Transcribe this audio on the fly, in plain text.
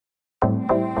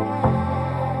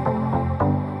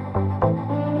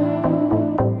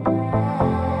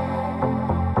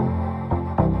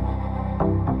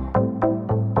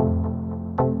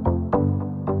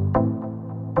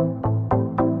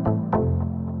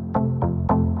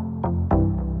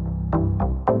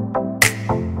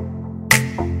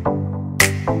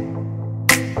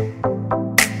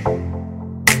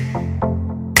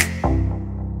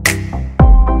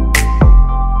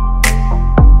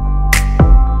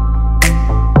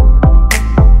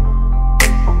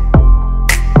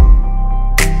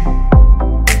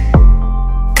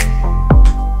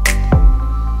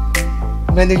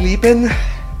Meine Lieben,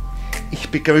 ich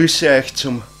begrüße euch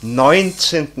zum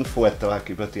 19. Vortrag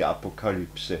über die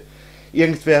Apokalypse.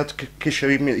 Irgendwer hat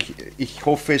geschrieben, ich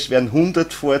hoffe, es werden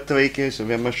 100 Vorträge, also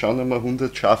werden wir schauen, ob wir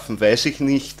 100 schaffen, weiß ich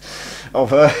nicht,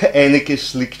 aber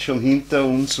einiges liegt schon hinter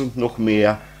uns und noch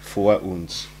mehr vor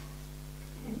uns.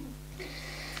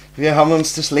 Wir haben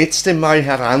uns das letzte Mal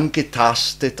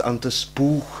herangetastet an das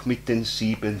Buch mit den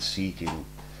 7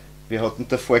 Siegeln. Wir hatten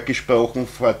davor gesprochen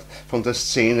von der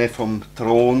Szene vom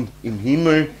Thron im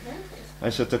Himmel.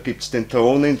 Also da gibt es den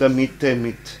Thron in der Mitte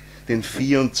mit den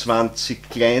 24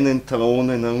 kleinen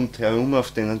Thronen rundherum,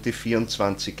 auf denen die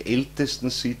 24 Ältesten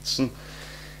sitzen.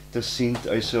 Das sind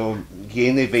also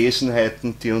jene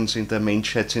Wesenheiten, die uns in der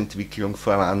Menschheitsentwicklung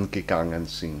vorangegangen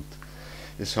sind.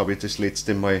 Das habe ich das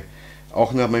letzte Mal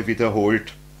auch noch einmal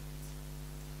wiederholt.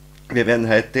 Wir werden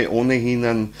heute ohnehin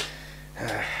einen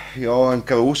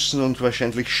großen und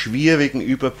wahrscheinlich schwierigen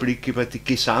Überblick über die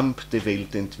gesamte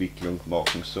Weltentwicklung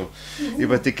machen, so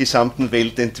über die gesamten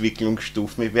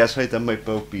Weltentwicklungsstufen. Ich werde es halt einmal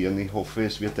probieren. Ich hoffe,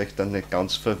 es wird euch dann nicht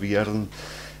ganz verwirren,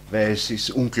 weil es ist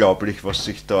unglaublich, was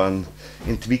sich da an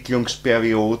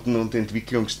Entwicklungsperioden und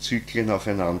Entwicklungszyklen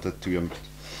aufeinander türmt.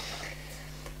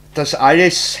 Das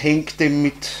alles hängt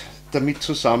damit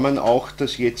zusammen auch,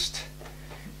 dass jetzt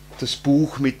das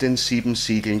Buch mit den 7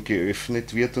 Siegeln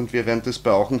geöffnet wird und wir werden das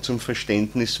brauchen zum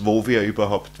Verständnis, wo wir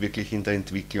überhaupt wirklich in der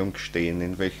Entwicklung stehen,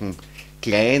 in welchem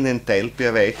kleinen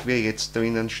Teilbereich wir jetzt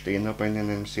drinnen stehen, aber in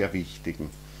einem sehr wichtigen.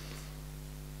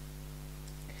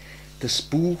 Das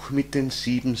Buch mit den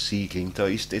 7 Siegeln, da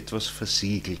ist etwas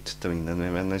versiegelt drinnen.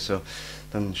 Wir werden also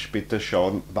dann später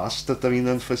schauen, was da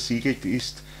drinnen versiegelt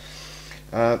ist.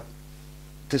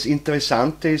 Das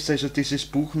Interessante ist also, dieses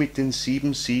Buch mit den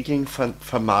 7 Siegeln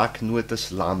vermag nur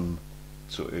das Lamm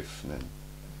zu öffnen.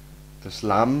 Das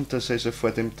Lamm, das also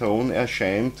vor dem Thron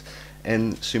erscheint,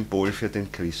 ein Symbol für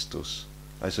den Christus.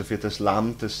 Also für das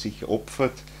Lamm, das sich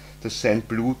opfert, das sein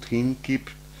Blut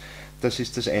hingibt. Das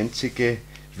ist das einzige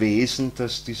Wesen,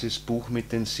 das dieses Buch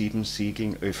mit den 7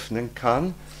 Siegeln öffnen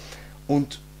kann.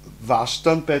 Und was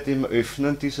dann bei dem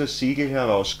Öffnen dieser Siegel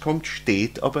herauskommt,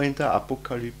 steht aber in der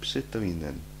Apokalypse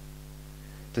drinnen.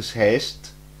 Das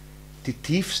heißt, die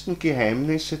tiefsten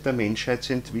Geheimnisse der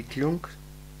Menschheitsentwicklung,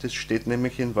 das steht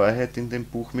nämlich in Wahrheit in dem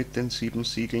Buch mit den 7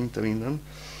 Siegeln drinnen.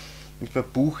 Und das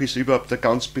Buch ist überhaupt ein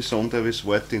ganz besonderes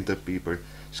Wort in der Bibel.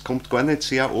 Es kommt gar nicht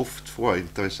sehr oft vor,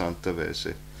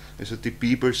 interessanterweise. Also die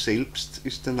Bibel selbst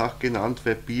ist danach genannt,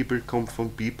 weil Bibel kommt von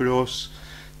Biblos,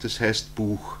 das heißt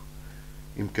Buch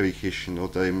im Griechischen,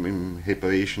 oder im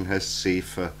Hebräischen heißt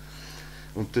Sefer.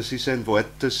 Und das ist ein Wort,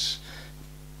 das,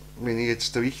 wenn ich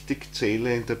jetzt richtig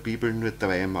zähle, in der Bibel nur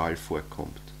 3-mal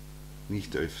vorkommt,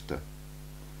 nicht öfter.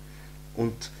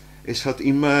 Und es hat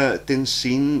immer den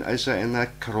Sinn also einer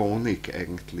Chronik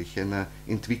eigentlich, einer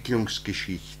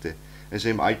Entwicklungsgeschichte. Also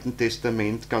im Alten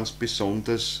Testament ganz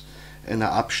besonders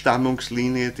einer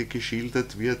Abstammungslinie, die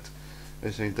geschildert wird.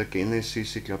 Also in der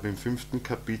Genesis, ich glaube im 5.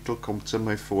 Kapitel kommt es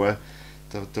einmal vor,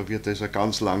 da wird also ein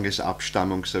ganz langes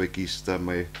Abstammungsregister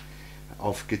einmal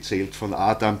aufgezählt, von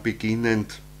Adam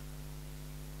beginnend,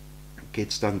 geht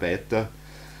es dann weiter.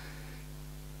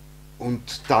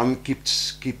 Und dann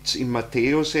gibt's im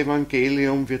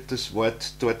Matthäus-Evangelium wird das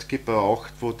Wort dort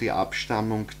gebraucht, wo die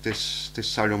Abstammung des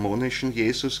salomonischen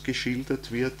Jesus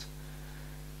geschildert wird.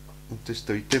 Und das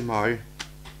 3. Mal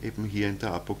eben hier in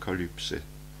der Apokalypse.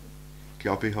 Ich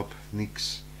glaube, ich habe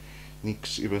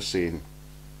nichts übersehen.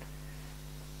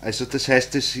 Also das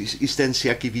heißt, es ist ein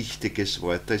sehr gewichtiges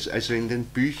Wort. Also in den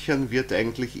Büchern wird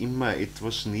eigentlich immer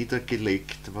etwas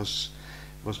niedergelegt,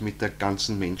 was mit der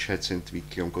ganzen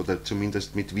Menschheitsentwicklung oder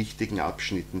zumindest mit wichtigen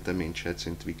Abschnitten der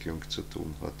Menschheitsentwicklung zu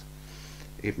tun hat.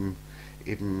 Eben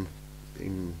in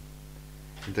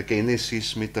der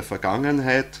Genesis mit der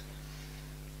Vergangenheit,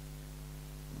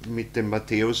 mit dem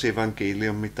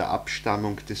Matthäus-Evangelium, mit der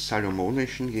Abstammung des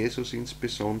salomonischen Jesus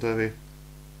insbesondere.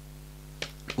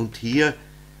 Und hier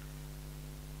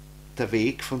der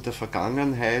Weg von der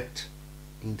Vergangenheit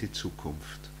in die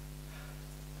Zukunft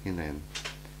hinein.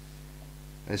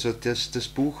 Also das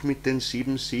Buch mit den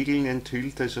 7 Siegeln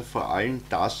enthüllt also vor allem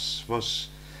das, was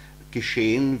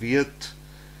geschehen wird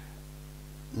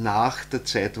nach der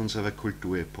Zeit unserer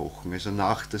Kulturepochen, also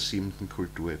nach der 7.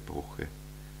 Kulturepoche.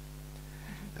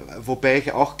 Wobei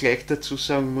ich auch gleich dazu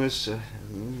sagen muss,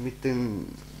 mit den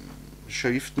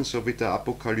Schriften so wie der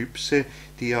Apokalypse,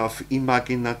 die ja auf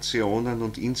Imaginationen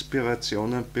und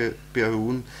Inspirationen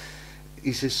beruhen,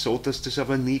 ist es so, dass das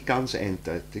aber nie ganz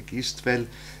eindeutig ist, weil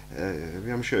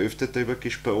wir haben schon öfter darüber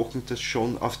gesprochen, dass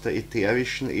schon auf der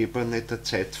ätherischen Ebene der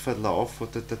Zeitverlauf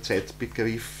oder der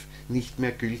Zeitbegriff nicht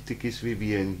mehr gültig ist, wie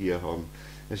wir ihn hier haben.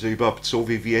 Also überhaupt so,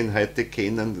 wie wir ihn heute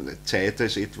kennen, Zeit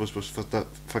als etwas, was von der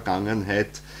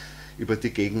Vergangenheit über die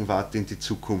Gegenwart in die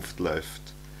Zukunft läuft.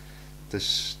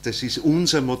 Das ist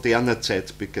unser moderner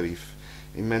Zeitbegriff.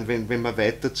 Ich meine, wenn man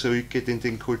weiter zurückgeht in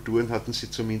den Kulturen, hatten sie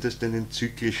zumindest einen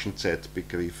zyklischen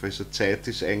Zeitbegriff. Also Zeit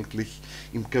ist eigentlich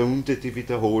im Grunde die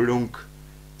Wiederholung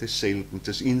desselben,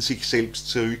 das in sich selbst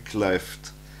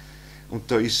zurückläuft. Und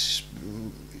da ist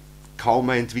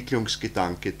kaum ein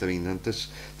Entwicklungsgedanke drinnen.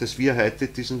 Dass wir heute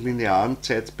diesen linearen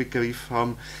Zeitbegriff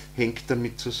haben, hängt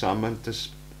damit zusammen, dass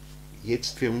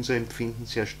jetzt für unser Empfinden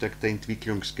sehr stark der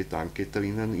Entwicklungsgedanke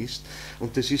drinnen ist.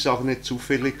 Und das ist auch nicht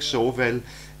zufällig so, weil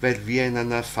wir in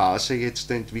einer Phase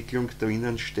jetzt der Entwicklung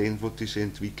drinnen stehen, wo diese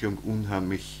Entwicklung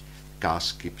unheimlich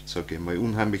Gas gibt, sage ich mal,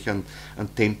 unheimlich an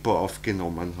Tempo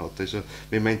aufgenommen hat. Also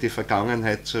wenn man in die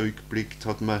Vergangenheit zurückblickt,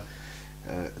 hat man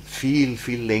viel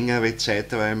längere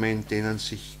Zeiträume, in denen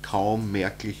sich kaum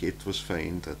merklich etwas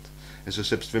verändert. Also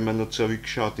selbst wenn man noch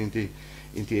zurückschaut in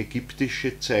die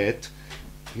ägyptische Zeit,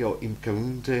 ja, im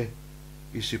Grunde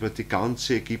ist über die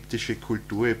ganze ägyptische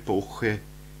Kulturepoche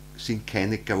sind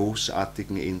keine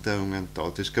großartigen Änderungen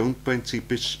da. Das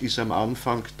Grundprinzip ist am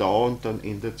Anfang da und dann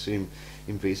ändert sich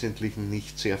im Wesentlichen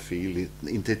nicht sehr viel.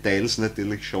 In Details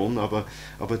natürlich schon, aber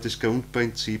das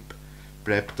Grundprinzip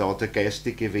bleibt da. Der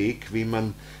geistige Weg, wie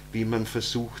man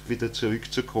versucht, wieder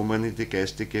zurückzukommen in die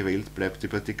geistige Welt, bleibt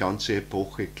über die ganze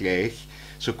Epoche gleich,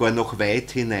 sogar noch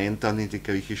weit hinein dann in die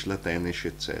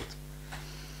griechisch-lateinische Zeit.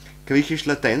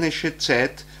 Griechisch-lateinische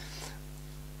Zeit,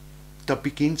 da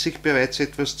beginnt sich bereits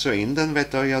etwas zu ändern, weil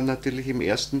da ja natürlich im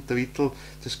ersten Drittel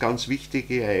das ganz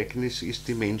wichtige Ereignis ist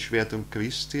die Menschwerdung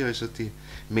Christi, also die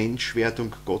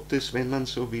Menschwerdung Gottes, wenn man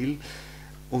so will.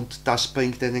 Und das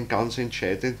bringt einen ganz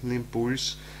entscheidenden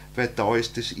Impuls, weil da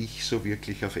ist das Ich so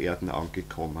wirklich auf Erden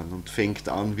angekommen und fängt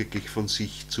an, wirklich von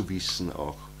sich zu wissen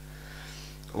auch.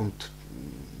 Und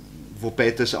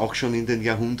wobei das auch schon in den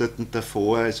Jahrhunderten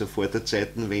davor, also vor der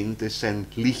Zeitenwende, sein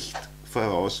Licht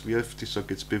vorauswirft. Ich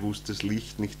sage jetzt bewusst das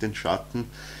Licht, nicht den Schatten,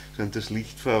 sondern das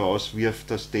Licht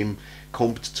vorauswirft, aus dem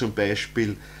kommt zum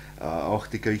Beispiel auch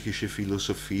die griechische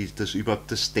Philosophie, dass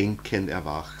überhaupt das Denken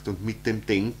erwacht und mit dem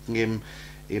Denken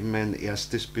eben ein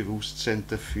erstes Bewusstsein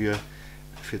dafür,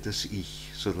 für das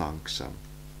Ich, so langsam.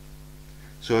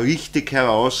 So richtig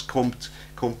herauskommt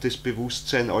das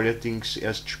Bewusstsein allerdings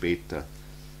erst später.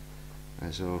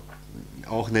 Also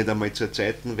auch nicht einmal zur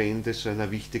Zeitenwende, so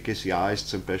ein wichtiges Jahr ist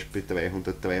zum Beispiel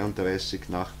 333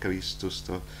 nach Christus,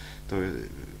 da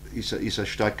ist ein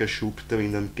starker Schub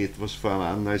drinnen, geht was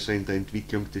voran, also in der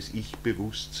Entwicklung des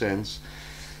Ich-Bewusstseins.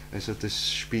 Also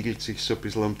das spiegelt sich so ein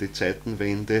bisschen um die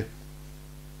Zeitenwende.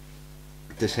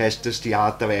 Das heißt, das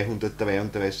Jahr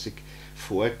 333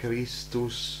 vor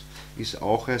Christus ist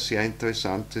auch ein sehr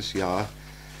interessantes Jahr.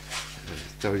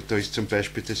 Da ist zum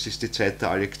Beispiel, das ist die Zeit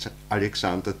der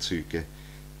Alexanderzüge.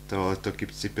 Da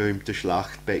gibt es die berühmte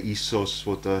Schlacht bei Issos,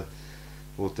 wo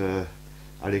der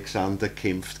Alexander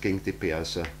kämpft gegen die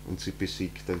Perser und sie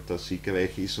besiegt und da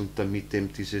siegreich ist und damit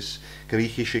eben dieses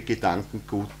griechische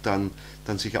Gedankengut dann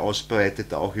sich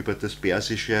ausbreitet, auch über das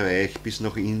persische Reich bis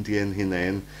nach Indien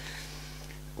hinein.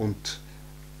 Und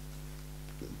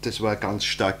das war ein ganz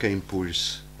starker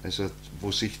Impuls, also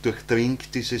wo sich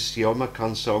durchdringt dieses, ja, man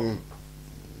kann sagen,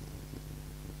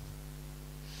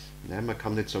 nein, man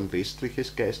kann nicht sagen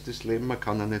westliches Geistesleben, man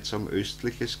kann auch nicht sagen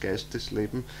östliches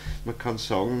Geistesleben, man kann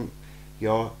sagen,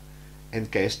 ja, ein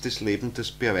Geistesleben,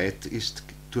 das bereit ist,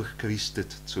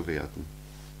 durchchristet zu werden.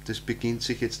 Das beginnt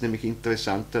sich jetzt nämlich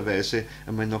interessanterweise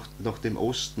einmal nach dem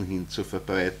Osten hin zu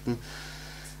verbreiten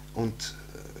und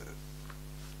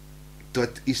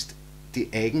dort ist die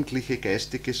eigentliche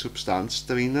geistige Substanz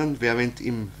drinnen, während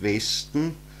im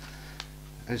Westen,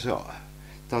 also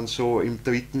dann so im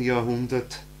 3.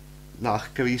 Jahrhundert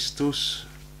nach Christus,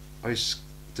 als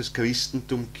das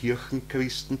Christentum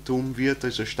Kirchenchristentum wird,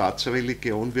 also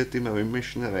Staatsreligion wird im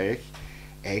Römischen Reich,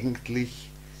 eigentlich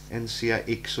ein sehr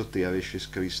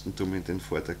exoterisches Christentum in den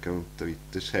Vordergrund tritt.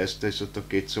 Das heißt also, da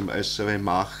geht es um äußere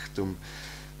Macht, um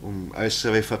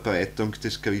äußere Verbreitung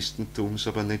des Christentums,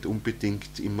 aber nicht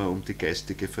unbedingt immer um die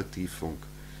geistige Vertiefung.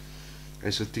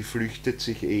 Also die flüchtet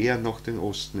sich eher nach den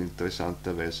Osten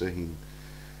interessanterweise hin.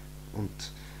 Und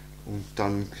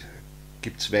dann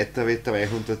gibt es weitere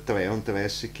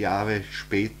 333 Jahre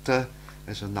später,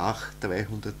 also nach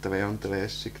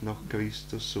 333 nach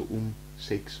Christus, so um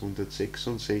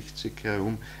 666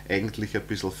 herum, eigentlich ein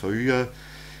bisschen früher,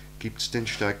 gibt es den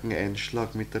starken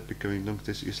Einschlag mit der Begründung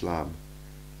des Islam.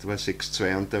 Das war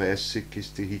 632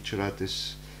 ist die Hijra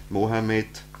des Mohammed,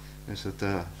 also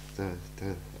der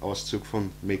Auszug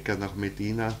von Mekka nach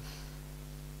Medina.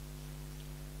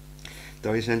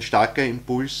 Da ist ein starker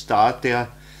Impuls da,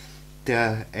 der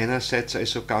einerseits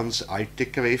also ganz alte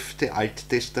Kräfte,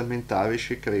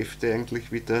 alttestamentarische Kräfte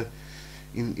eigentlich wieder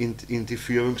in die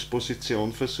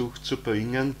Führungsposition versucht zu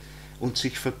bringen und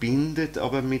sich verbindet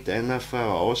aber mit einer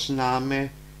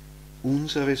Vorausnahme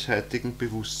unseres heutigen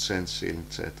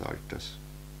Bewusstseinsseelenzeitalters.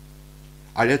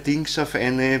 Allerdings auf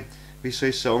eine, wie soll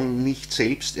ich sagen, nicht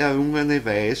selbst errungene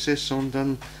Weise,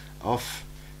 sondern auf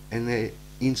eine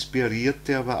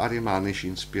inspirierte, aber arimanisch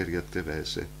inspirierte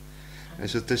Weise.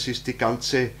 Also das ist die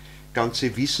ganze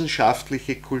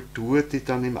wissenschaftliche Kultur, die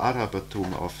dann im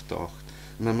Arabertum auftaucht.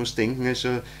 Und man muss denken,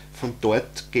 also von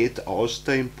dort geht aus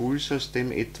der Impuls, aus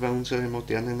dem etwa unsere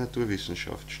moderne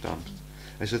Naturwissenschaft stammt.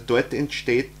 Also dort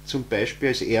entsteht zum Beispiel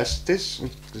als erstes,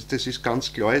 und das ist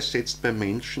ganz klar, es setzt beim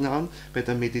Menschen an, bei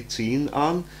der Medizin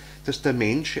an, dass der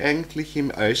Mensch eigentlich im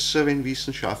äußeren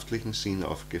wissenschaftlichen Sinn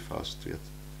aufgefasst wird.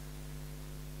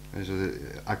 Also die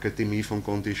Akademie von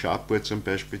Gondishapur zum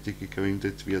Beispiel, die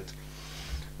gegründet wird,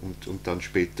 und dann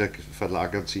später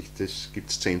verlagert sich das, gibt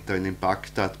es Zentren in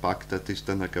Bagdad. Bagdad ist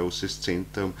dann ein großes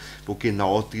Zentrum, wo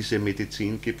genau diese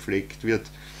Medizin gepflegt wird,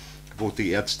 wo die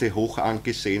Ärzte hoch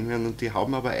angesehen werden, und die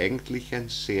haben aber eigentlich ein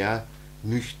sehr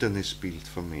nüchternes Bild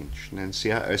vom Menschen, ein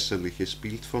sehr äußerliches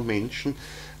Bild vom Menschen,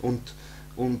 und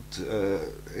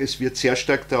es wird sehr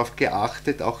stark darauf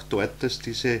geachtet, auch dort, dass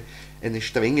eine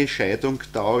strenge Scheidung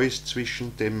da ist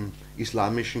zwischen dem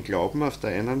islamischen Glauben auf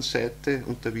der einen Seite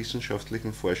und der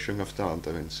wissenschaftlichen Forschung auf der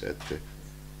anderen Seite.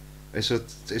 Also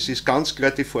es ist ganz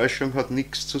klar, die Forschung hat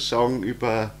nichts zu sagen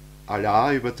über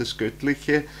Allah, über das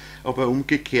Göttliche, aber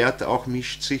umgekehrt auch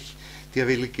mischt sich die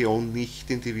Religion nicht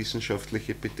in die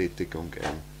wissenschaftliche Betätigung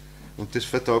ein. Und das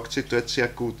vertragt sich dort sehr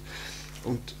gut.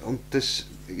 Und das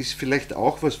ist vielleicht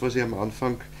auch was ich am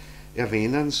Anfang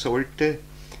erwähnen sollte.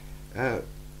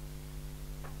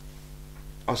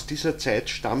 Aus dieser Zeit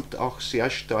stammt auch sehr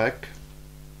stark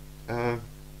ein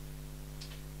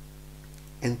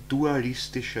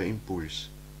dualistischer Impuls,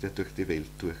 der durch die Welt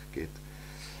durchgeht.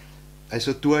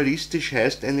 Also dualistisch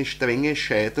heißt eine strenge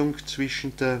Scheidung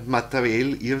zwischen der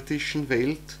materiell-irdischen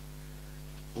Welt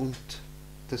und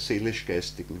der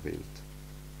seelisch-geistigen Welt,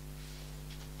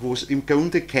 wo es im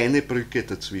Grunde keine Brücke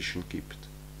dazwischen gibt.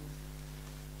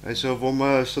 Also wo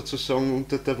man sozusagen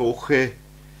unter der Woche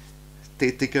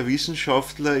tätiger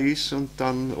Wissenschaftler ist und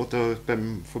dann, oder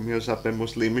von mir aus auch beim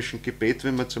muslimischen Gebet,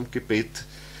 wenn man zum Gebet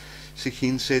sich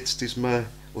hinsetzt, ist man,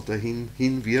 oder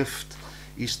hinwirft,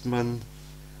 ist man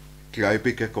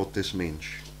gläubiger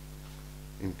Gottesmensch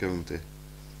im Grunde.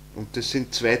 Und das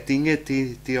sind zwei Dinge,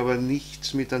 die aber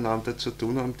nichts miteinander zu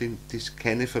tun haben, die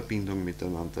keine Verbindung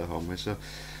miteinander haben. Also,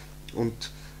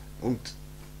 und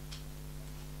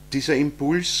dieser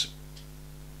Impuls,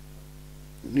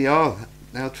 ja,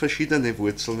 er hat verschiedene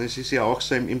Wurzeln. Es ist ja auch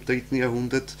so, im 3.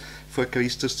 Jahrhundert vor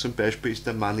Christus zum Beispiel ist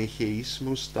der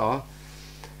Manichäismus da.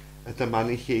 Der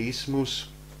Manichäismus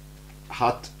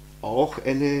hat auch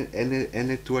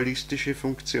eine dualistische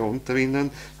Funktion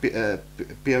drinnen,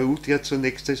 beruht ja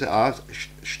zunächst also auch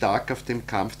stark auf dem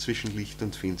Kampf zwischen Licht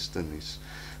und Finsternis.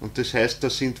 Und das heißt, da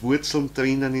sind Wurzeln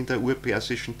drinnen in der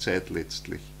urpersischen Zeit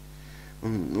letztlich.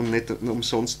 Und nicht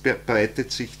umsonst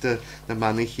breitet sich der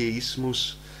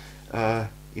Manichäismus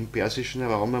im persischen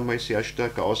Raum einmal sehr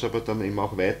stark aus, aber dann eben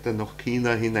auch weiter nach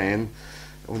China hinein.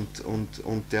 Und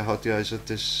der hat ja also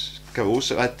das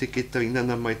Großartige drinnen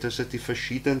einmal, dass er die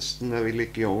verschiedensten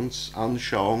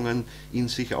Religionsanschauungen in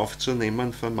sich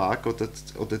aufzunehmen vermag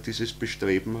oder dieses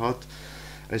Bestreben hat.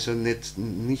 Also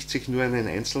nicht sich nur an ein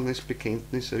einzelnes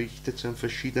Bekenntnis richtet, sondern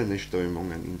verschiedene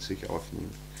Strömungen in sich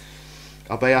aufnimmt.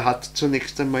 Aber er hat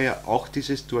zunächst einmal ja auch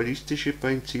dieses dualistische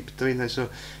Prinzip drin, also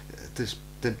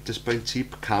das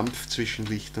Prinzip Kampf zwischen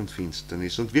Licht und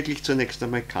Finsternis. Und wirklich zunächst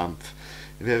einmal Kampf.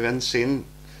 Wir werden sehen,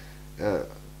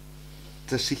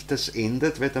 dass sich das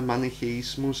ändert, weil der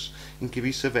Manichäismus in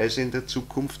gewisser Weise in der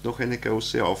Zukunft noch eine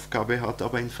große Aufgabe hat,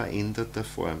 aber in veränderter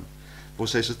Form. Wo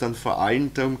es also dann vor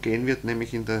allem darum gehen wird,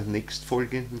 nämlich in der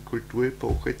nächstfolgenden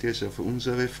Kulturepoche, die also auf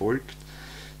unsere folgt,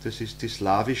 das ist die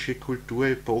slawische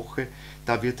Kulturepoche,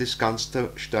 da wird es ganz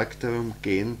stark darum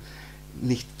gehen,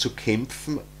 nicht zu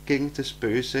kämpfen gegen das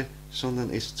Böse, sondern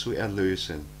es zu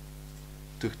erlösen.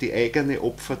 Durch die eigene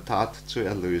Opfertat zu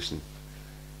erlösen.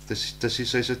 Das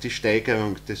ist also die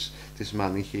Steigerung des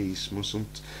Manichäismus.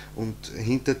 Und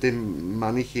hinter dem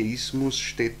Manichäismus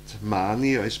steht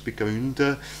Mani als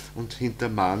Begründer und hinter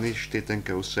Mani steht ein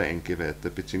großer Eingeweihter,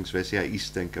 beziehungsweise er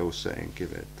ist ein großer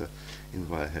Eingeweihter in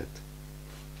Wahrheit.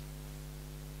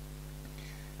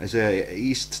 Also er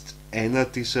ist einer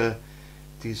dieser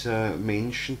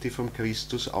Menschen, die vom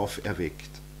Christus auferweckt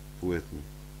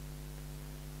wurden.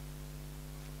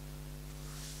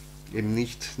 Eben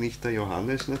nicht der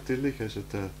Johannes natürlich, also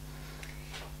der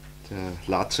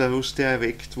Lazarus, der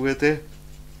erweckt wurde,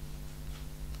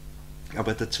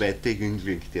 aber der zweite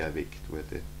Jüngling, der erweckt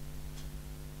wurde,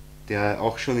 der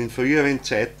auch schon in früheren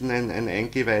Zeiten ein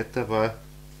Eingeweihter war,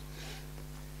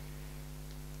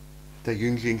 der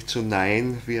Jüngling zu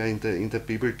Nain, wie er in der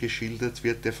Bibel geschildert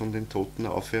wird, der von den Toten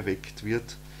auferweckt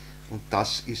wird, und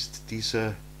das ist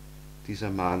dieser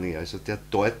Mani, also der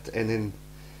dort einen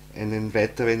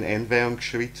weiteren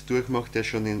Einweihungsschritt durchmacht, der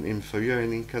schon in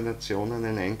früheren Inkarnationen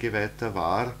ein Eingeweihter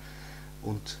war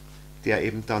und der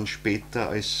eben dann später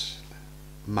als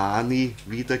Mani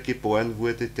wiedergeboren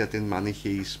wurde, der den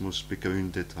Manichäismus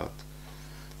begründet hat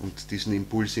und diesen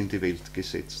Impuls in die Welt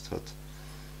gesetzt hat.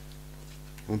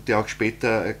 Und der auch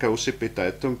später eine große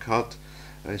Bedeutung hat,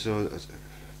 also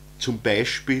zum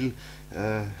Beispiel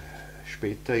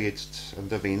später jetzt an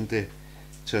der Wende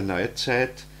zur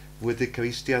Neuzeit wurde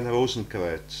Christian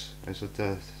Rosenkreuz, also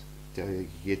der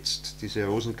jetzt diese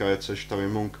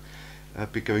Rosenkreuzerströmung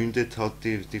begründet hat,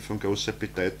 die von großer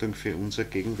Bedeutung für unser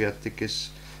gegenwärtiges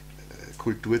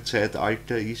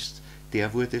Kulturzeitalter ist,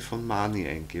 der wurde von Mani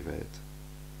eingeweiht.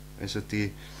 Also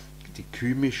die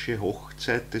kymische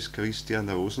Hochzeit des Christian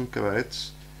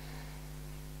Rosenkreuz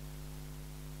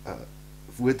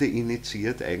wurde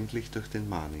initiiert eigentlich durch den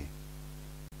Mani.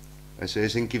 Also er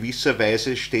ist in gewisser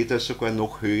Weise, steht er sogar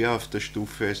noch höher auf der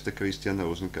Stufe als der Christian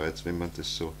Rosenkreuz, wenn man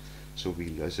das so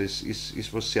will. Also es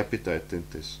ist was sehr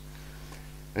Bedeutendes.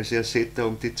 Also ihr seht, da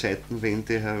um die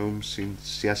Zeitenwende herum sind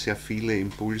sehr, sehr viele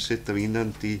Impulse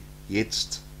drinnen, die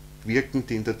jetzt wirken,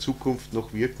 die in der Zukunft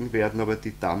noch wirken werden, aber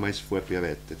die damals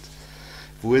vorbereitet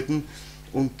wurden.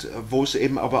 Und wo es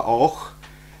eben aber auch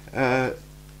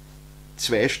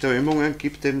zwei Strömungen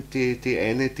gibt, eben die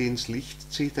eine, die ins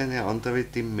Licht zieht, eine andere,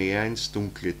 die mehr ins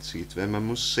Dunkle zieht. Weil man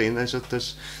muss sehen, also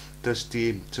dass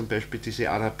zum Beispiel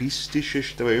diese arabistische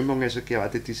Strömung, also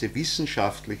gerade diese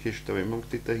wissenschaftliche Strömung,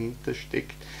 die dahinter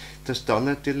steckt, dass da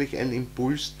natürlich ein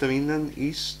Impuls drinnen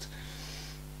ist,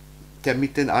 der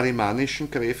mit den arimanischen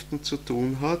Kräften zu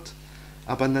tun hat,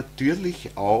 aber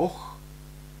natürlich auch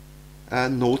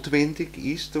notwendig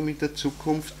ist, um in der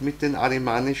Zukunft mit den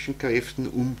arimanischen Kräften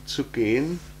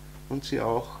umzugehen und sie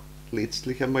auch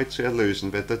letztlich einmal zu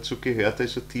erlösen, weil dazu gehört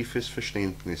also tiefes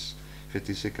Verständnis für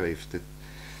diese Kräfte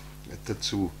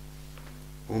dazu.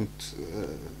 Und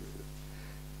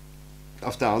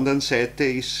auf der anderen Seite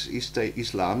ist der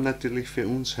Islam natürlich für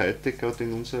uns heute, gerade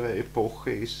in unserer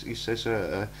Epoche, ist also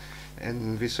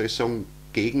ein, wie soll ich sagen,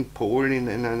 Gegenpol in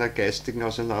einer geistigen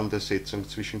Auseinandersetzung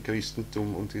zwischen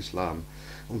Christentum und Islam.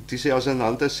 Und diese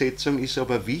Auseinandersetzung ist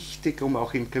aber wichtig, um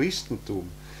auch im Christentum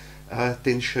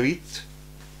den Schritt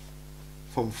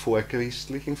vom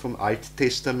Vorchristlichen, vom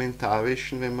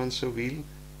Alttestamentarischen, wenn man so will,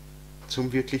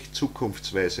 zum wirklich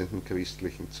zukunftsweisenden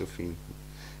Christlichen zu finden.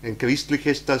 Ein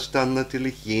Christliches, das dann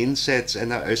natürlich jenseits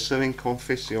einer äußeren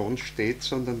Konfession steht,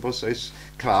 sondern was als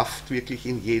Kraft wirklich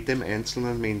in jedem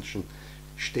einzelnen Menschen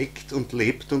steckt und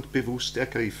lebt und bewusst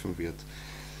ergriffen wird.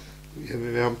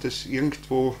 Wir haben das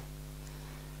irgendwo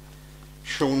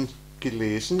schon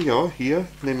gelesen, ja, hier,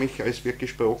 nämlich als wir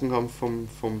gesprochen haben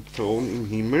vom Thron im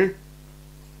Himmel.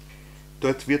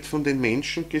 Dort wird von den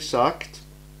Menschen gesagt,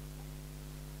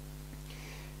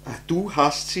 du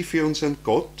hast sie für unseren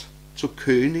Gott zu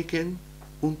Königen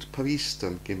und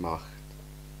Priestern gemacht.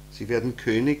 Sie werden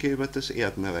Könige über das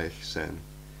Erdenreich sein.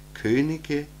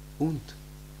 Könige und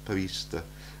Priester.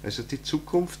 Also die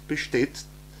Zukunft besteht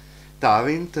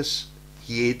darin, dass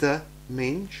jeder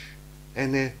Mensch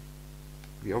eine,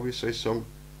 ja, wie soll ich sagen,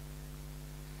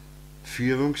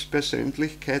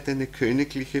 Führungspersönlichkeit, eine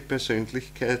königliche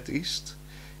Persönlichkeit ist,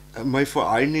 mal vor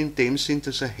allem in dem Sinn,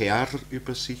 dass er Herr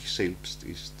über sich selbst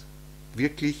ist.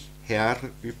 Wirklich Herr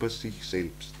über sich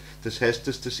selbst. Das heißt,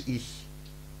 dass das Ich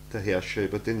der Herrscher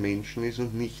über den Menschen ist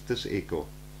und nicht das Ego.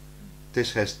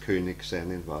 Das heißt König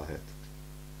sein in Wahrheit.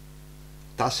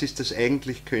 Das ist das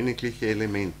eigentlich königliche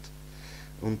Element.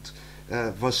 Und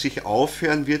Was sich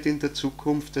aufhören wird in der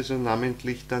Zukunft, also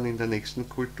namentlich dann in der nächsten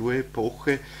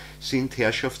Kulturepoche, sind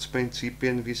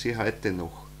Herrschaftsprinzipien, wie sie heute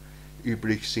noch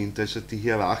üblich sind, also die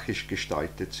hierarchisch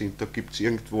gestaltet sind. Da gibt es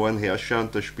irgendwo einen Herrscher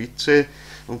an der Spitze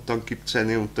und dann gibt es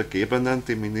eine Untergebenen,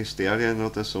 die Ministerien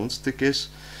oder sonstiges,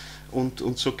 und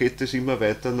so geht es immer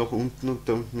weiter nach unten und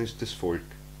da unten ist das Volk.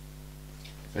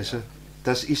 Also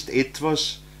das ist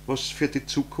etwas, was für die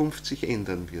Zukunft sich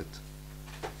ändern wird.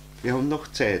 Wir haben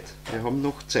noch Zeit,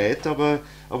 aber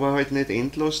halt nicht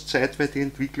endlos Zeit, weil die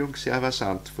Entwicklung sehr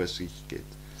rasant vor sich geht.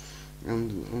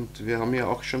 Und wir haben ja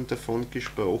auch schon davon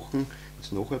gesprochen,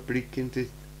 jetzt noch ein Blick in die,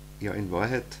 ja in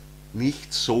Wahrheit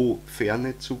nicht so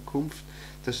ferne Zukunft,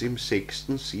 dass im 6.,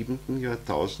 7.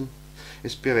 Jahrtausend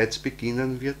es bereits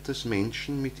beginnen wird, dass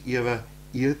Menschen mit ihrer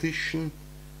irdischen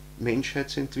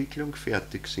Menschheitsentwicklung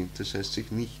fertig sind, das heißt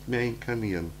sich nicht mehr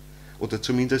inkarnieren oder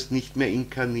zumindest nicht mehr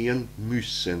inkarnieren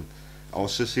müssen,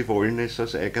 außer sie wollen es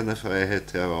aus eigener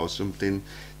Freiheit heraus, um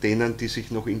denen, die sich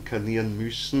noch inkarnieren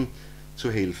müssen,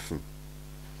 zu helfen.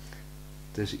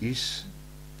 Das ist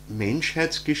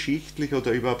menschheitsgeschichtlich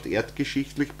oder überhaupt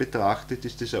erdgeschichtlich betrachtet,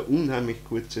 ist das eine unheimlich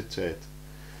kurze Zeit.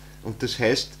 Und das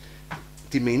heißt,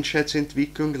 die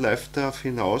Menschheitsentwicklung läuft darauf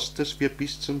hinaus, dass wir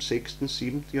bis zum 6.,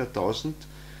 7. Jahrtausend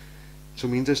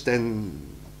zumindest ein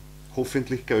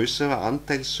hoffentlich größerer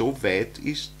Anteil so weit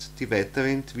ist, die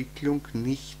weitere Entwicklung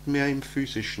nicht mehr im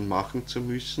Physischen machen zu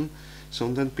müssen,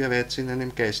 sondern bereits in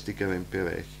einem geistigeren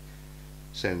Bereich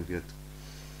sein wird.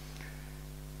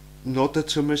 Noch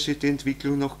dazu muss sich die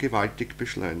Entwicklung noch gewaltig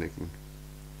beschleunigen.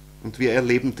 Und wir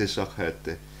erleben das auch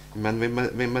heute. Ich meine,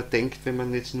 wenn man denkt, wenn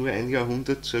man jetzt nur ein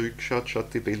Jahrhundert zurückschaut,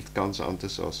 schaut die Welt ganz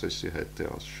anders aus, als sie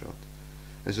heute ausschaut.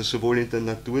 Also sowohl in der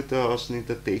Natur da draußen, in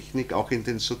der Technik, auch in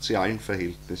den sozialen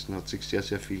Verhältnissen hat sich sehr,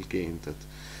 sehr viel geändert.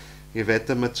 Je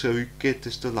weiter man zurückgeht,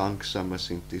 desto langsamer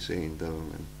sind diese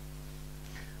Änderungen.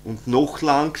 Und noch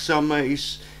langsamer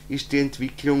ist die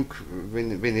Entwicklung,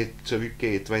 wenn ich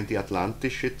zurückgehe, etwa in die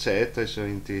atlantische Zeit, also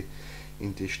in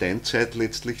die Steinzeit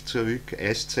letztlich zurück,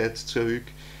 Eiszeit zurück,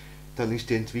 dann ist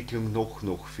die Entwicklung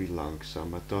noch viel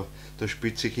langsamer. Da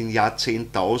spielt sich in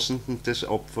Jahrzehntausenden das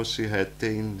ab, was sich heute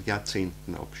in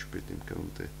Jahrzehnten abspielt im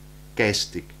Grunde.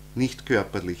 Geistig, nicht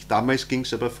körperlich. Damals ging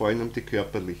es aber vor allem um die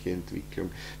körperliche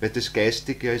Entwicklung, weil das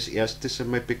Geistige als erstes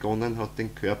einmal begonnen hat,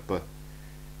 den Körper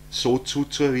so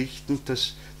zuzurichten,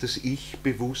 dass ich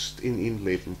bewusst in ihm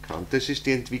leben kann. Das ist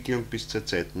die Entwicklung bis zur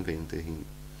Zeitenwende hin.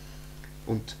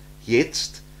 Und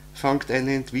jetzt fängt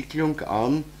eine Entwicklung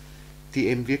an, die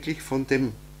eben wirklich von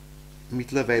dem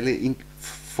mittlerweile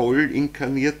voll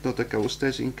inkarnierten oder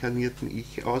großteils inkarnierten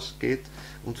Ich ausgeht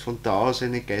und von da aus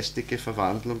eine geistige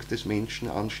Verwandlung des Menschen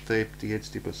anstrebt, die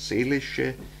jetzt übers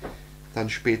Seelische, dann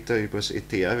später übers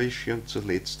Ätherische und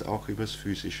zuletzt auch übers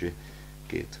Physische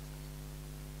geht.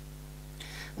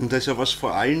 Und also was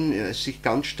vor allem sich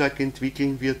ganz stark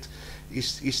entwickeln wird,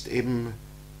 ist eben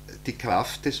die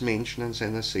Kraft des Menschen an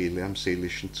seiner Seele, am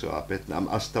Seelischen zu arbeiten, am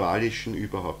Astralischen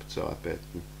überhaupt zu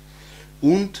arbeiten.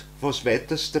 Und was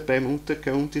weiters dabei im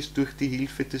Untergrund ist, durch die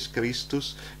Hilfe des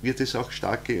Christus wird es auch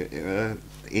starke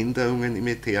Änderungen im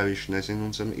Ätherischen, also in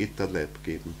unserem Ätherleib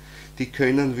geben. Die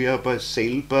können wir aber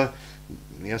selber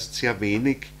erst sehr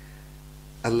wenig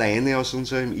alleine aus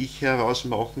unserem Ich heraus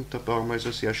machen, da brauchen wir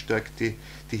also sehr stark die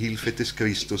Hilfe des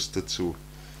Christus dazu.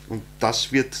 Und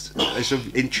das wird also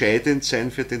entscheidend sein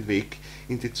für den Weg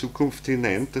in die Zukunft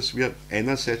hinein, dass wir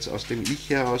einerseits aus dem Ich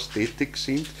heraus tätig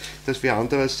sind, dass wir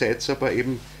andererseits aber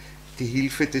eben die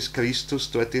Hilfe des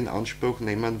Christus dort in Anspruch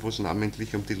nehmen, wo es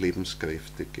namentlich um die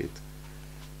Lebenskräfte geht.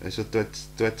 Also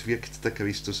dort wirkt der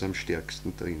Christus am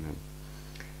stärksten drinnen.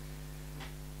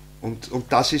 Und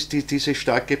das ist diese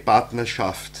starke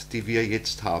Partnerschaft, die wir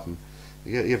jetzt haben.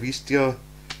 Ihr wisst ja,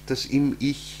 dass im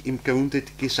Ich im Grunde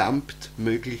die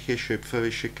gesamtmögliche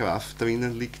schöpferische Kraft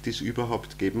drinnen liegt, die es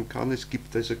überhaupt geben kann. Es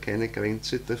gibt also keine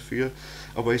Grenze dafür,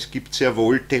 aber es gibt sehr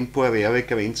wohl temporäre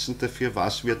Grenzen dafür,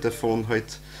 was wir davon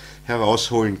halt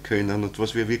herausholen können und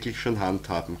was wir wirklich schon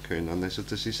handhaben können. Also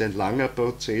das ist ein langer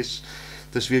Prozess,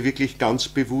 dass wir wirklich ganz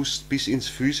bewusst bis ins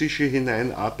Physische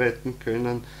hinein arbeiten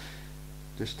können.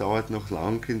 Das dauert noch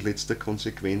lang, in letzter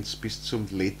Konsequenz bis zum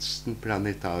letzten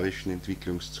planetarischen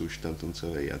Entwicklungszustand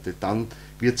unserer Erde. Dann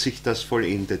wird sich das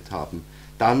vollendet haben.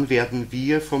 Dann werden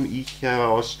wir vom Ich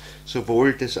heraus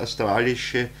sowohl das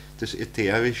Astralische, das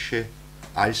Ätherische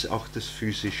als auch das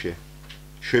Physische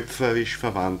schöpferisch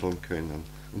verwandeln können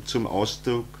und zum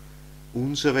Ausdruck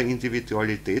unserer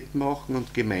Individualität machen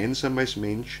und gemeinsam als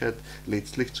Menschheit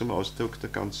letztlich zum Ausdruck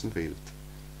der ganzen Welt.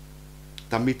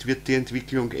 Damit wird die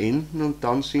Entwicklung enden und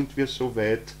dann sind wir so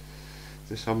weit,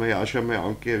 das haben wir ja auch schon mal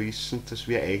angerissen, dass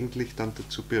wir eigentlich dann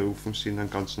dazu berufen sind, einen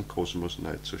ganzen Kosmos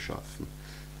neu zu schaffen.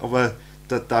 Aber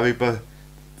darüber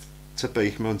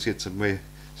zerbrechen wir uns jetzt einmal,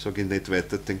 sage ich, nicht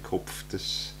weiter den Kopf.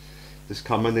 Das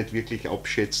kann man nicht wirklich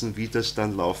abschätzen, wie das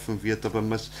dann laufen wird, aber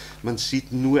man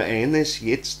sieht nur eines,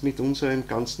 jetzt mit unserem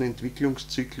ganzen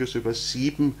Entwicklungszyklus über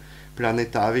 7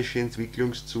 planetarische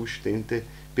Entwicklungszustände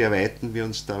bereiten wir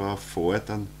uns darauf vor,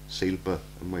 dann selber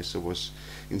einmal sowas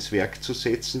ins Werk zu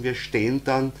setzen. Wir stehen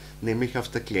dann nämlich auf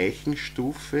der gleichen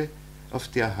Stufe, auf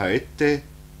der heute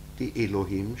die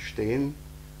Elohim stehen,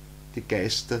 die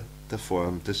Geister der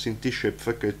Form. Das sind die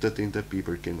Schöpfergötter, die in der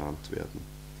Bibel genannt werden.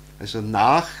 Also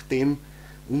nachdem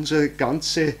unser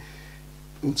ganzer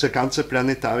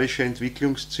planetarischer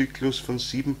Entwicklungszyklus von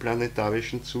 7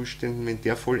 planetarischen Zuständen, wenn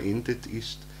der vollendet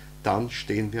ist, dann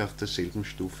stehen wir auf derselben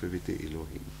Stufe wie die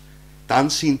Elohim.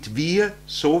 Dann sind wir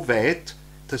so weit,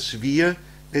 dass wir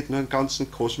nicht nur einen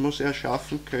ganzen Kosmos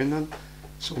erschaffen können,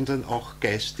 sondern auch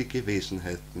geistige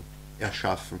Wesenheiten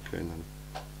erschaffen können.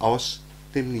 Aus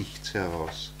dem Nichts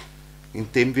heraus.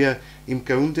 Indem wir im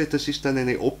Grunde, das ist dann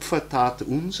eine Opfertat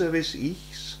unseres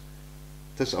Ichs,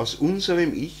 dass aus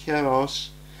unserem Ich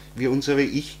heraus wir unsere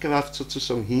Ich-Kraft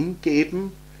sozusagen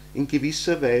hingeben, in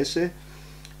gewisser Weise,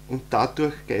 und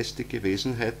dadurch geistige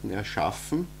Wesenheiten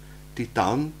erschaffen, die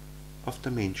dann auf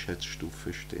der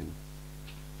Menschheitsstufe stehen.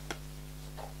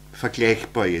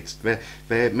 Vergleichbar jetzt, weil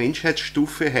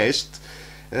Menschheitsstufe heißt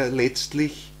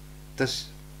letztlich, dass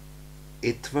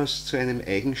etwas zu einem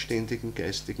eigenständigen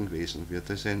geistigen Wesen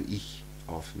wird, also ein Ich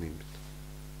aufnimmt.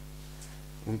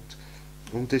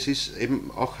 Und es ist eben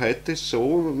auch heute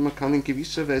so, man kann in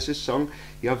gewisser Weise sagen,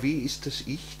 ja, wie ist das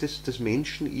Ich, das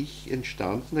Menschen-Ich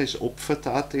entstanden als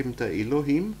Opfertat eben der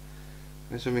Elohim?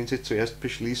 Also wenn sie zuerst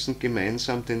beschließen,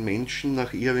 gemeinsam den Menschen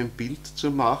nach ihrem Bild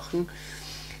zu machen,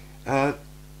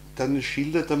 dann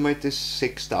schildert einmal das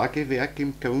Sechstagewerk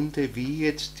im Grunde, wie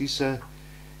jetzt dieser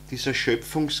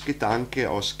Schöpfungsgedanke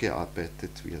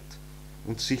ausgearbeitet wird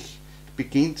und sich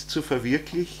beginnt zu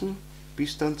verwirklichen,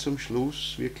 bis dann zum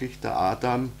Schluss wirklich der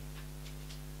Adam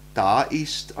da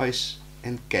ist als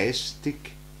ein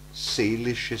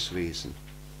geistig-seelisches Wesen.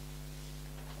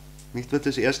 Nicht nur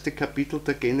das erste Kapitel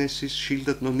der Genesis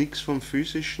schildert noch nichts vom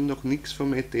Physischen, noch nichts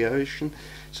vom Ätherischen,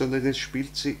 sondern es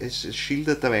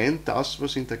schildert rein das,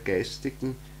 was in der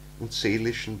geistigen und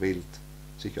seelischen Welt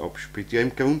sich abspielt. Ja,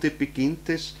 im Grunde beginnt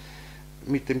es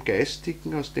mit dem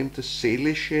Geistigen, aus dem das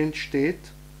Seelische entsteht.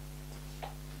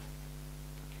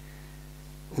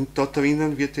 Und da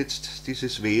drinnen wird jetzt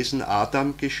dieses Wesen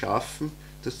Adam geschaffen,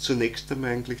 das zunächst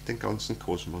einmal eigentlich den ganzen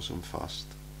Kosmos umfasst.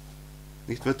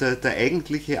 Nicht wahr? Der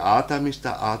eigentliche Adam ist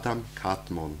der Adam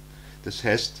Kadmon. Das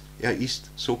heißt, er ist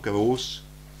so groß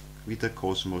wie der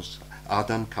Kosmos.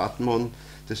 Adam Kadmon,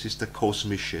 das ist der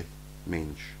kosmische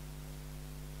Mensch.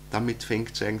 Damit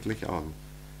fängt es eigentlich an.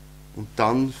 Und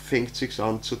dann fängt es sich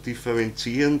an zu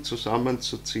differenzieren,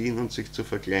 zusammenzuziehen und sich zu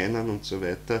verkleinern und so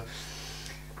weiter.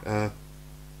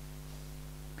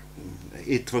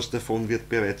 Etwas davon wird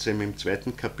bereits im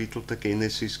zweiten Kapitel der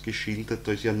Genesis geschildert.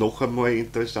 Da ist ja noch einmal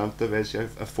interessanterweise eine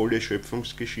volle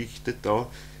Schöpfungsgeschichte da,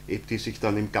 die sich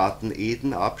dann im Garten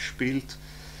Eden abspielt.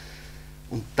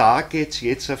 Und da geht es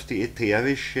jetzt auf die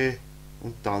ätherische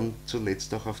und dann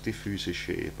zuletzt auch auf die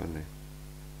physische Ebene.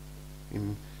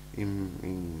 Im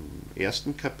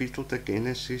ersten Kapitel der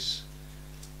Genesis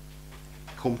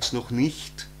kommt es noch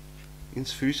nicht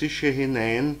ins Physische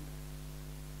hinein,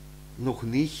 noch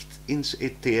nicht ins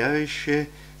Ätherische.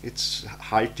 Jetzt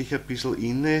halte ich ein bisschen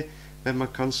inne, weil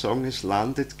man kann sagen, es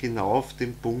landet genau auf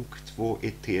dem Punkt, wo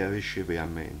ätherische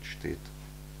Wärme entsteht.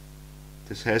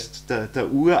 Das heißt,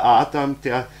 der Uradam,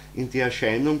 der in die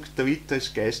Erscheinung tritt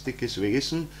als geistiges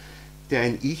Wesen, der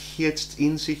ein Ich jetzt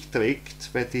in sich trägt,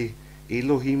 weil die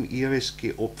Elohim ihres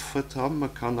geopfert haben.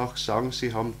 Man kann auch sagen,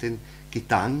 sie haben den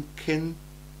Gedanken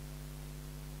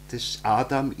des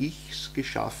Adam-Ichs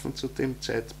geschaffen zu dem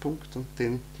Zeitpunkt und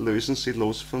den lösen sie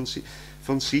los von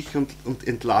sich und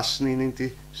entlassen ihn in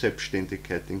die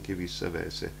Selbstständigkeit in gewisser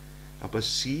Weise. Aber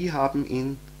sie haben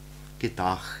ihn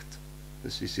gedacht.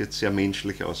 Das ist jetzt sehr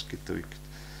menschlich ausgedrückt.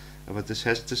 Aber das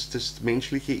heißt, das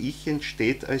menschliche Ich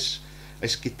entsteht als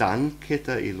Gedanke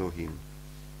der Elohim.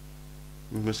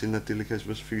 Und man sich natürlich als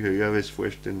etwas viel Höheres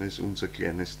vorstellen als unser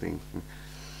kleines Denken.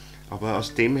 Aber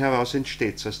aus dem heraus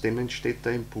entsteht es, aus dem entsteht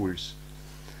der Impuls.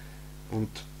 Und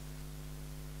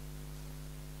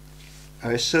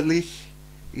äußerlich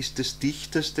ist das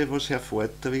Dichteste, was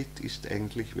hervortritt, ist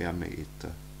eigentlich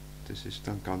Wärmeäther. Das ist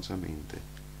dann ganz am Ende.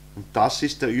 Und das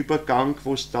ist der Übergang,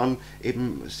 wo es dann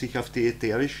eben sich auf die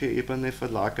ätherische Ebene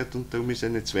verlagert und darum ist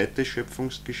eine zweite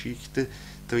Schöpfungsgeschichte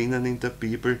drinnen in der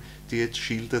Bibel, die jetzt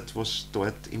schildert, was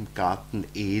dort im Garten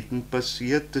Eden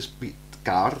passiert. Das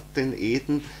Garten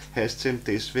Eden heißt es eben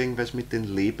deswegen, weil es mit den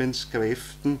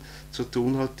Lebenskräften zu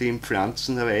tun hat, die im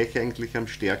Pflanzenreich eigentlich am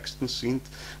stärksten sind,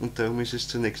 und darum ist es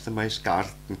zunächst einmal als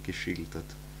Garten geschildert,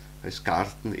 als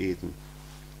Garten Eden.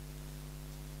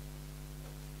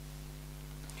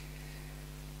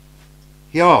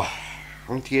 Ja,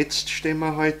 und jetzt sind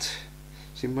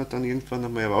wir dann irgendwann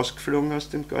einmal rausgeflogen aus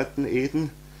dem Garten Eden,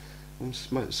 um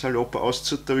es mal salopp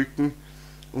auszudrücken,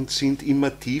 und sind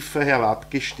immer tiefer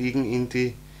herabgestiegen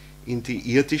in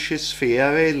die irdische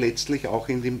Sphäre, letztlich auch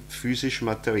in die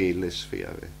physisch-materielle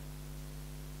Sphäre.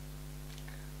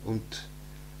 Und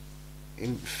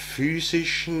im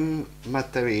physischen,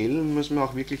 materiellen muss man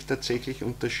auch wirklich tatsächlich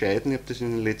unterscheiden. Ich habe das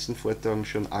in den letzten Vorträgen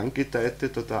schon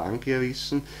angedeutet oder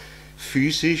angerissen.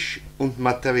 Physisch und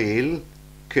materiell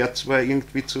gehört zwar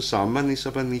irgendwie zusammen, ist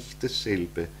aber nicht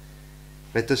dasselbe.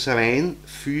 Weil das rein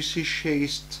physische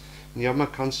ist, ja,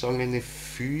 man kann sagen, eine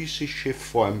physische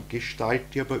Formgestalt,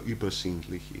 die aber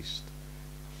übersinnlich ist.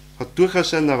 Hat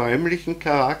durchaus einen räumlichen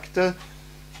Charakter,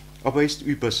 aber ist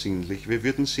übersinnlich. Wir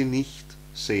würden sie nicht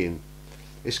sehen.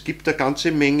 Es gibt eine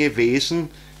ganze Menge Wesen,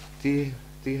 die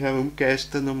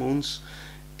herumgeistern um uns,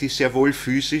 die sehr wohl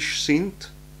physisch sind,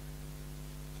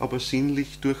 aber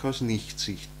sinnlich durchaus nicht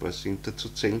sichtbar sind. Dazu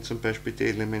zählen zum Beispiel die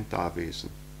Elementarwesen.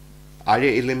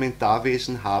 Alle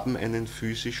Elementarwesen haben einen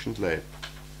physischen Leib.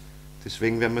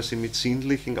 Deswegen werden wir sie mit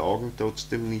sinnlichen Augen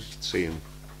trotzdem nicht sehen.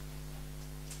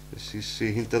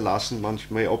 Sie hinterlassen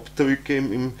manchmal Abdrücke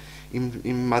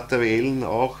im Materiellen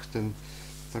auch, dann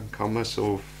kann man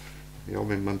so, ja,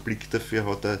 wenn man einen Blick dafür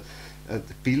hat, ein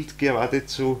Bild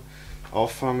geradezu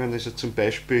auffangen. Also zum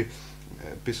Beispiel,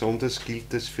 besonders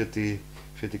gilt das für die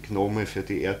Gnome, für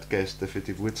die Erdgeister, für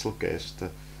die Wurzelgeister.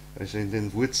 Also in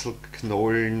den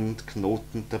Wurzelknollen und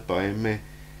Knoten der Bäume,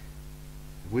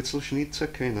 Wurzelschnitzer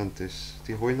können das,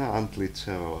 die holen ein Antlitz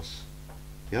heraus.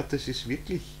 Ja, das ist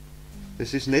wirklich,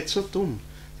 das ist nicht so dumm.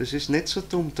 Das ist nicht so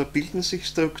dumm. Da bilden sich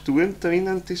Strukturen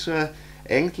drinnen, die so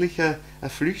eigentlich ein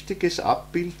flüchtiges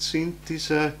Abbild sind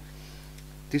dieser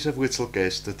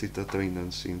Wurzelgeister, die da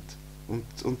drinnen sind.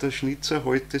 Und der Schnitzer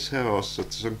holt das heraus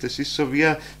sozusagen. Das ist so wie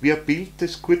ein Bild,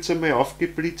 das kurz einmal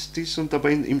aufgeblitzt ist und aber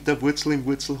im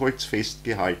Wurzelholz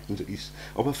festgehalten ist,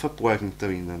 aber verborgen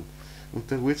drinnen. Und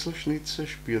der Wurzelschnitzer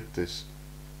spürt das.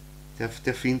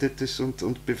 Der findet es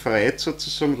und befreit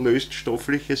sozusagen, löst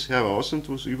Stoffliches heraus, und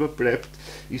was überbleibt,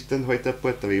 ist dann halt ein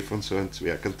Porträt von so einem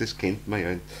Zwerg. Und das kennt man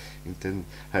ja in den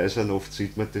Häusern, oft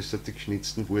sieht man das, so die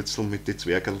geschnitzten Wurzeln mit den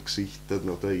Zwergelgesichtern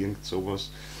oder irgend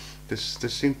sowas. Das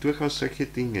sind durchaus solche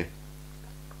Dinge.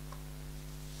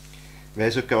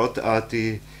 Weil so gerade auch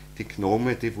die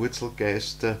Gnome, die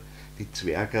Wurzelgeister, die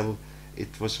Zwergerl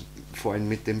etwas vor allem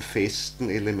mit dem festen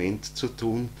Element zu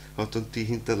tun hat, und die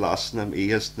hinterlassen am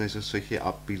ehesten also solche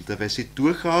Abbilder, weil sie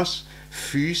durchaus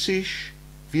physisch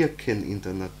wirken in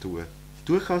der Natur.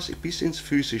 Durchaus bis ins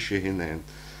Physische hinein.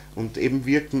 Und eben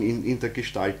wirken in der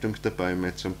Gestaltung der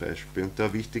Bäume zum Beispiel und da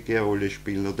eine wichtige Rolle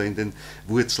spielen oder in den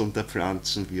Wurzeln der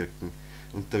Pflanzen wirken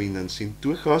und drinnen sind.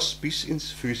 Durchaus bis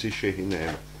ins Physische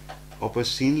hinein. Aber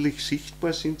sinnlich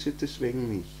sichtbar sind sie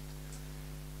deswegen nicht.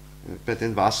 Bei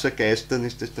den Wassergeistern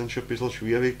ist das dann schon ein bisschen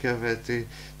schwieriger, weil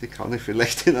die kann ich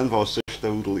vielleicht in einem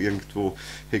Wasserstrudel irgendwo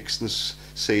höchstens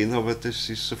sehen, aber das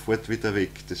ist sofort wieder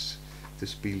weg, das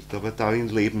Bild. Aber darin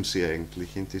leben sie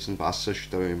eigentlich, in diesen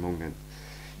Wasserströmungen.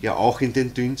 Ja, auch in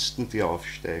den Dünsten, die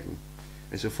aufsteigen.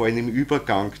 Also vor allem im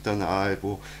Übergang dann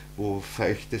auch, wo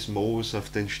feuchtes Moos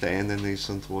auf den Steinen ist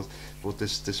und wo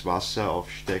das Wasser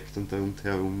aufsteigt und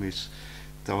rundherum ist,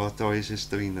 da ist es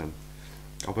drinnen.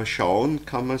 Aber schauen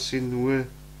kann man sie nur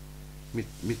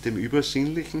mit dem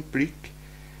übersinnlichen Blick,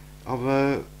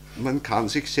 aber man kann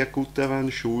sich sehr gut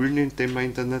daran schulen, indem man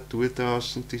in der Natur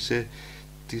draußen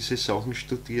diese Sachen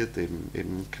studiert,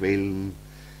 eben Quellen,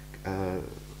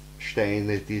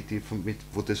 Steine,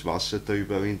 wo das Wasser da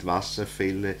überrinnt,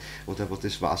 Wasserfälle, oder wo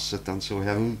das Wasser dann so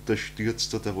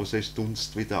herunterstürzt oder wo es als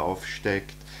Dunst wieder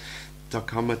aufsteigt. Da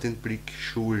kann man den Blick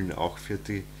schulen, auch für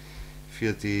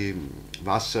die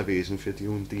Wasserwesen, für die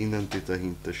Undinen, die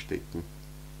dahinter stecken.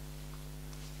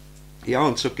 Ja,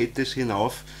 und so geht es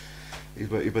hinauf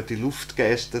über die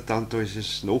Luftgeister, dann da ist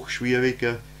es noch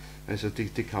schwieriger. Also die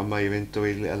kann man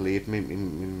eventuell erleben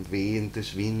im Wehen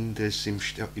des Windes,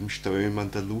 im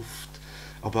Strömen der Luft,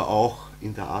 aber auch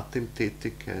in der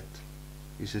Atemtätigkeit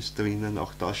ist es drinnen,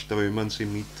 auch da strömen sie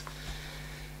mit.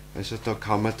 Also da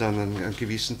kann man dann einen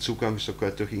gewissen Zugang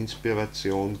sogar durch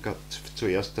Inspiration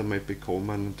zuerst einmal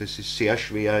bekommen, und es ist sehr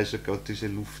schwer, also gerade diese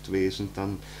Luftwesen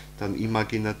dann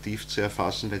imaginativ zu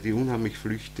erfassen, weil die unheimlich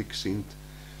flüchtig sind.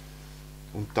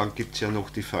 Und dann gibt es ja noch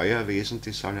die Feuerwesen,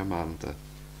 die Salamander.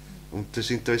 Und das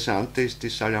Interessante ist, die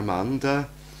Salamander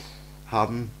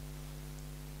haben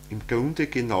im Grunde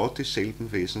genau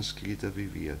dieselben Wesensglieder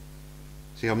wie wir.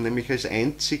 Sie haben nämlich als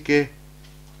einzige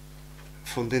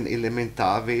von den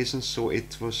Elementarwesen so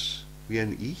etwas wie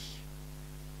ein Ich.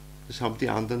 Das haben die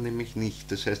anderen nämlich nicht.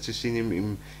 Das heißt, sie sind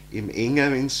im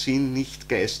engeren Sinn nicht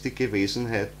geistige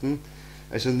Wesenheiten,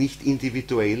 also nicht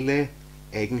individuelle,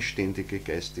 eigenständige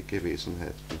geistige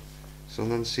Wesenheiten,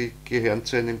 sondern sie gehören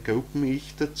zu einem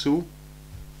Gruppen-Ich dazu.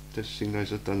 Das sind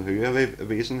also dann höhere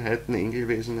Wesenheiten,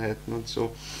 Engelwesenheiten und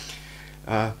so.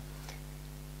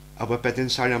 Aber bei den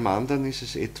Salamandern ist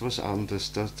es etwas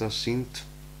anders. Da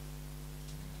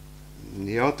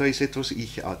ist etwas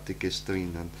Ich-artiges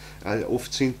drinnen.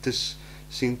 Oft sind es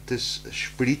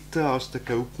Splitter aus der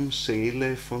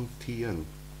Gruppenseele von Tieren.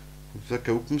 In der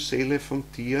Gruppenseele von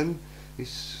Tieren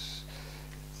ist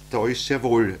sehr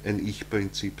wohl ein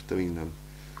Ich-Prinzip drinnen.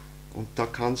 Und da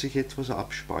kann sich etwas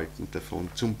abspalten davon,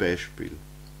 zum Beispiel.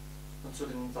 Und zu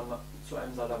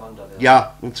einem Salamander werden.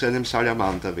 Ja, und zu einem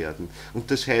Salamander werden.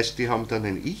 Und das heißt, die haben dann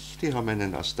ein Ich, die haben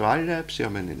einen Astralleib, sie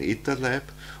haben einen Ätherleib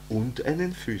und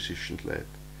einen physischen Leib.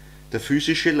 Der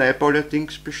physische Leib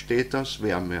allerdings besteht aus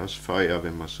Wärme, aus Feuer,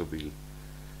 wenn man so will.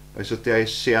 Also der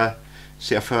ist sehr,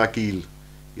 sehr fragil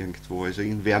irgendwo. Also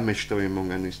in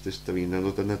Wärmeströmungen ist es drinnen.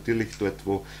 Oder natürlich dort,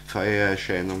 wo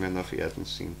Feuererscheinungen auf Erden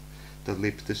sind. Da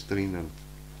lebt es drinnen.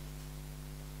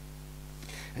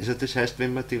 Also das heißt,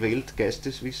 wenn man die Welt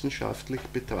geisteswissenschaftlich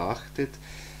betrachtet,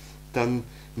 dann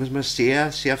muss man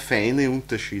sehr, sehr feine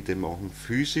Unterschiede machen.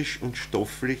 Physisch und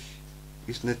stofflich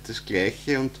ist nicht das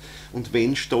Gleiche und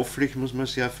wenn stofflich, muss man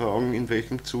sich auch fragen, in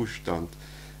welchem Zustand.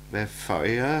 Weil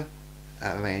Feuer,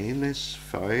 ein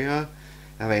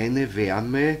reine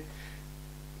Wärme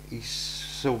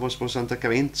ist sowas, was an der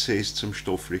Grenze ist zum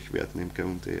Stofflichwerden im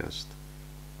Grunde erst.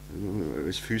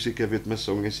 Als Physiker würde man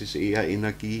sagen, es ist eher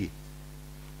Energie.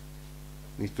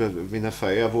 Nicht, wenn ein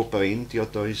Feuer wo brennt, ja,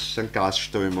 da sind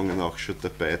Gasströmungen auch schon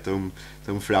dabei, darum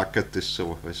flackert es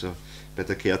so. Also bei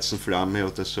der Kerzenflamme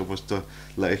oder sowas, da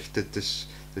leuchtet das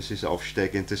ist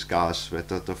aufsteigendes Gas, weil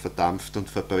da verdampft und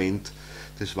verbrennt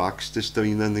das Wachs, das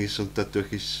drinnen ist und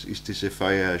dadurch ist diese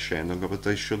Feuererscheinung, aber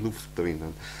da ist schon Luft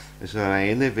drinnen. Also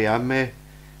reine Wärme,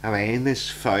 reines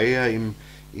Feuer im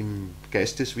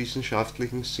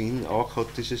geisteswissenschaftlichen Sinn auch hat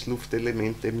dieses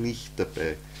Luftelement eben nicht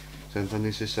dabei, sondern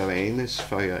ist es ein reines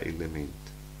Feuerelement.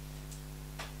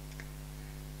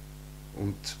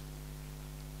 Und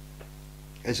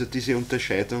also diese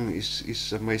Unterscheidung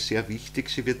ist einmal sehr wichtig.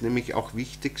 Sie wird nämlich auch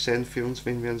wichtig sein für uns,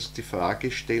 wenn wir uns die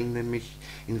Frage stellen, nämlich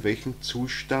in welchem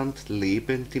Zustand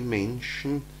leben die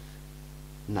Menschen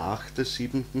nach der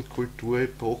 7.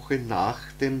 Kulturepoche, nach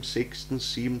dem 6.,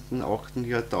 7., 8.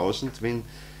 Jahrtausend, wenn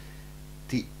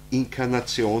die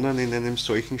Inkarnationen in einem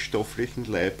solchen stofflichen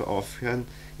Leib aufhören,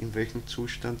 in welchem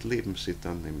Zustand leben sie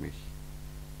dann nämlich?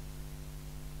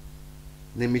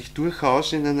 Nämlich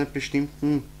durchaus in einer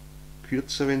bestimmten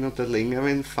kürzeren oder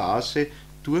längeren Phase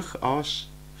durchaus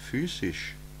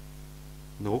physisch,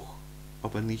 noch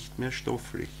aber nicht mehr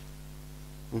stofflich.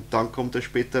 Und dann kommt eine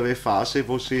spätere Phase,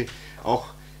 wo sie auch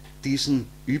diesen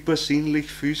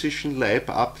übersinnlich physischen Leib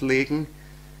ablegen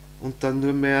und dann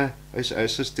nur mehr als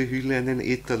äußerste Hülle einen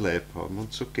Ätherleib haben.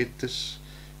 Und so geht es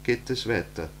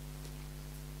weiter.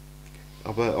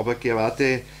 Aber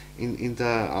gerade in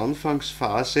der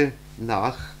Anfangsphase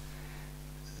nach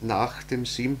dem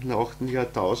 7., 8.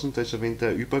 Jahrtausend, also wenn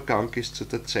der Übergang ist zu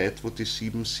der Zeit, wo die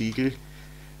 7 Siegel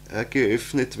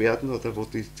geöffnet werden oder wo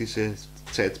diese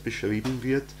Zeit beschrieben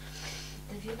wird.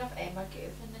 Die wird auf einmal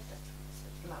geöffnet,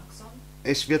 langsam?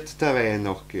 Es wird der Reihe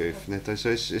nach geöffnet, also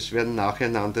es werden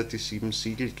nacheinander die 7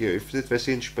 Siegel geöffnet, weil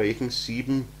sie entsprechen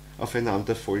 7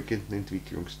 aufeinanderfolgenden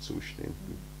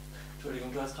Entwicklungszuständen.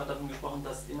 Entschuldigung, du hast gerade davon gesprochen,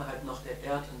 dass innerhalb noch der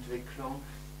Erdentwicklung,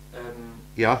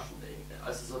 ja.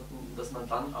 Also so, dass man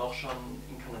dann auch schon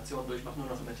Inkarnationen durchmacht, nur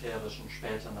noch im Ätherischen,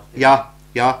 später nach dem.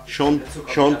 Ja, schon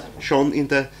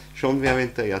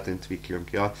während der Erdentwicklung.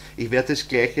 Ja. Ich werde es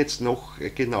gleich jetzt noch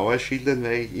genauer schildern,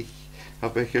 weil ich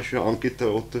habe euch ja schon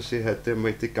angedroht, dass ich heute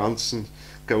einmal die ganzen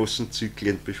großen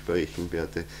Zyklen besprechen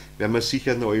werde. Werden wir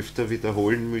sicher noch öfter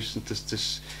wiederholen müssen, dass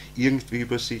das irgendwie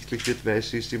übersichtlich wird, weil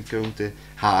es ist im Grunde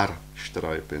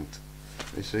haarsträubend.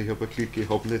 Also ich habe Glück, ich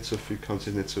habe nicht so viel, kann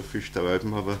sich nicht so viel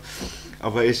sträuben,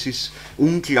 aber es ist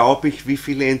unglaublich, wie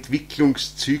viele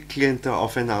Entwicklungszyklen da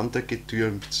aufeinander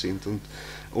getürmt sind.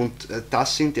 Und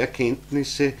das sind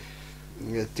Erkenntnisse,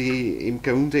 die im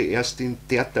Grunde erst in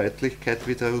der Deutlichkeit,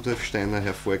 wie der Rudolf Steiner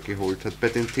hervorgeholt hat. Bei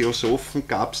den Theosophen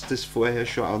gab es das vorher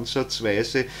schon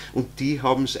ansatzweise und die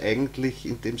haben es eigentlich,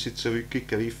 indem sie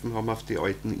zurückgegriffen haben, auf die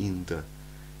alten Inder.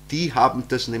 die haben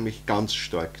das nämlich ganz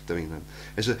stark drinnen.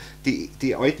 Also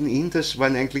die alten Inders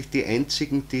waren eigentlich die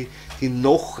einzigen, die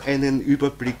noch einen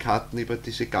Überblick hatten über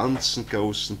diese ganzen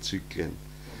großen Zyklen.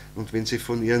 Und wenn sie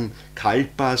von ihren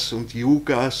Kalpas und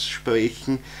Yugas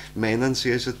sprechen, meinen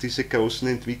sie also diese großen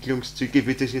Entwicklungszüge. Ich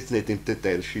will das jetzt nicht im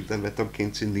Detail schildern, weil dann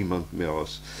kennt sie niemand mehr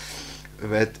aus.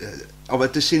 Aber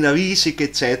das sind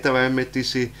riesige Zeiträume, die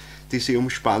sie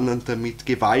umspannen damit,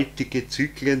 gewaltige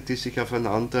Zyklen, die sich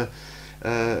aufeinander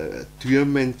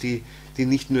türmen, die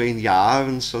nicht nur in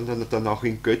Jahren, sondern dann auch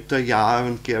in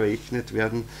Götterjahren gerechnet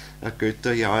werden. Ein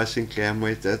Götterjahr sind gleich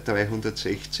einmal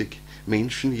 360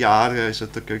 Menschenjahre, also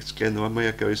da kriegt es gleich noch einmal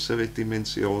eine größere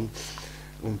Dimension.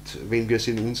 Und wenn wir es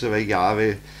in unsere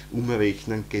Jahre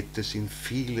umrechnen, geht es in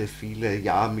viele, viele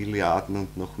Jahrmilliarden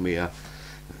und noch mehr,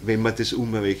 wenn man das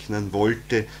umrechnen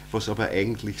wollte, was aber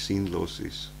eigentlich sinnlos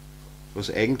ist.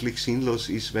 Was eigentlich sinnlos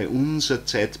ist, weil unser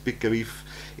Zeitbegriff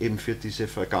eben für diese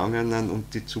vergangenen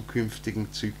und die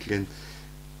zukünftigen Zyklen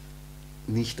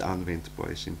nicht anwendbar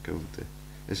ist im Grunde.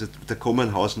 Also da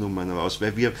kommen Hausnummern raus,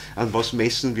 weil an was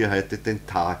messen wir heute? Den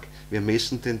Tag. Wir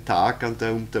messen den Tag an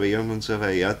der Umdrehung unserer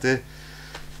Erde,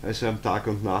 also am Tag-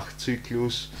 und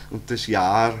Nachtzyklus, und das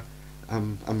Jahr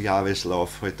am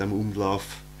Jahreslauf, halt am Umlauf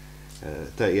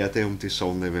der Erde um die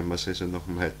Sonne, wenn man es also nach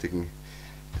dem heutigen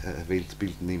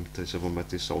Weltbild nimmt, also wo man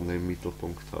die Sonne im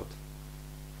Mittelpunkt hat.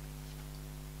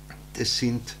 Das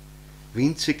sind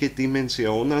winzige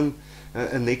Dimensionen.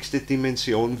 Eine nächste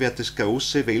Dimension wäre das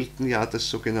große Weltenjahr, das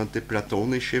sogenannte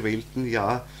platonische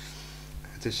Weltenjahr.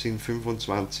 Das sind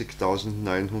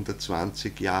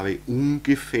 25.920 Jahre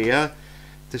ungefähr.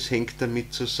 Das hängt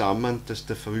damit zusammen, dass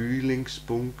der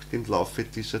Frühlingspunkt im Laufe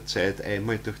dieser Zeit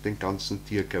einmal durch den ganzen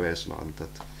Tierkreis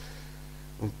wandert.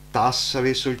 Und das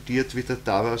resultiert wieder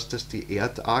daraus, dass die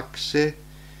Erdachse,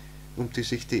 um die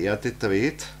sich die Erde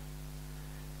dreht,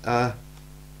 eine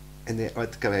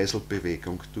Art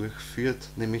Kreiselbewegung durchführt,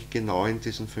 nämlich genau in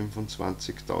diesen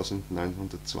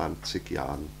 25.920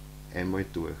 Jahren einmal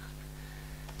durch.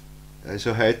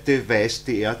 Also heute weist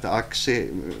die Erdachse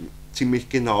ziemlich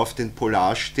genau auf den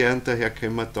Polarstern, daher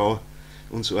können wir da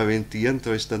uns orientieren,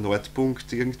 da ist der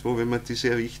Nordpunkt irgendwo, wenn wir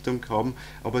diese Richtung haben,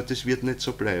 aber das wird nicht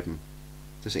so bleiben.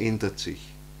 Das ändert sich.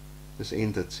 Das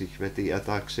ändert sich, weil die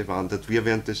Erdachse wandert. Wir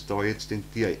werden das da jetzt in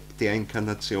der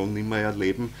Inkarnation nicht mehr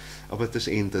erleben, aber das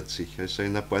ändert sich. Also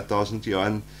in ein paar tausend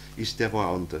Jahren ist der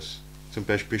woanders. Zum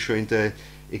Beispiel schon in der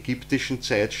ägyptischen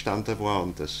Zeit stand er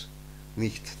woanders.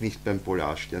 Nicht beim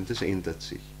Polarstern, das ändert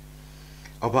sich.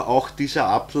 Aber auch dieser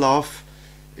Ablauf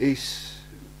ist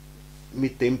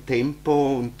mit dem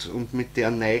Tempo und mit der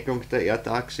Neigung der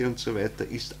Erdachse und so weiter,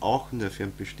 ist auch nur für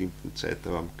einen bestimmten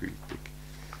Zeitraum gültig.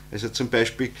 Also zum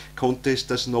Beispiel konnte es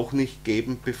das noch nicht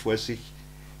geben, bevor sich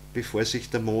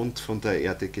der Mond von der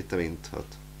Erde getrennt hat.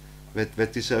 Weil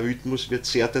dieser Rhythmus wird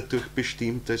sehr dadurch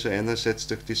bestimmt, also einerseits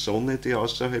durch die Sonne, die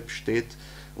außerhalb steht,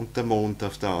 und der Mond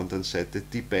auf der anderen Seite.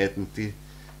 Die beiden, die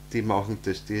machen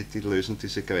das, die lösen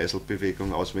diese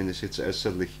Kreiselbewegung aus, wenn ich es jetzt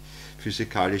äußerlich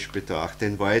physikalisch betrachte.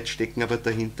 In Wahrheit stecken aber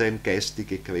dahinter eben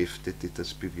geistige Kräfte, die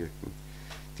das bewirken,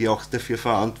 die auch dafür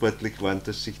verantwortlich waren,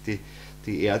 dass sich die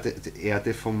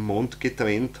Erde vom Mond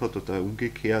getrennt hat oder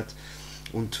umgekehrt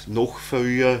und noch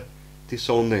früher die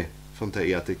Sonne von der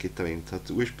Erde getrennt hat.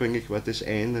 Ursprünglich war das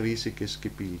ein riesiges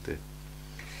Gebilde.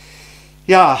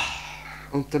 Ja,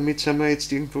 und damit sind wir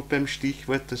jetzt irgendwo beim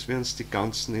Stichwort, dass wir uns die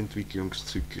ganzen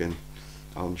Entwicklungszyklen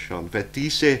anschauen, weil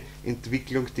diese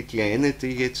Entwicklung, die kleine, die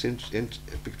ich jetzt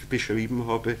beschrieben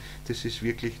habe, das ist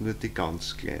wirklich nur die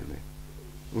ganz kleine.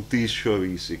 Und die ist schon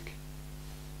riesig.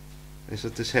 Also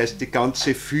das heißt, die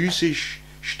ganze physisch,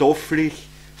 stofflich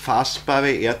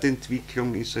fassbare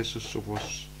Erdentwicklung ist also sowas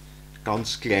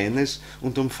ganz Kleines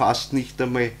und umfasst nicht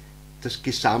einmal das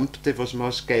Gesamte, was man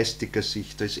aus geistiger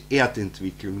Sicht als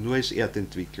Erdentwicklung, nur als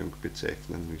Erdentwicklung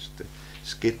bezeichnen müsste.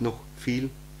 Es geht noch viel,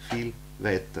 viel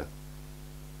weiter.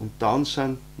 Und dann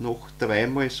sind noch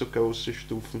dreimal so große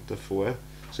Stufen davor,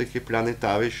 solche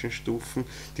planetarischen Stufen,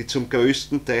 die zum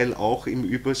größten Teil auch im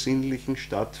Übersinnlichen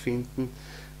stattfinden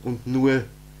und nur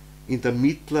in der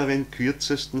mittleren,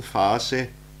 kürzesten Phase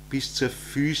bis zur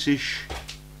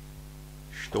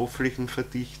physisch-stofflichen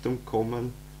Verdichtung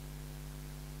kommen.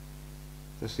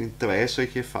 Da sind 3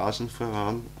 solche Phasen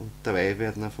voran und 3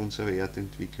 werden auf unsere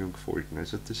Erdentwicklung folgen.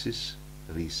 Also das ist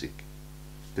riesig.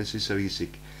 Das ist riesig.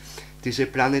 Diese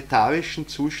planetarischen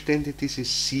Zustände, diese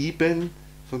 7,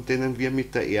 von denen wir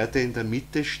mit der Erde in der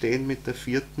Mitte stehen, mit der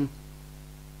 4.,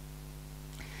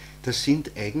 das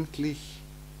sind eigentlich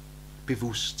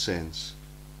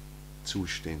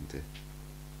Bewusstseinszustände.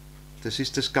 Das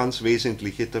ist das ganz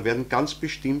Wesentliche. Da werden ganz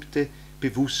bestimmte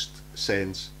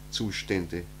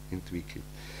Bewusstseinszustände entwickelt.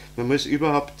 Man muss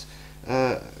überhaupt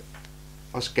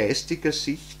aus geistiger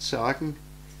Sicht sagen,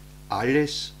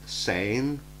 alles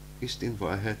Sein ist in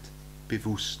Wahrheit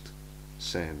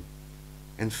Bewusstsein.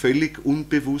 Ein völlig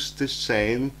unbewusstes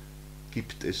Sein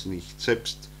gibt es nicht.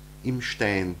 Selbst im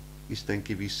Stein ist ein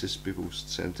gewisses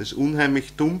Bewusstsein, das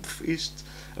unheimlich dumpf ist,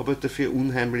 aber dafür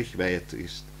unheimlich weit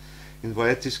ist. In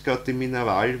Wahrheit ist gerade die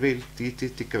Mineralwelt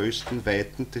die größten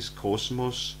Weiten des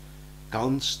Kosmos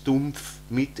ganz dumpf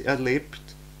miterlebt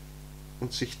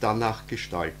und sich danach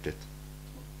gestaltet.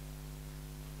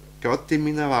 Gerade die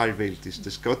Mineralwelt ist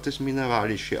das, gerade das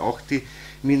Mineralische, auch die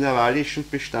mineralischen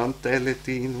Bestandteile,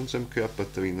 die in unserem Körper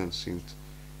drinnen sind.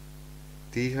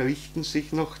 Die richten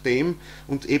sich nach dem,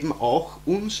 und eben auch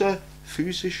unser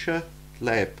physischer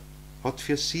Leib hat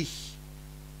für sich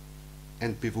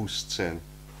ein Bewusstsein.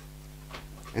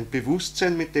 Ein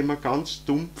Bewusstsein, mit dem er ganz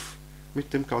dumpf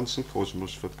mit dem ganzen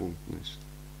Kosmos verbunden ist,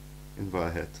 in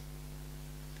Wahrheit.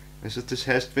 Also das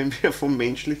heißt, wenn wir vom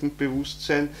menschlichen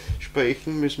Bewusstsein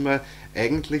sprechen, müssen wir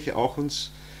eigentlich auch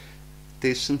uns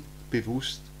dessen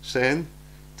bewusst sein,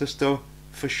 dass da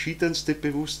verschiedenste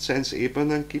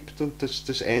Bewusstseinsebenen gibt, und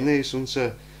das eine ist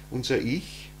unser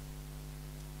Ich.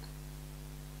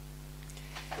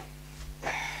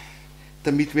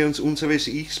 Damit wir uns unseres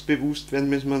Ichs bewusst werden,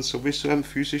 müssen wir uns sowieso am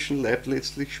physischen Leib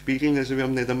letztlich spiegeln. Also wir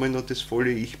haben nicht einmal noch das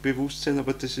volle Ich-Bewusstsein,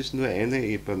 aber das ist nur eine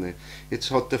Ebene.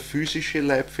 Jetzt hat der physische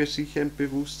Leib für sich ein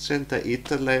Bewusstsein, der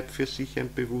Ätherleib für sich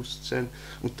ein Bewusstsein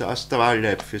und der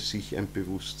Astralleib für sich ein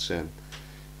Bewusstsein.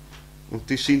 Und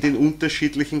die sind in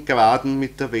unterschiedlichen Graden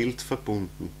mit der Welt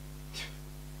verbunden.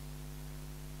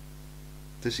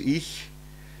 Das Ich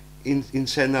in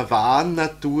seiner wahren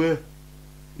Natur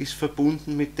ist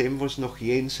verbunden mit dem, was noch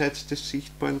jenseits des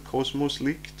sichtbaren Kosmos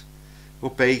liegt,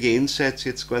 wobei jenseits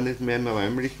jetzt gar nicht mehr im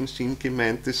räumlichen Sinn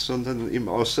gemeint ist, sondern im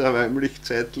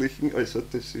außerräumlich-zeitlichen, also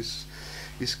das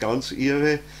ist ganz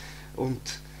irre, und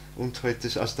halt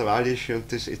das Astralische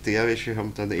und das Ätherische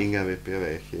haben dann engere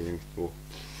Bereiche irgendwo.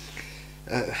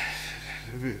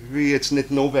 Will jetzt nicht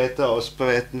noch weiter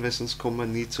ausbreiten, weil sonst kommen wir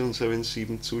nie zu unseren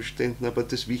 7 Zuständen, aber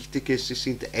das Wichtige ist, sie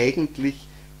sind eigentlich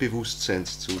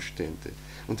Bewusstseinszustände.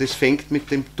 Und es fängt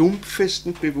mit dem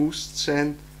dumpfesten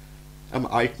Bewusstsein am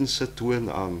alten Saturn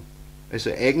an.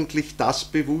 Also eigentlich das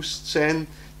Bewusstsein,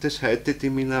 das heute die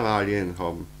Mineralien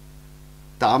haben.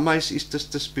 Damals ist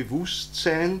das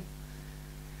Bewusstsein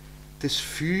des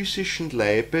physischen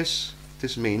Leibes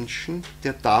des Menschen,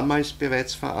 der damals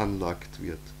bereits veranlagt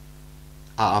wird.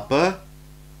 Aber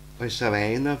als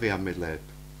reiner Wärmeleib.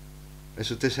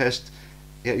 Also das heißt,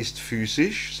 er ist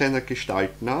physisch seiner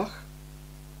Gestalt nach.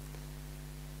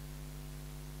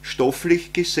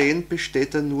 Stofflich gesehen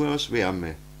besteht er nur aus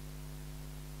Wärme.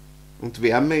 Und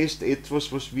Wärme ist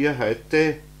etwas, was wir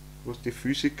heute, was die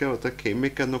Physiker oder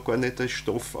Chemiker noch gar nicht als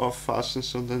Stoff auffassen,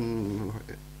 sondern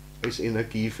als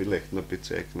Energie vielleicht noch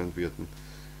bezeichnen würden.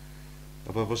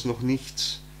 Aber was noch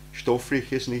nichts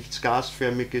Stoffliches, nichts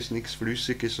Gasförmiges, nichts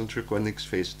Flüssiges und schon gar nichts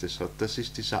Festes hat, das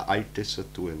ist dieser alte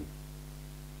Saturn.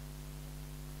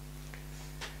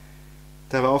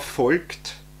 Darauf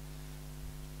folgt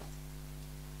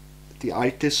die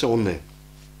alte Sonne.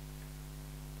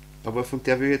 Aber von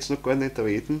der will ich jetzt noch gar nicht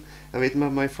reden. Reden wir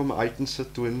mal vom alten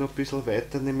Saturn noch ein bisschen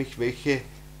weiter, nämlich welche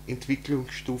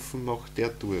Entwicklungsstufen macht der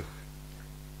durch.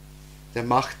 Der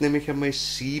macht nämlich einmal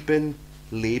 7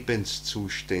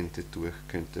 Lebenszustände durch,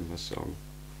 könnte man sagen.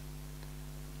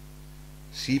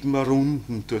 7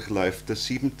 Runden durchläuft er,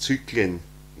 7 Zyklen,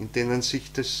 in denen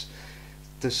sich das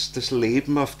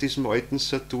Leben auf diesem alten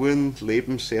Saturn,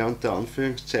 Leben sehr unter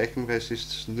Anführungszeichen, weil es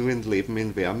ist nur ein Leben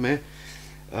in Wärme,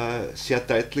 sehr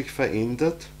deutlich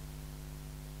verändert.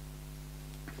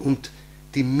 Und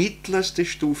die mittlerste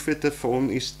Stufe davon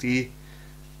ist die,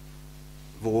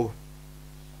 wo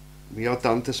ja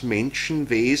dann das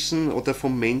Menschenwesen oder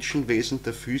vom Menschenwesen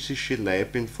der physische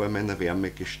Leib in Form einer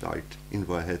Wärmegestalt in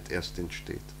Wahrheit erst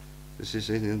entsteht. Das ist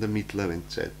in der mittleren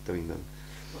Zeit drinnen.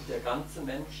 Und der ganze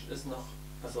Mensch ist noch,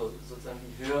 also sozusagen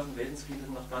die höheren Wesensglieder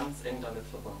sind noch ganz eng damit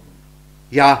verbunden.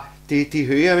 Ja, die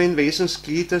höheren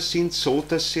Wesensglieder sind so,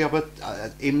 dass sie aber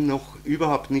eben noch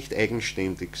überhaupt nicht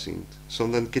eigenständig sind,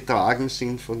 sondern getragen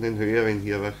sind von den höheren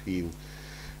Hierarchien.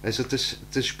 Also das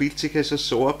spielt sich also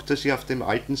so ab, dass ja auf dem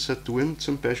alten Saturn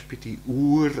zum Beispiel die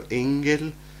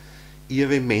Urengel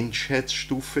ihre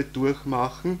Menschheitsstufe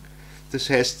durchmachen. Das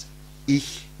heißt,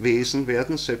 Ich-Wesen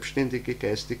werden, selbstständige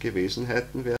geistige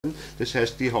Wesenheiten werden. Das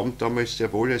heißt, die haben damals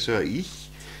sehr wohl also ein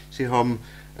Ich, sie haben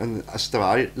einen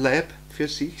Astralleib für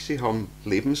sich, sie haben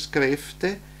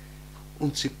Lebenskräfte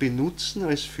und sie benutzen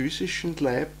als physischen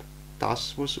Leib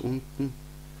das, was unten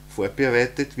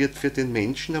vorbereitet wird für den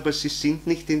Menschen, aber sie sind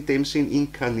nicht in dem Sinn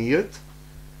inkarniert,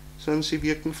 sondern sie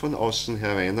wirken von außen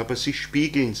herein, aber sie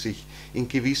spiegeln sich in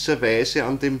gewisser Weise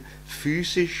an dem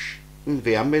physischen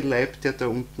Wärmeleib, der da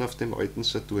unten auf dem alten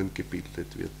Saturn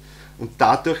gebildet wird. Und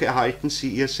dadurch erhalten sie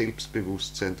ihr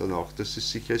Selbstbewusstsein dann auch, dass sie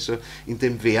sich also in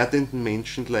dem werdenden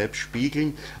Menschenleib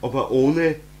spiegeln, aber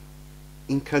ohne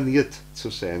inkarniert zu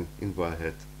sein in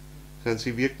Wahrheit, sondern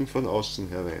sie wirken von außen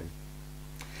herein.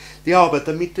 Ja, aber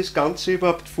damit das Ganze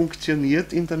überhaupt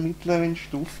funktioniert in der mittleren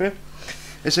Stufe,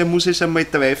 also muss es einmal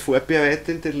 3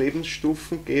 vorbereitende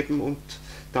Lebensstufen geben und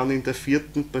dann in der 4.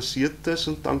 passiert das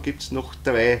und dann gibt es noch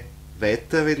 3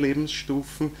 weitere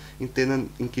Lebensstufen, in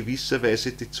denen in gewisser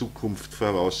Weise die Zukunft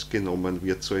vorausgenommen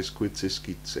wird, so als kurze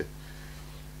Skizze.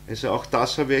 Also auch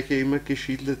das habe ich ja immer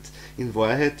geschildert. In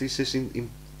Wahrheit ist es in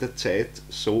der Zeit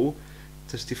so,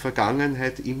 dass die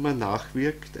Vergangenheit immer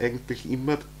nachwirkt, eigentlich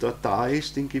immer da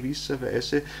ist in gewisser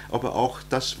Weise, aber auch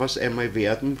das, was einmal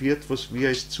werden wird, was wir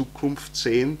als Zukunft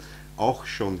sehen, auch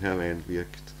schon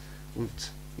hereinwirkt. Und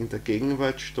in der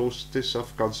Gegenwart stoßt es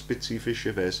auf ganz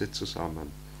spezifische Weise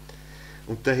zusammen.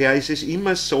 Und daher ist es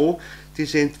immer so,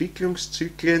 diese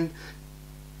Entwicklungszyklen,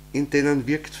 in denen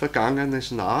wirkt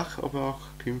Vergangenes nach, aber auch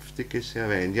Künftiges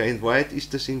herein. Ja, in Wahrheit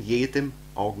ist das in jedem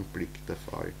Augenblick der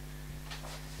Fall.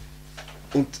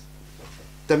 Und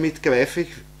damit greife ich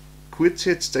kurz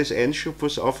jetzt als Einschub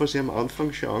was auf, was ich am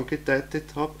Anfang schon angedeutet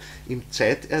habe. Im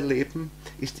Zeiterleben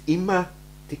ist immer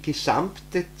die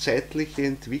gesamte zeitliche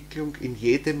Entwicklung in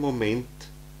jedem Moment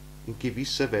in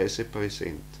gewisser Weise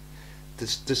präsent.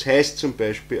 Das heißt zum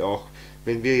Beispiel auch,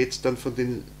 wenn wir jetzt dann von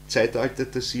dem Zeitalter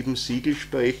der 7 Siegel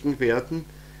sprechen werden,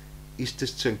 ist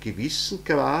es zu einem gewissen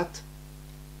Grad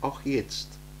auch jetzt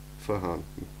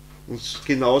vorhanden. Und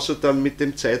genauso dann mit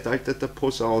dem Zeitalter der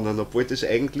Posaunen, obwohl das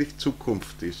eigentlich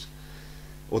Zukunft ist.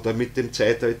 Oder mit dem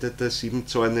Zeitalter der 7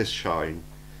 Zornesschalen.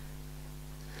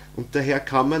 Und daher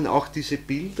kann man auch diese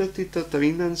Bilder, die da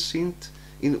drinnen sind,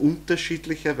 in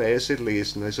unterschiedlicher Weise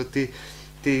lesen. Also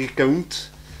die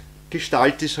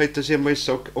Grundgestalt ist halt, dass ich einmal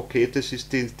sage, okay, das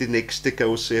ist die nächste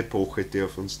große Epoche, die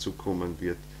auf uns zukommen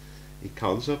wird. Ich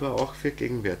kann es aber auch für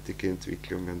gegenwärtige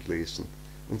Entwicklungen lesen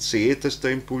und sehe, dass da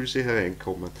Impulse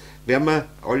hereinkommen. Werden wir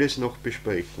alles noch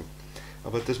besprechen.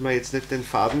 Aber dass wir jetzt nicht den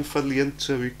Faden verlieren,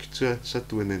 zurück zur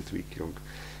Saturnentwicklung.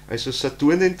 Also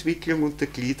Saturnentwicklung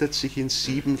untergliedert sich in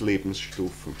 7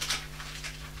 Lebensstufen.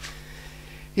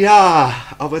 Ja,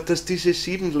 aber dass diese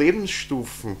 7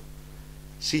 Lebensstufen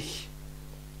sich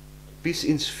bis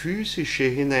ins Physische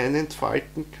hinein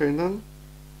entfalten können,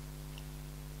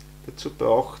 dazu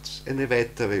braucht es eine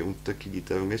weitere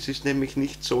Untergliederung. Es ist nämlich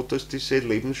nicht so, dass diese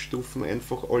Lebensstufen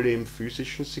einfach alle im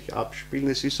Physischen sich abspielen.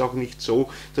 Es ist auch nicht so,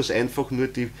 dass einfach nur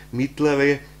die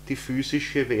mittlere, die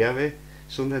physische wäre,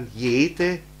 sondern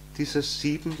jede dieser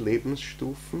 7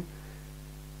 Lebensstufen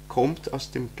kommt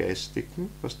aus dem Geistigen,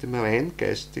 aus dem rein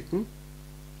Geistigen.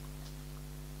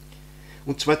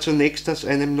 Und zwar zunächst aus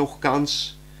einem noch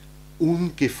ganz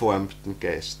ungeformten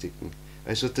Geistigen.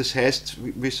 Also das heißt,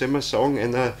 wie soll man sagen,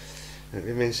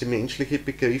 wenn ich menschliche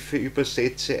Begriffe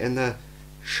übersetze, einer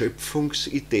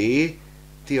Schöpfungsidee,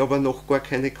 die aber noch gar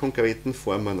keine konkreten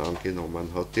Formen angenommen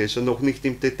hat, die also noch nicht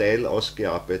im Detail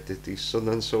ausgearbeitet ist,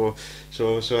 sondern so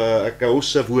ein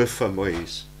großer Wurf einmal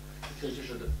ist. Der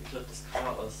griechische Begriff des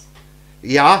Chaos.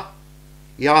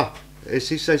 Ja,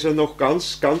 es ist also noch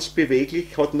ganz, ganz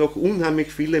beweglich, hat noch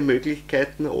unheimlich viele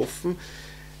Möglichkeiten offen,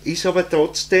 ist aber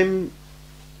trotzdem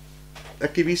ein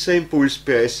gewisser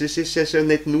Impulspreis. Es ist also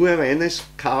nicht nur reines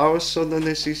Chaos, sondern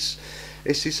es ist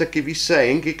ein gewisser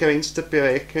eingegrenzter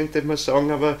Bereich, könnte man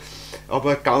sagen,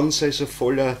 aber ganz also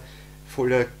voller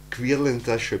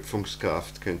quirlender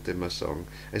Schöpfungskraft, könnte man sagen.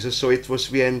 Also so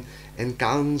etwas wie ein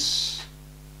ganz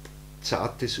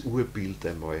zartes Urbild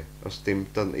einmal, aus dem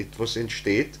dann etwas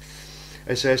entsteht,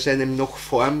 also aus einem noch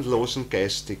formlosen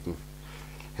Geistigen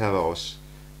heraus.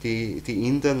 Die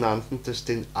Inder nannten das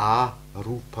den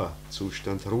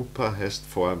A-Rupa-Zustand. Rupa heißt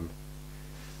Form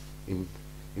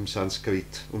im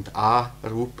Sanskrit. Und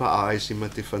A-Rupa, A ist immer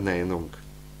die Verneinung.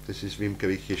 Das ist wie im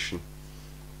Griechischen.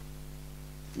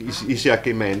 Ist ja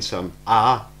gemeinsam.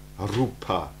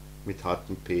 A-Rupa mit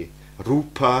hartem P.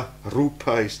 Rupa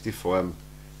ist die Form.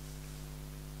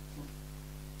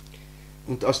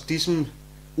 Und aus diesem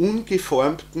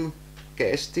ungeformten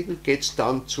Geistigen geht es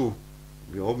dann zu,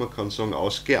 ja, man kann sagen,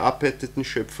 ausgearbeiteten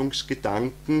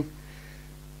Schöpfungsgedanken,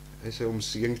 also um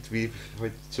es irgendwie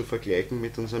halt zu vergleichen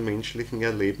mit unserem menschlichen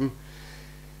Erleben,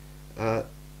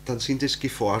 dann sind es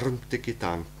geformte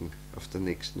Gedanken auf der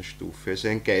nächsten Stufe. Also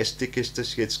ein Geistiges,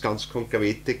 das jetzt ganz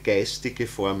konkrete geistige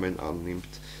Formen annimmt.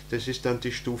 Das ist dann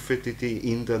die Stufe, die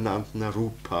die Inder nannten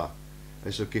Rupa,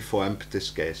 also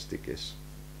geformtes Geistiges.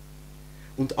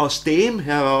 Und aus dem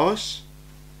heraus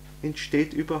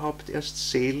entsteht überhaupt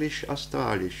erst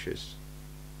seelisch-astralisches.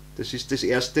 Das ist das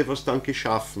Erste, was dann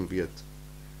geschaffen wird.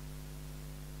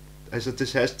 Also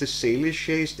das heißt, das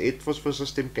Seelische ist etwas, was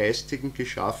aus dem Geistigen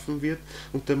geschaffen wird,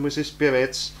 und da muss es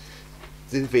bereits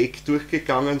den Weg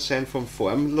durchgegangen sein vom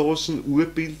formlosen,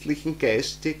 urbildlichen,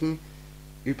 geistigen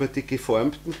über die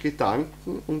geformten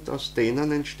Gedanken, und aus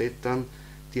denen entsteht dann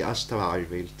die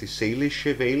Astralwelt, die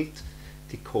seelische Welt,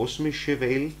 die kosmische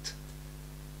Welt.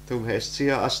 Darum heißt sie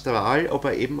ja astral,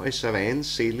 aber eben als rein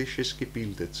seelisches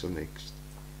Gebilde zunächst.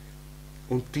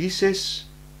 Und dieses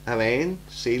rein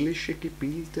seelische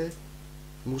Gebilde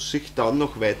muss sich dann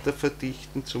noch weiter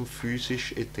verdichten zum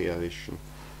physisch-ätherischen.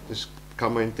 Das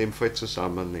kann man in dem Fall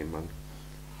zusammennehmen.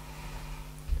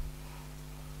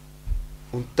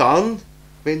 Und dann,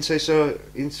 wenn es also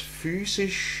ins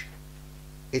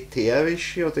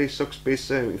physisch-ätherische, oder ich sage es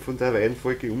besser von der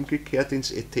Reihenfolge umgekehrt,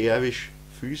 ins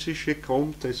ätherisch-physische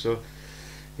kommt, also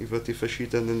über die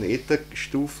verschiedenen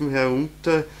Ätherstufen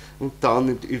herunter und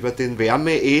dann über den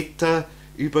Wärmeäther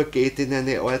übergeht in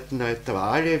eine Art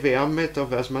neutrale Wärme, da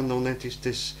weiß man noch nicht, ist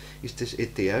das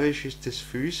ätherisch, ist das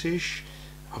physisch,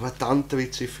 aber dann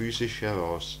tritt sie physisch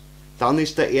heraus. Dann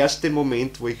ist der erste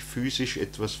Moment, wo ich physisch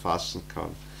etwas fassen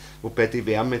kann. Wobei die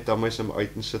Wärme damals am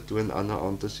alten Saturn auch noch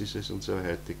anders ist als unsere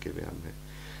heutige Wärme.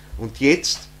 Und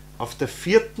jetzt auf der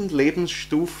 4.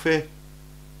 Lebensstufe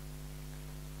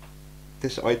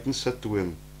des alten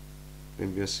Saturn,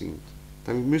 wenn wir sind.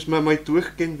 Dann müssen wir mal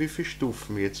durchgehen, wie viele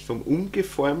Stufen jetzt. Vom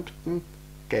ungeformten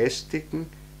Geistigen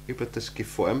über das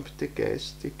geformte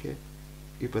Geistige,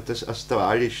 über das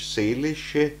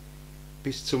astralisch-seelische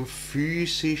bis zum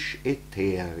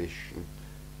physisch-ätherischen.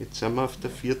 Jetzt sind wir auf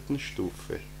der 4.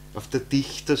 Stufe, auf der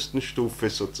dichtesten Stufe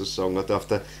sozusagen, oder auf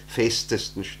der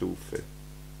festesten Stufe.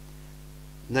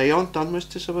 Naja, und dann muss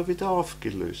das aber wieder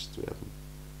aufgelöst werden.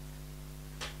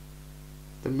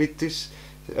 Damit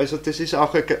also das ist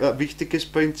auch ein wichtiges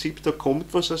Prinzip, da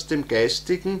kommt was aus dem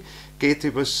Geistigen, geht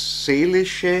über das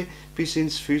Seelische bis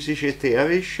ins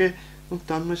physisch-ätherische, und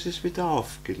dann muss es wieder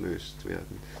aufgelöst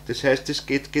werden. Das heißt, es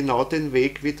geht genau den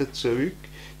Weg wieder zurück,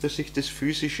 dass sich das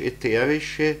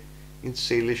physisch-ätherische ins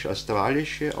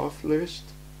seelisch-astralische auflöst.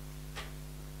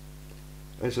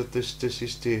 Also das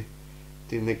ist die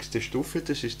nächste Stufe,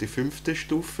 das ist die 5.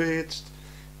 Stufe jetzt.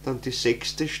 Dann die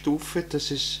 6. Stufe,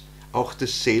 das ist auch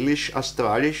das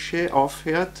seelisch-astralische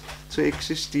aufhört zu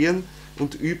existieren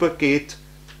und übergeht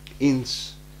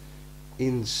ins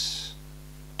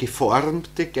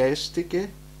geformte Geistige,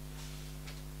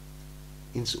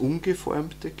 ins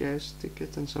ungeformte Geistige,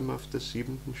 dann sind wir auf der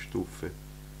 7. Stufe.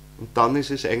 Und dann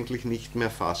ist es eigentlich nicht mehr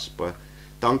fassbar.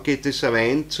 Dann geht es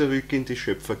rein zurück in die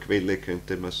Schöpferquelle,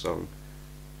 könnte man sagen.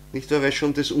 Nicht wahr? Weil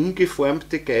schon das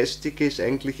ungeformte Geistige ist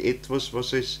eigentlich etwas,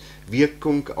 was als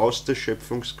Wirkung aus der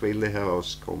Schöpfungsquelle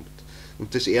herauskommt.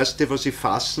 Und das Erste, was ich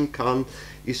fassen kann,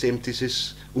 ist eben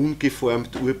dieses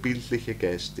ungeformt urbildliche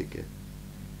Geistige.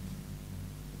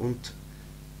 Und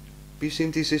bis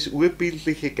in dieses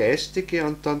urbildliche Geistige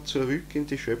und dann zurück in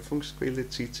die Schöpfungsquelle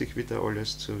zieht sich wieder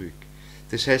alles zurück.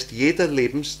 Das heißt, jeder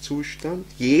Lebenszustand,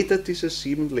 jeder dieser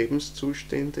 7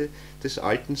 Lebenszustände des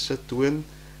alten Saturn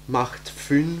macht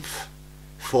 5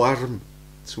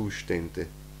 Formzustände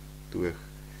durch,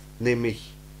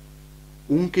 nämlich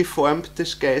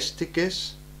ungeformtes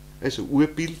Geistiges, also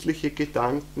urbildliche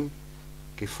Gedanken,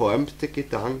 geformte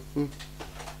Gedanken,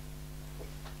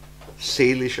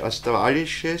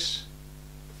 seelisch-astralisches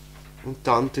und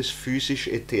dann das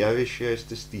physisch-ätherische als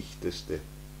das Dichteste,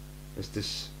 als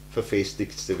das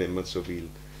Verfestigtste, wenn man so will.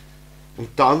 Und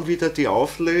dann wieder die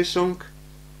Auflösung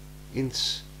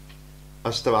ins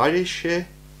Astralische,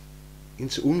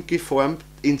 ins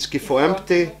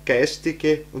geformte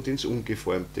Geistige und ins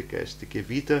ungeformte Geistige.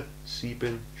 Wieder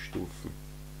 7 Stufen.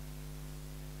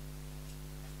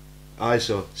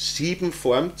 Also 7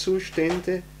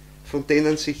 Formzustände, von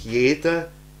denen sich jeder,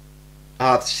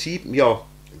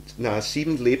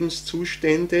 7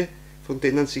 Lebenszustände, von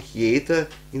denen sich jeder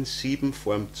in 7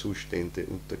 Formzustände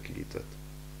untergliedert.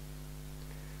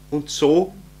 Und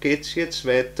so geht es jetzt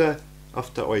weiter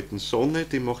auf der alten Sonne,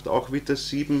 die macht auch wieder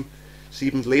 7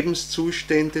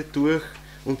 Lebenszustände durch,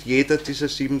 und jeder dieser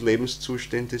 7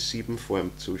 Lebenszustände 7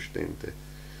 Formzustände.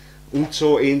 Und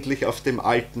so ähnlich auf dem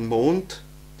alten Mond,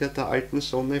 der alten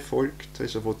Sonne folgt,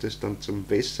 also wo das dann zum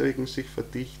Wässrigen sich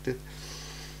verdichtet.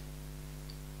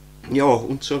 Ja,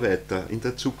 und so weiter, in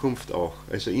der Zukunft auch.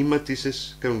 Also immer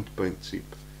dieses Grundprinzip.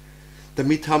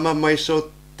 Damit haben wir mal so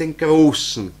den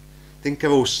großen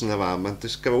Rahmen,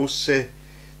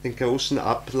 den großen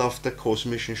Ablauf der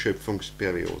kosmischen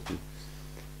Schöpfungsperioden.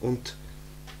 Und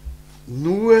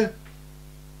nur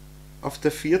auf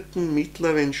der vierten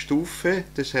mittleren Stufe,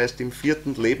 das heißt im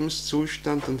vierten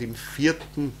Lebenszustand und im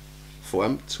vierten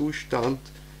Formzustand,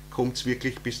 kommt es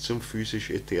wirklich bis zum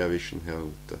physisch-ätherischen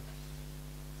herunter.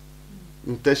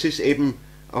 Und das ist eben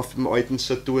auf dem alten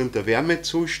Saturn der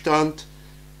Wärmezustand,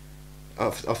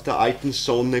 auf der alten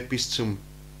Sonne bis zum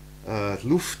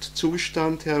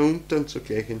Luftzustand herunter, und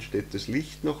zugleich entsteht das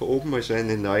Licht nach oben, also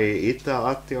eine neue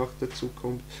Ätherart, die auch dazu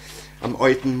kommt. Am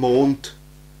alten Mond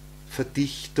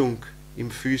Verdichtung im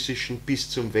Physischen bis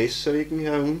zum Wässrigen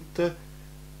herunter,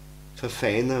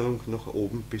 Verfeinerung nach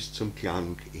oben bis zum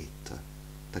Klangäther.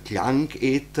 Der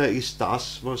Klangäther ist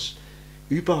das, was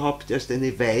überhaupt erst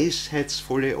eine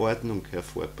weisheitsvolle Ordnung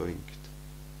hervorbringt.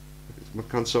 Man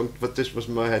kann sagen, das, was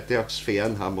man heute auch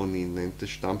Sphärenharmonie nennt, das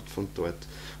stammt von dort.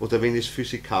 Oder wenn ich es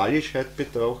physikalisch heute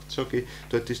betrachte, sage ich,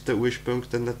 dort ist der Ursprung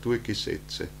der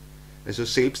Naturgesetze. Also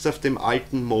selbst auf dem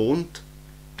alten Mond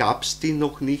gab es die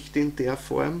noch nicht in der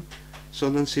Form,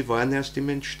 sondern sie waren erst im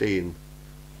Entstehen.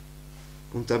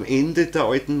 Und am Ende der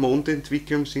alten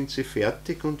Mondentwicklung sind sie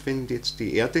fertig, und wenn jetzt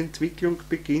die Erdentwicklung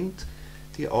beginnt,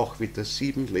 die auch wieder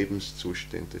 7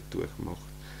 Lebenszustände durchmacht.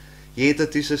 Jeder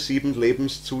dieser 7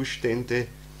 Lebenszustände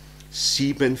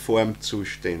 7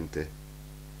 Formzustände.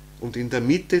 Und in der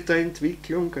Mitte der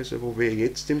Entwicklung, also wo wir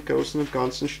jetzt im Großen und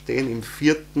Ganzen stehen, im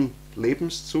 4.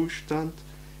 Lebenszustand,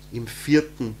 im 4.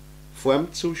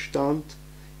 Formzustand,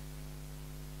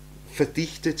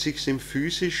 verdichtet sich im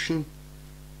Physischen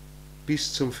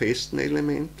bis zum festen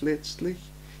Element letztlich.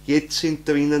 Jetzt sind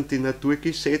drinnen die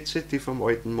Naturgesetze, die vom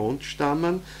alten Mond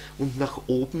stammen, und nach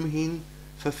oben hin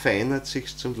verfeinert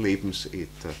sich zum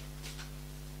Lebensäther.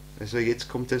 Also jetzt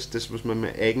kommt das, was man im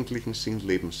eigentlichen Sinn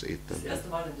Lebensäther nennt.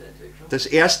 Das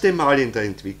erste Mal in der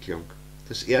Entwicklung?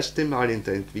 Das erste Mal in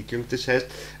der Entwicklung. Das erste Mal in der Entwicklung. Das heißt,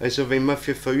 also wenn man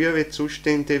für frühere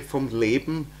Zustände vom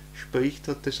Leben spricht,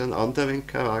 hat das einen anderen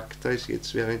Charakter als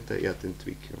jetzt während der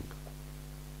Erdentwicklung.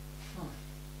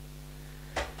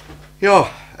 Ja,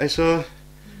 also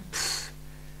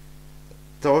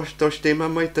da stehen wir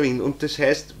mal drin. Und das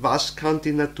heißt, was kann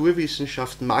die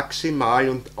Naturwissenschaft maximal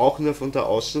und auch nur von der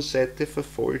Außenseite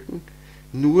verfolgen?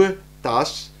 Nur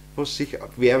das, was sich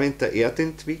während der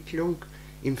Erdentwicklung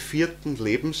im 4.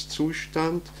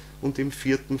 Lebenszustand und im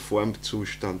 4.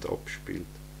 Formzustand abspielt.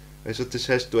 Also das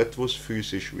heißt dort, wo es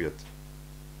physisch wird.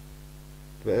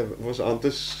 Weil was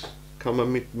anderes kann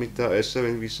man mit der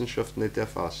äußeren Wissenschaft nicht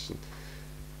erfassen.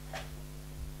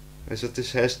 Also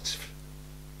das heißt,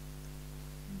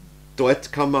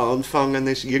 dort kann man anfangen,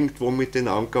 es irgendwo mit den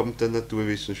Angaben der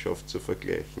Naturwissenschaft zu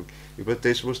vergleichen. Über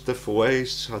das, was davor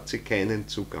ist, hat sie keinen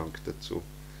Zugang dazu.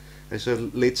 Also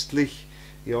letztlich,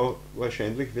 ja,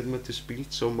 wahrscheinlich wird man das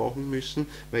Bild so machen müssen,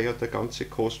 weil ja der ganze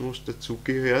Kosmos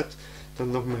dazugehört.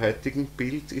 Dann nach dem heutigen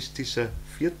Bild ist dieser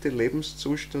 4.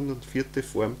 Lebenszustand und 4.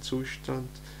 Formzustand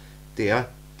der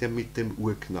mit dem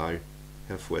Urknall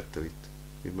hervortritt,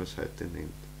 wie man es heute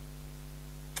nennt.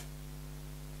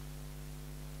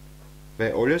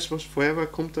 Weil alles, was vorher war,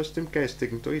 kommt aus dem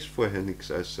Geistigen, da ist vorher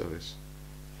nichts Äußeres.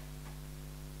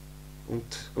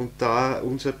 Und da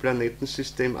unser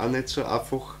Planetensystem auch nicht so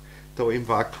einfach da im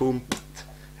Vakuum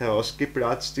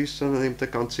herausgeplatzt ist, sondern eben der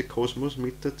ganze Kosmos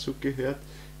mit dazu gehört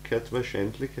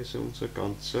wahrscheinlich also unser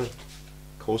ganzer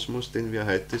Kosmos, den wir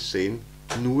heute sehen,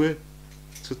 nur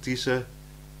zu dieser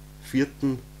 4.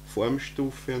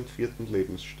 Formstufe und 4.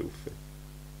 Lebensstufe.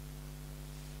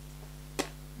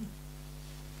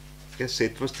 Ihr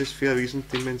seht, was das für eine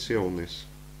Riesendimension ist.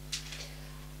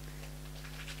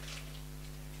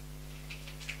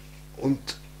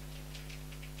 Und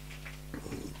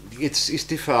jetzt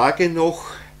ist die Frage noch,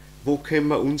 wo können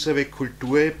wir unsere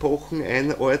Kulturepochen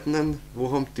einordnen,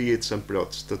 wo haben die jetzt einen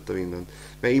Platz da drinnen?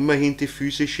 Weil immerhin die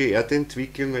physische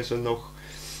Erdentwicklung, also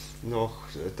nach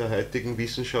der heutigen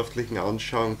wissenschaftlichen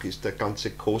Anschauung ist der ganze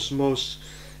Kosmos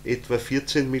etwa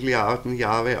 14 Milliarden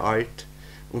Jahre alt.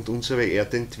 Und unsere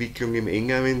Erdentwicklung im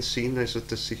engeren Sinn, also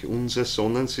dass sich unser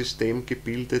Sonnensystem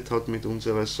gebildet hat mit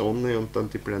unserer Sonne und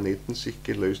dann die Planeten sich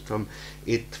gelöst haben,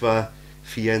 etwa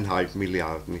 4,5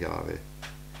 Milliarden Jahre.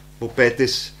 Wobei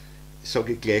das,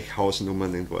 sage ich gleich,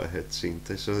 Hausnummern in Wahrheit sind.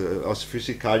 Also aus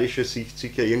physikalischer Sicht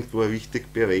sicher irgendwo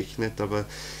richtig berechnet, aber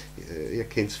ihr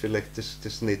kennt vielleicht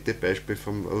das nette Beispiel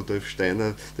von Rudolf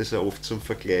Steiner, das er oft zum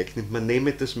Vergleich nimmt. Man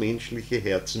nehme das menschliche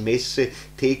Herz, messe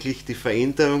täglich die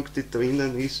Veränderung, die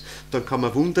drinnen ist, dann kann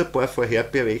man wunderbar vorher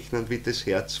berechnen, wie das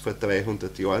Herz vor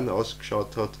 300 Jahren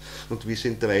ausgeschaut hat und wie es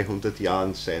in 300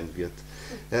 Jahren sein wird.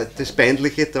 Das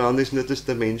Peinliche daran ist nur, dass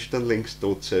der Mensch dann längst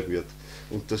tot sein wird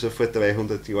und dass er vor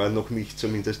 300 Jahren noch nicht,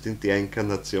 zumindest in der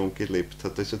Inkarnation, gelebt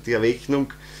hat. Also die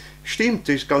Rechnung stimmt,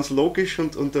 die ist ganz logisch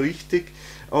und richtig,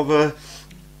 aber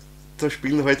da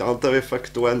spielen halt andere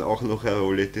Faktoren auch noch eine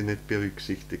Rolle, die nicht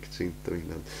berücksichtigt sind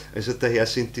drinnen. Also daher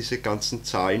sind diese ganzen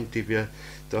Zahlen, die wir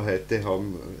da heute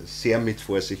haben, sehr mit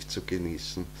Vorsicht zu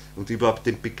genießen. Und überhaupt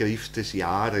den Begriff des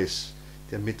Jahres,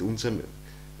 der mit unserem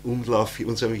Umlauf,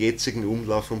 unserem jetzigen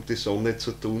Umlauf um die Sonne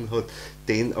zu tun hat,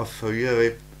 den auf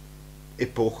frühere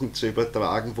Epochen zu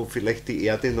übertragen, wo vielleicht die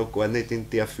Erde noch gar nicht in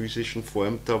der physischen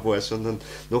Form da war, sondern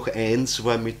noch eins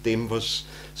war mit dem, was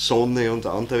Sonne und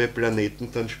andere Planeten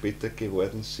dann später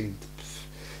geworden sind.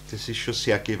 Das ist schon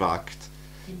sehr gewagt.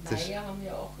 Die Maya haben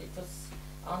ja auch etwas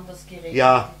anders gerechnet.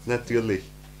 Ja, natürlich.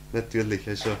 Natürlich.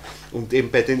 Also, und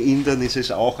eben bei den Indern ist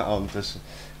es auch anders.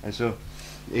 Also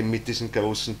eben mit diesen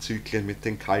großen Zyklen, mit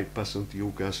den Kalpas und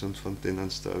Yugas und von denen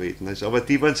sie da reden. Also, aber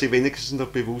die waren sich wenigstens noch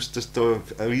bewusst, dass da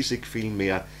riesig viel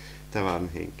mehr daran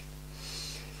hängt.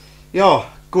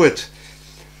 Ja, gut.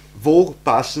 Wo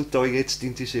passen da jetzt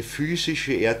in diese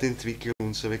physische Erdentwicklung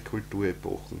unsere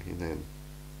Kulturepochen hinein?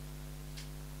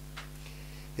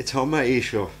 Jetzt haben wir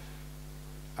schon,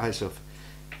 also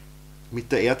mit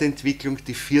der Erdentwicklung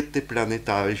die 4.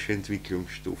 planetarische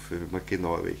Entwicklungsstufe, wenn wir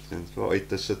genau rechnen. So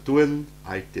alter Saturn,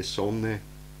 alte Sonne,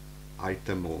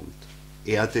 alter Mond.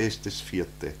 Erde ist das 4.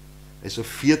 Also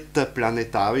 4.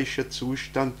 planetarischer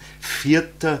Zustand,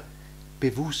 4.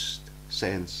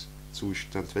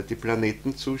 Bewusstseinszustand, weil die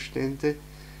Planetenzustände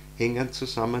hängen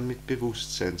zusammen mit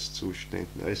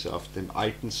Bewusstseinszuständen. Also auf dem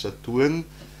alten Saturn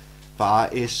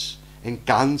war es ein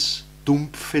ganz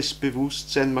dumpfes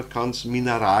Bewusstsein, man kann es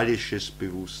mineralisches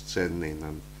Bewusstsein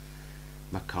nennen.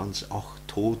 Man kann es auch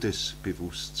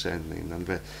Todesbewusstsein nennen,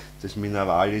 weil das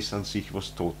Mineral ist an sich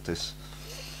was Totes.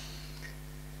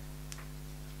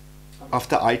 Auf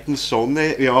der alten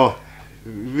Sonne, ja,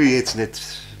 ich will jetzt nicht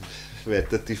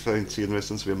weiter differenzieren, weil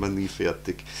sonst wären wir nie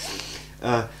fertig.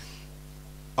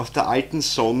 Auf der alten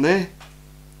Sonne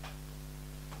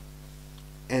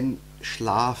ein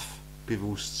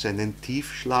Schlafbewusstsein, ein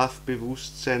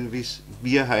Tiefschlafbewusstsein, wie es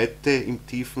wir heute im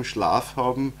tiefen Schlaf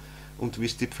haben und wie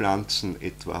es die Pflanzen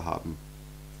etwa haben.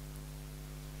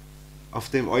 Auf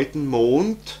dem alten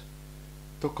Mond,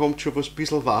 da kommt schon was ein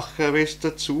bisschen Wacheres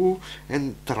dazu,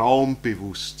 ein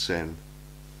Traumbewusstsein.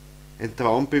 Ein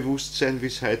Traumbewusstsein, wie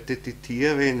es heute die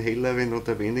Tiere in helleren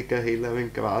oder weniger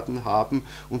helleren Graden haben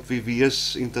und wie wir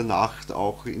es in der Nacht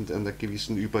auch in einer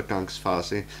gewissen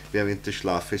Übergangsphase während des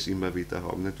Schlafes immer wieder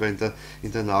haben. Nicht? Weil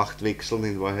in der Nacht wechseln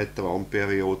in Wahrheit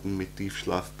Traumperioden mit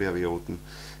Tiefschlafperioden,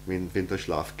 wenn der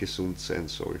Schlaf gesund sein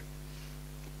soll.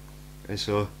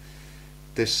 Also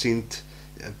das sind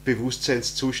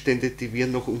Bewusstseinszustände, die wir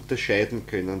noch unterscheiden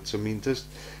können, zumindest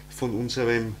von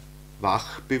unserem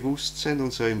Wachbewusstsein,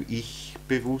 unserem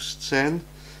Ich-Bewusstsein,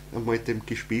 einmal dem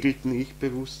gespiegelten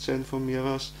Ich-Bewusstsein von mir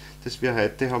aus, das wir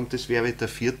heute haben, das wäre der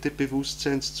 4.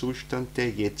 Bewusstseinszustand,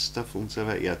 der jetzt auf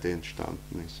unserer Erde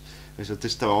entstanden ist. Also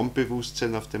das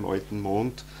Traumbewusstsein auf dem alten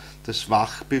Mond, das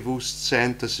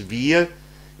Wachbewusstsein, das wir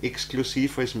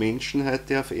exklusiv als Menschen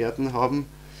heute auf Erden haben,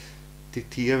 die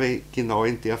Tiere genau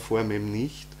in der Form eben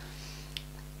nicht.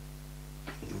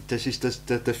 Das ist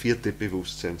der 4.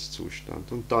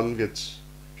 Bewusstseinszustand. Und dann wird es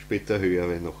später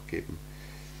höhere noch geben.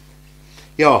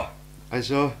 Ja,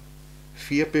 also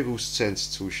 4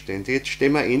 Bewusstseinszustände. Jetzt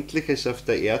stehen wir endlich es auf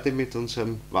der Erde mit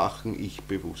unserem wachen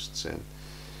Ich-Bewusstsein.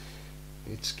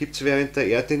 Jetzt gibt es während der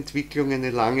Erdentwicklung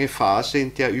eine lange Phase,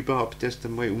 in der überhaupt erst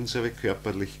einmal unsere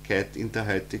Körperlichkeit in der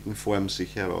heutigen Form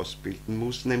sich herausbilden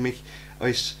muss, nämlich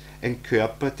als ein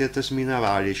Körper, der das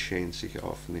Mineralische in sich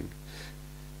aufnimmt.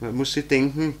 Man muss sich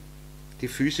denken, die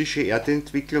physische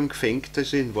Erdentwicklung fängt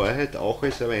also in Wahrheit auch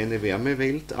als reine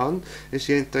Wärmewelt an. Es ist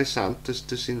ja interessant, dass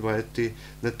das in Wahrheit die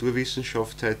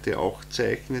Naturwissenschaft heute auch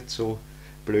zeichnet, so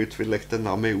blöd vielleicht der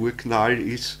Name Urknall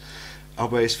ist,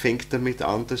 aber es fängt damit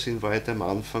an, dass in Wahrheit am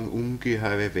Anfang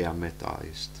ungeheure Wärme da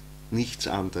ist. Nichts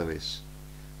anderes.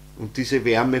 Und diese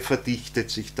Wärme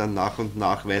verdichtet sich dann nach und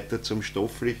nach weiter zum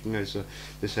Stofflichen, also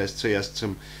das heißt zuerst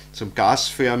zum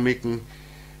Gasförmigen,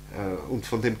 und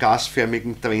von dem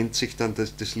Gasförmigen trennt sich dann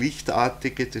das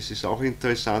Lichtartige, das ist auch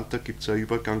interessant, da gibt es eine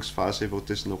Übergangsphase, wo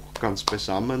das noch ganz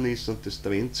beisammen ist und das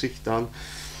trennt sich dann.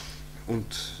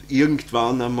 Und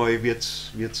irgendwann einmal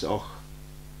wird's auch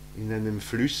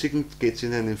geht es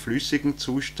in einen flüssigen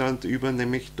Zustand über,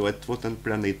 nämlich dort, wo dann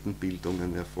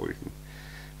Planetenbildungen erfolgen.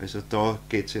 Also da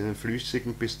geht es in einen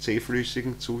flüssigen bis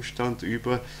zähflüssigen Zustand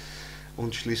über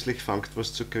und schließlich fängt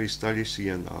was zu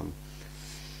kristallisieren an.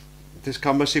 Das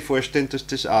kann man sich vorstellen, dass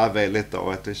das auch eine Weile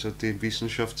dauert. Also die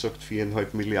Wissenschaft sagt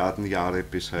 4,5 Milliarden Jahre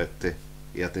bis heute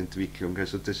Erdentwicklung.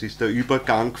 Also das ist der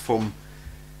Übergang vom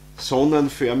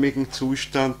sonnenförmigen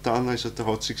Zustand dann, also da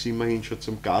hat es sich immerhin schon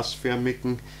zum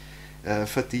gasförmigen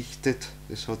verdichtet.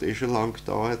 Das hat schon lang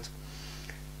gedauert.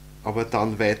 aber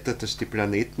dann weiter, dass die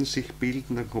Planeten sich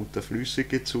bilden, dann kommt der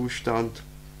flüssige Zustand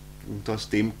und aus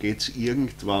dem geht es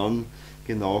irgendwann,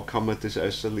 genau kann man das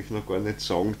äußerlich noch gar nicht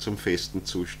sagen, zum festen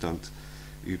Zustand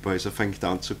über, also fängt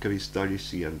an zu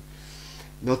kristallisieren.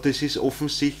 Na, das ist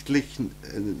offensichtlich,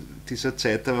 dieser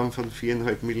Zeitraum von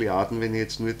 4,5 Milliarden, wenn ich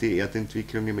jetzt nur die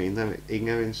Erdentwicklung im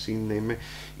engeren Sinn nehme,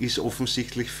 ist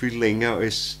offensichtlich viel länger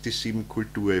als die 7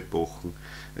 Kulturepochen.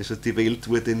 Also die Welt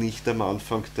wurde nicht am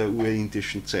Anfang der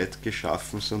urindischen Zeit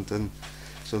geschaffen, sondern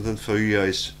früher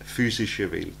als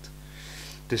physische Welt.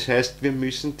 Das heißt, wir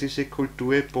müssen diese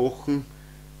Kulturepochen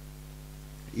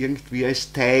irgendwie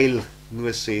als Teil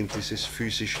nur sehen dieses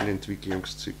physischen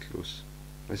Entwicklungszyklus,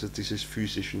 also dieses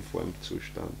physischen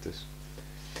Formzustandes.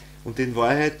 Und in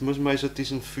Wahrheit muss man also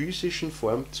diesen physischen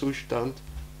Formzustand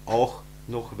auch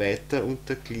noch weiter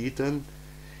untergliedern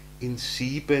in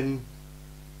 7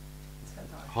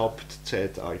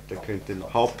 Hauptzeitalter,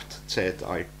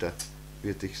 Hauptzeitalter,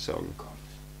 würde ich sagen.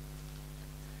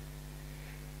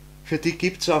 Für die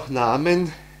gibt es auch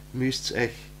Namen, müsst ihr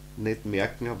euch nicht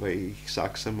merken, aber ich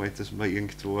sage es einmal, dass wir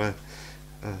irgendwo eine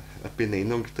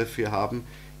Benennung dafür haben.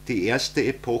 Die erste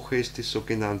Epoche ist die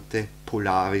sogenannte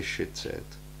polarische Zeit.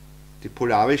 Die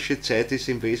polarische Zeit ist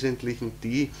im Wesentlichen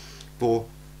die, wo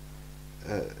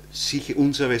sich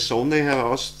unsere Sonne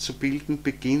herauszubilden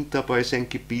beginnt, aber als ein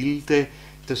Gebilde,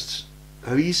 das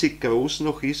riesig groß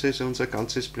noch ist, also unser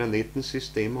ganzes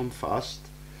Planetensystem umfasst.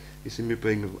 Ist im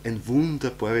Übrigen ein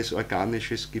wunderbares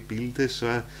organisches Gebilde, so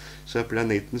ein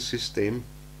Planetensystem,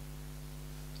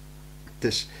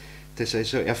 das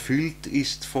also erfüllt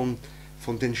ist von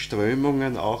den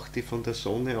Strömungen auch, die von der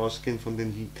Sonne ausgehen, von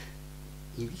den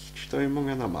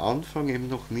Lichtströmungen am Anfang eben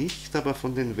noch nicht, aber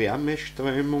von den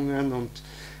Wärmeströmungen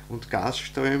und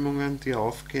Gasströmungen, die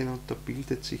aufgehen, und da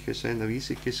bildet sich also ein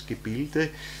riesiges Gebilde,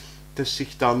 das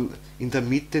sich dann in der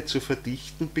Mitte zu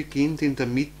verdichten beginnt, in der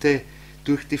Mitte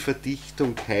durch die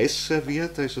Verdichtung heißer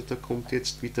wird, also da kommt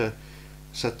jetzt wieder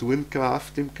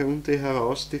Saturnkraft im Grunde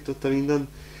heraus, die da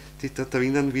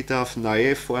drinnen wieder auf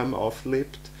neue Form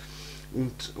auflebt,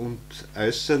 und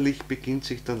äußerlich beginnt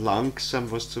sich dann langsam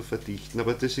was zu verdichten,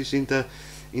 aber das ist in der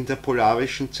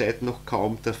polarischen Zeit noch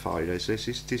kaum der Fall. Also es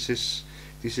ist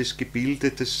dieses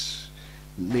Gebilde, das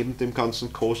neben dem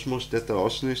ganzen Kosmos, der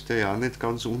draußen ist, der ja auch nicht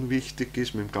ganz unwichtig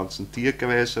ist, mit dem ganzen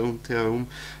Tierkreis rundherum,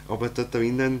 aber da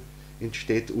drinnen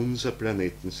entsteht unser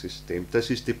Planetensystem. Das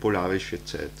ist die polarische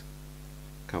Zeit,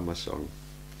 kann man sagen.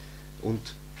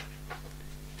 Und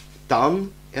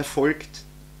dann erfolgt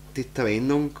die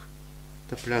Trennung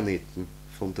der Planeten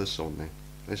von der Sonne.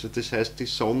 Also das heißt,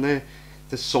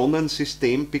 das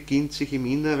Sonnensystem beginnt sich im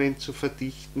Inneren zu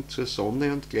verdichten zur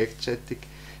Sonne und gleichzeitig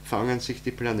fangen sich die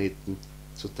Planeten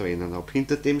zu trennen ab.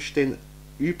 Hinter dem stehen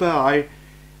überall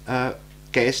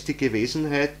geistige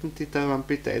Wesenheiten, die daran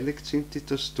beteiligt sind, die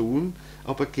das tun,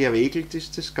 aber geregelt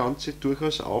ist das Ganze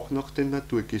durchaus auch nach den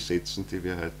Naturgesetzen, die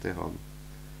wir heute haben.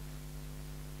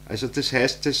 Also das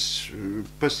heißt, das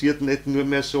passiert nicht nur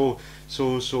mehr so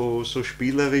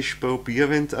spielerisch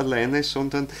probierend alleine,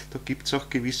 sondern da gibt es auch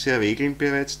gewisse Regeln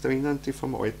bereits drinnen, die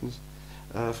vom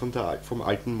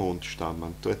alten Mond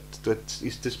stammen. Dort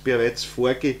ist es bereits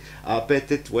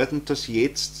vorgearbeitet worden, dass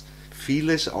jetzt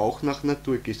vieles auch nach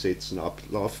Naturgesetzen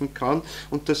ablaufen kann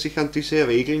und dass sich an diese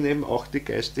Regeln eben auch die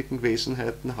geistigen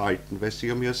Wesenheiten halten, weil sie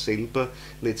haben ja selber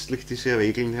letztlich diese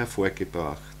Regeln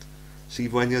hervorgebracht.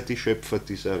 Sie waren ja die Schöpfer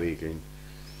dieser Regeln.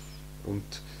 Und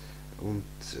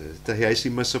daher ist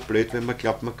immer so blöd, wenn man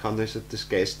glaubt, man kann also das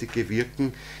geistige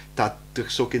Wirken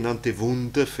durch sogenannte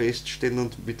Wunder feststellen,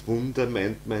 und mit Wunder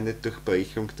meint man eine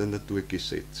Durchbrechung der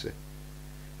Naturgesetze.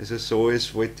 Also so,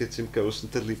 es wollte jetzt im Großen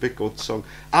der liebe Gott sagen,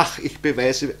 ach, ich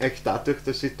beweise euch dadurch,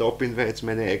 dass ich da bin, weil ich jetzt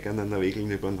meine eigenen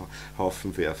Regeln über den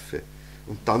Haufen werfe.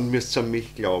 Und dann müsst ihr an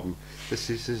mich glauben. Das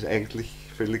ist es eigentlich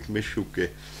völlig Meschuge.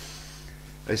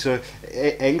 Also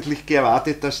eigentlich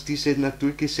gerade, dass diese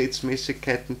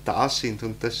Naturgesetzmäßigkeiten da sind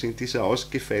und dass sie in dieser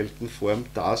ausgefeilten Form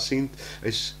da sind,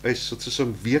 als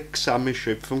sozusagen wirksame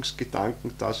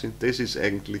Schöpfungsgedanken da sind, das ist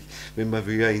eigentlich, wenn man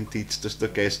will, ein Indiz, dass da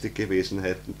geistige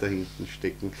Wesenheiten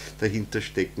dahinter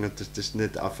stecken und dass das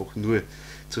nicht einfach nur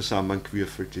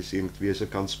zusammengewürfelt ist, irgendwie also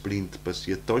ganz blind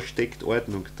passiert. Da steckt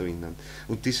Ordnung drinnen.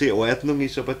 Und diese Ordnung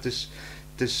ist aber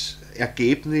das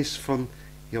Ergebnis von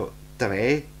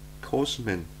 3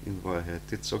 Kosmen in Wahrheit.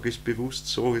 Jetzt sage ich es bewusst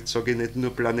so, jetzt sage ich nicht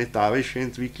nur planetarische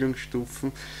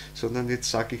Entwicklungsstufen, sondern jetzt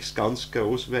sage ich es ganz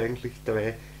groß, weil eigentlich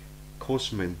 3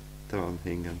 Kosmen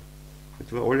dranhängen.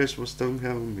 Etwa alles, was da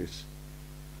umherum ist.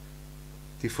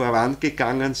 Die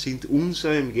vorangegangen sind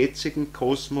unserem jetzigen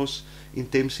Kosmos,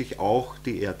 in dem sich auch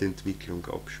die Erdentwicklung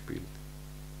abspielt.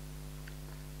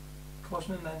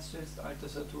 Kosmos meinst du jetzt alter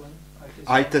Saturn?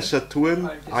 Alter Saturn,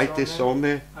 alte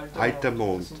Sonne, alter alter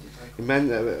Mond. Das sind die drei Ich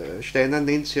meine, Steiner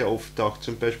nennt es ja oft auch,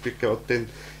 zum Beispiel gerade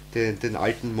den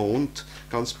alten Mond,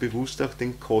 ganz bewusst auch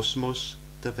den Kosmos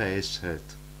der Weisheit.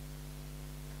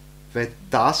 Weil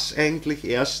das eigentlich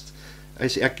erst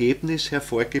als Ergebnis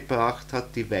hervorgebracht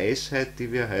hat, die Weisheit,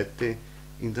 die wir heute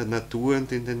in der Natur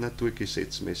und in den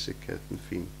Naturgesetzmäßigkeiten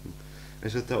finden.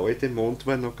 Also der alte Mond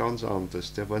war noch ganz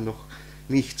anders, der war noch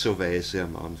nicht so weise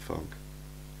am Anfang.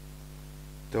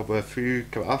 Da war viel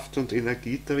Kraft und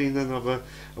Energie drinnen, aber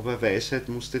Weisheit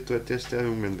musste dort erst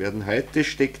errungen werden. Heute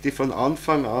steckt die von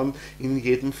Anfang an in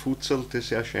jedem Futzel,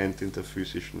 das erscheint in der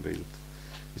physischen Welt.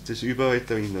 Ist das überall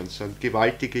drinnen, sind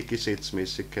gewaltige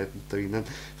Gesetzmäßigkeiten drinnen,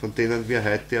 von denen wir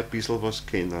heute ein bisschen was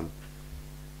kennen.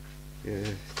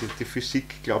 Die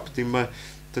Physik glaubt immer,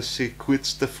 dass sie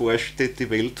kurz davor steht, die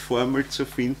Weltformel zu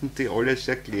finden, die alles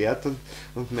erklärt,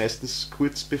 und meistens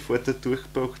kurz bevor der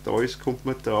Durchbruch da ist, kommt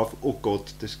man drauf, oh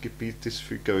Gott, das Gebiet ist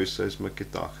viel größer, als man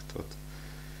gedacht hat.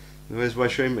 Weil es war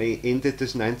schon im Ende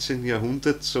des 19.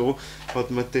 Jahrhunderts so,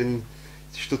 hat man den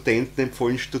Studenten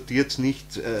empfohlen, studiert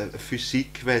nicht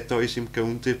Physik, weil da ist im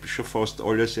Grunde schon fast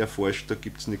alles erforscht, da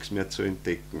gibt es nichts mehr zu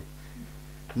entdecken.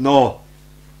 No!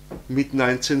 Mit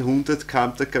 1900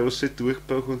 kam der große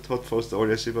Durchbruch und hat fast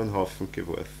alles über den Haufen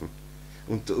geworfen.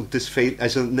 Und das Feld,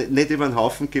 also nicht über den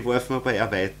Haufen geworfen, aber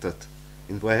erweitert.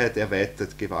 In Wahrheit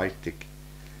erweitert gewaltig.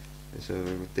 Also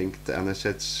man denkt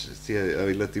einerseits die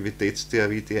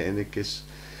Relativitätstheorie, die einiges,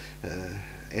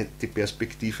 die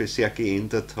Perspektive sehr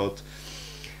geändert hat,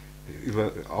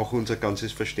 über auch unser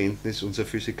ganzes Verständnis, unser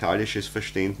physikalisches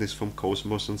Verständnis vom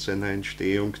Kosmos und seiner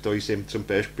Entstehung. Da ist eben zum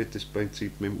Beispiel das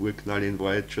Prinzip mit dem Urknall in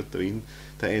Wahrheit schon drin.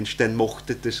 Der Einstein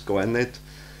mochte das gar nicht,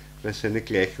 weil seine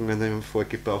Gleichungen haben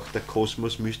vorgebracht, der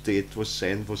Kosmos müsste etwas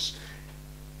sein, was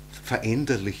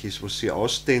veränderlich ist, was sich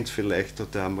ausdehnt vielleicht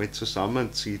oder einmal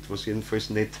zusammenzieht, was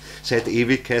jedenfalls nicht seit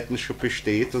Ewigkeiten schon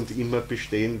besteht und immer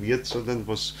bestehen wird, sondern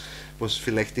was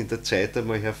vielleicht in der Zeit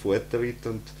einmal hervortritt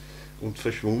und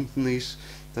verschwunden ist.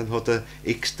 Dann hat er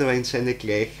extra in seine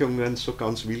Gleichungen so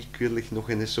ganz willkürlich noch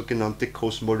eine sogenannte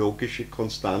kosmologische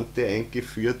Konstante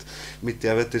eingeführt, mit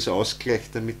der er das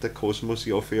ausgleicht, damit der Kosmos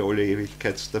ja für alle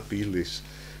Ewigkeit stabil ist.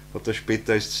 Hat er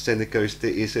später als seine größte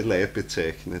Eselei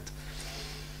bezeichnet.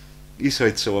 Ist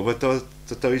halt so, aber da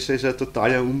ist also ein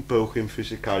totaler Umbruch im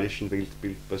physikalischen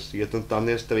Weltbild passiert und dann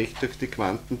erst recht durch die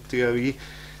Quantentheorie,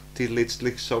 die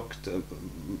letztlich sagt,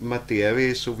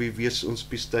 Materie, so wie wir es uns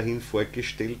bis dahin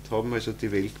vorgestellt haben, also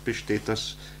die Welt besteht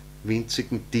aus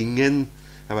winzigen Dingen,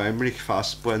 räumlich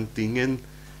fassbaren Dingen,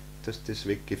 dass das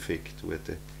weggefegt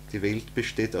wurde. Die Welt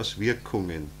besteht aus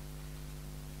Wirkungen.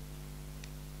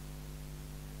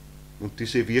 Und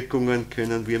diese Wirkungen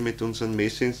können wir mit unseren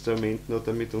Messinstrumenten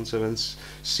oder mit unseren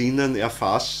Sinnen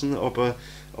erfassen, aber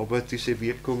diese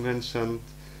Wirkungen sind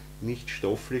nicht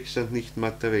stofflich, sind nicht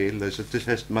materiell. Also das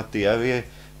heißt, Materie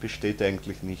besteht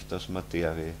eigentlich nicht aus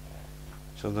Materie,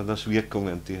 sondern aus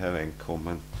Wirkungen, die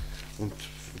hereinkommen. Und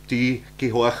die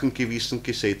gehorchen gewissen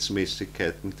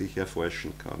Gesetzmäßigkeiten, die ich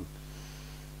erforschen kann.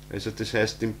 Also das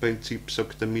heißt, im Prinzip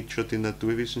sagt damit schon die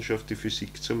Naturwissenschaft, die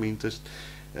Physik zumindest,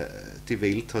 die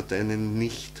Welt hat einen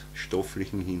nicht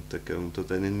stofflichen Hintergrund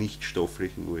oder einen nicht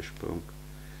stofflichen Ursprung.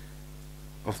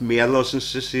 Auf mehr lassen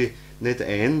sie sich nicht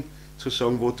ein, zu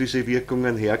sagen, wo diese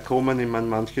Wirkungen herkommen. Ich meine,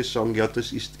 manche sagen, ja,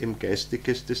 das ist eben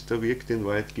Geistiges, das da wirkt. In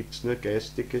Wahrheit gibt es nur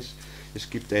Geistiges. Es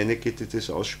gibt einige, die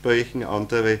das aussprechen,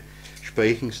 andere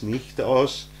sprechen es nicht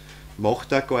aus,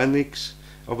 macht auch gar nichts.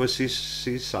 Aber sie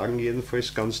sagen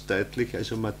jedenfalls ganz deutlich,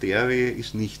 also Materie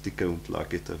ist nicht die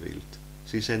Grundlage der Welt.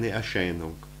 Sie ist eine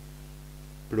Erscheinung,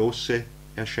 bloße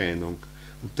Erscheinung.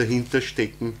 Und dahinter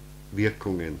stecken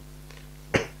Wirkungen.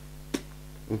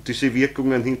 Und diese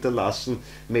Wirkungen hinterlassen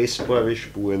messbare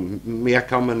Spuren. Mehr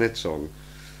kann man nicht sagen.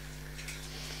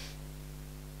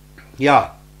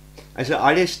 Ja, also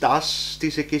alles das,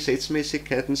 diese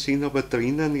Gesetzmäßigkeiten sind aber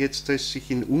drinnen, jetzt als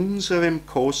sich in unserem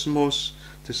Kosmos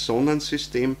das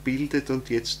Sonnensystem bildet und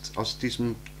jetzt aus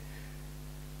diesem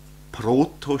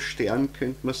Protostern,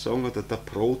 könnte man sagen, oder der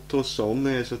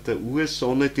Protosonne, also der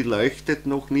Ursonne, die leuchtet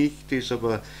noch nicht, ist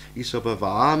aber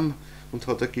warm und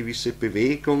hat eine gewisse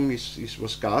Bewegung, ist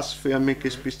was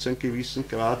Gasförmiges bis zu einem gewissen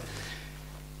Grad.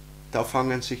 Da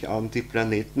fangen sich an, die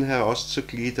Planeten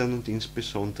herauszugliedern und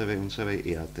insbesondere unsere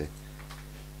Erde.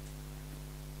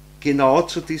 Genau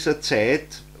zu dieser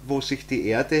Zeit, wo sich die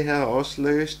Erde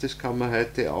herauslöst, das kann man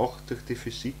heute auch durch die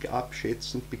Physik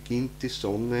abschätzen, beginnt die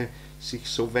Sonne sich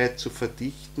so weit zu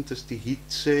verdichten, dass die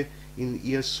Hitze in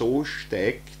ihr so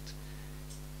steigt,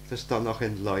 dass dann auch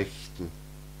ein Leuchten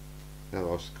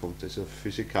herauskommt. Also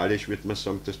physikalisch würde man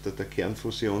sagen, dass da der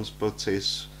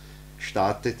Kernfusionsprozess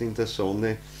startet in der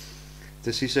Sonne.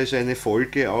 Das ist also eine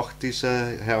Folge auch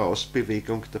dieser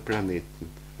Herausbewegung der Planeten.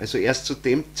 Also erst zu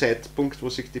dem Zeitpunkt, wo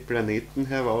sich die Planeten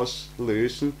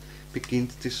herauslösen,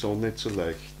 beginnt die Sonne zu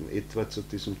leuchten, etwa zu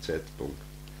diesem Zeitpunkt.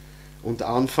 Und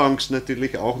anfangs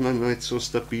natürlich auch noch nicht so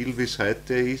stabil, wie es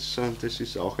heute ist, sondern das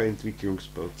ist auch ein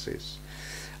Entwicklungsprozess.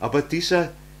 Aber dieser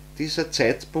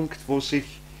Zeitpunkt, wo sich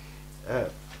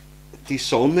die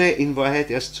Sonne in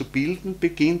Wahrheit erst zu bilden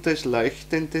beginnt als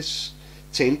leuchtendes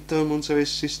Zentrum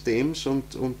unseres Systems und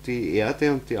die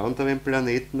Erde und die anderen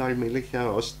Planeten allmählich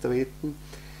heraustreten,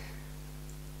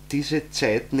 diese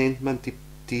Zeit nennt man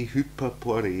die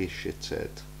hyperboreische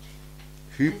Zeit.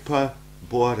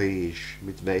 Hyperboreisch,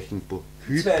 mit weichen Bo.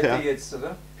 Zweite jetzt,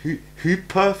 oder?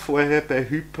 Hyper, vorher bei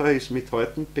Hyper ist mit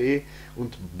hartem P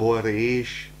und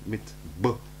boreisch mit B,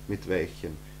 mit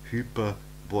weichem.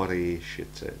 Hyperboreische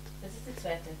Zeit. Das ist die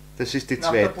zweite. Das ist die Nach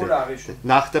zweite. der polarischen.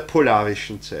 Nach der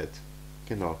polarischen Zeit.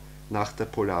 Genau. Nach der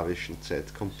polarischen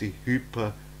Zeit kommt die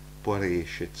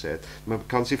hyperboreische Zeit. Man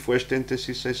kann sich vorstellen, das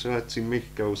ist also ein ziemlich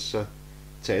großer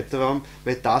Zeitraum,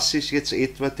 weil das ist jetzt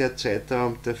etwa der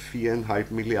Zeitraum der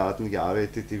 4,5 Milliarden Jahre,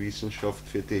 die die Wissenschaft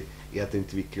für die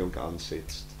Erdentwicklung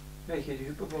ansetzt. Welche? Die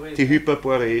hyperboreische? Die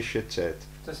hyperboreische Zeit.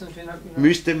 Das sind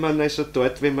Müsste man also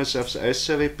dort, wenn man es aufs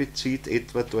Äußere bezieht,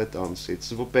 etwa dort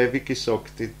ansetzen. Wobei, wie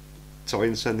gesagt, die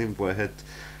Zahlen sind in Wahrheit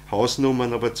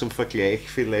Hausnummern, aber zum Vergleich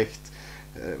vielleicht,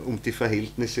 um die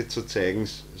Verhältnisse zu zeigen,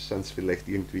 sind es vielleicht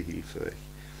irgendwie hilfreich.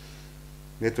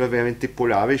 Etwa während die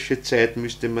polarische Zeit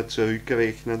müsste man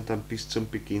zurückrechnen, dann bis zum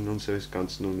Beginn unseres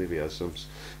ganzen Universums.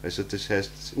 Also das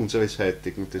heißt, unseres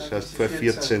heutigen, das heißt vor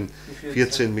 14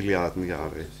 Milliarden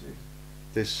Jahre.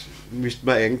 Das müsste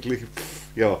man eigentlich,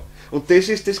 ja. Und das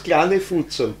ist das kleine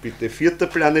Futsal, bitte. 4.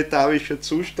 planetarischer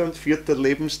Zustand, 4.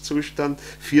 Lebenszustand,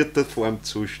 4.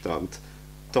 Formzustand.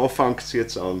 Da fängt es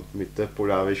jetzt an mit der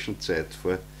polarischen Zeit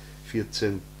vor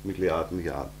 14 Milliarden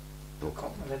Jahren. Da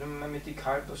kommt man nicht einmal mit die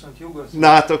Kalpers und Jugos.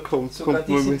 Nein, da kommt die man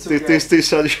sind mit. zu Die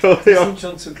sind schon, Die ja, sind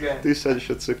schon zu klein. die sind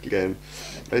schon zu klein.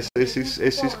 Also es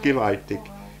ist gewaltig.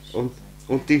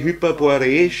 Und die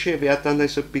hyperboreische wäre dann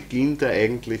also Beginn der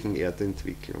eigentlichen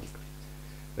Erdentwicklung.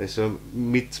 Also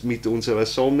mit unserer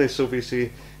Sonne, so wie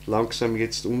sie langsam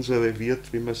jetzt unsere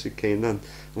wird, wie wir sie kennen,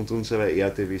 und unserer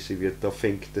Erde, wie sie wird, da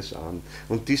fängt es an.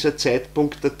 Und dieser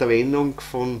Zeitpunkt der Trennung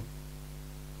von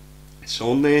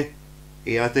Sonne,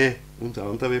 Erde und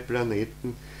andere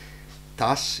Planeten,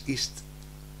 das ist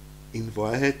in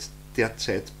Wahrheit der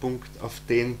Zeitpunkt, auf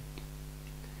den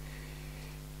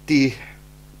die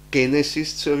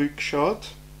Genesis zurückschaut,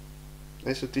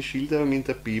 also die Schilderung in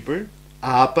der Bibel,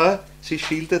 aber sie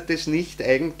schildert es nicht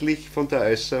eigentlich von der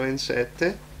äußeren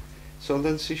Seite,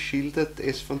 sondern sie schildert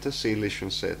es von der seelischen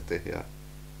Seite her.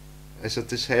 Also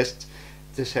das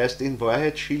heißt, in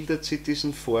Wahrheit schildert sie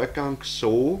diesen Vorgang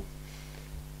so,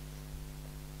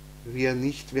 wie er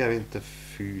nicht während der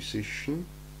physischen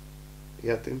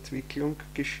Erdentwicklung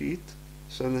geschieht,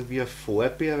 sondern wie er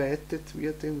vorbereitet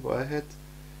wird in Wahrheit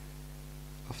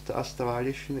auf der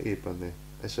astralischen Ebene.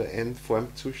 Also ein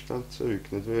Formzustand zurück.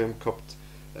 Wir haben gehabt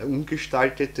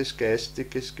ungestaltetes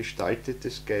Geistiges,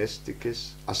 gestaltetes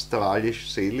Geistiges,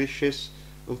 astralisch-seelisches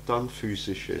und dann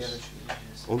physisches.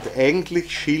 Und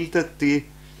eigentlich schildert die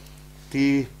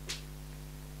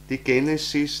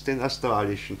Genesis den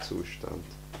astralischen Zustand.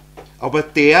 Aber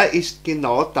der ist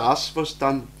genau das, was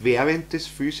dann während des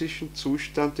physischen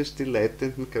Zustandes die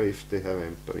leitenden Kräfte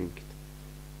hereinbringt.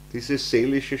 Dieses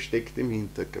Seelische steckt im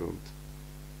Hintergrund.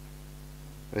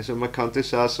 Also man kann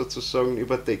das auch sozusagen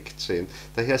überdeckt sehen.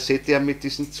 Daher seht ihr mit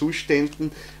diesen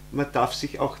Zuständen, man darf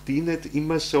sich auch die nicht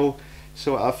immer so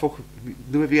einfach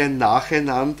nur wie ein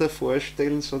Nacheinander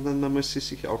vorstellen, sondern man muss sie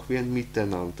sich auch wie ein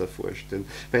Miteinander vorstellen.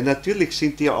 Weil natürlich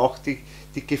sind ja auch die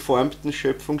geformten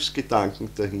Schöpfungsgedanken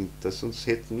dahinter, sonst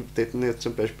hätten ja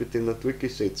zum Beispiel die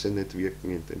Naturgesetze nicht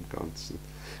wirken in dem Ganzen.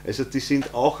 Also die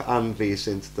sind auch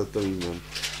anwesend da drinnen.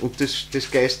 Und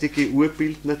das geistige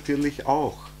Urbild natürlich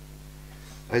auch.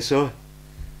 Also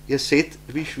ihr seht,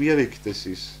 wie schwierig das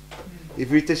ist. Ich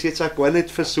will das jetzt auch gar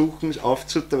nicht versuchen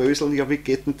aufzudröseln, ja wie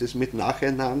geht denn das mit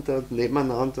nacheinander und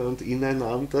nebeneinander und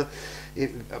ineinander.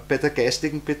 Bei der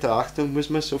geistigen Betrachtung muss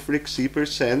man so flexibel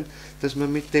sein, dass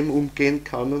man mit dem umgehen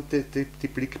kann und die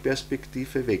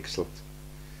Blickperspektive wechselt.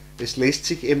 Es lässt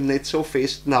sich eben nicht so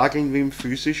festnageln wie im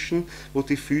Physischen, wo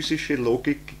die physische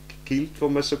Logik gilt, wo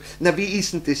man sagt, na wie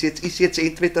ist denn das jetzt? Ist jetzt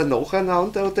entweder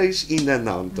nacheinander oder ist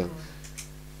ineinander?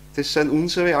 Das sind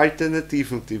unsere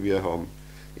Alternativen, die wir haben.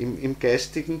 Im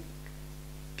Geistigen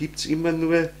gibt es immer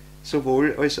nur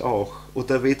sowohl als auch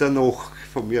oder weder noch,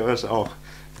 von mir aus auch.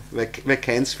 weil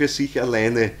keins für sich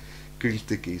alleine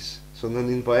gültig ist, sondern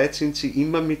in Wahrheit sind sie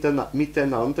immer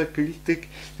miteinander gültig,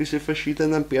 diese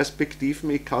verschiedenen Perspektiven.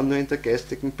 Ich kann nur in der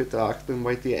geistigen Betrachtung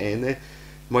mal die eine,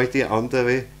 mal die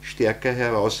andere stärker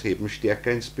herausheben,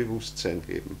 stärker ins Bewusstsein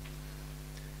heben.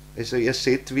 Also ihr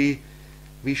seht, wie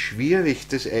schwierig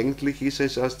das eigentlich ist,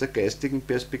 also aus der geistigen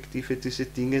Perspektive diese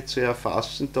Dinge zu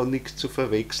erfassen, da nichts zu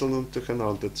verwechseln und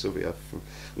durcheinander zu werfen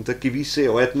und eine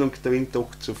gewisse Ordnung darin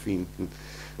doch zu finden.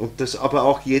 Und dass aber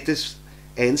auch jedes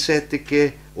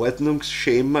einseitige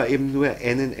Ordnungsschema eben nur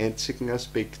einen einzigen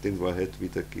Aspekt in Wahrheit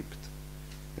wiedergibt.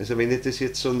 Also wenn ich das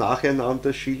jetzt so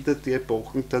nacheinander schilder, die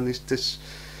Epochen, dann ist das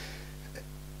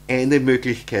eine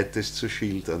Möglichkeit, das zu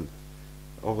schildern.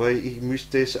 Aber ich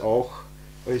müsste es auch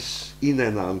als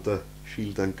ineinander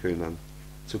schildern können,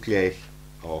 zugleich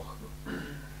auch.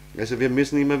 Also wir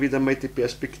müssen immer wieder mal die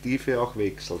Perspektive auch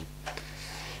wechseln.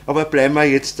 Aber bleiben wir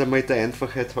jetzt einmal der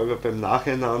Einfachheit halber beim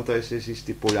Nacheinander. Also es ist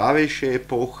die polarische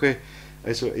Epoche,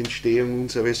 also Entstehung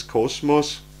unseres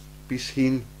Kosmos, bis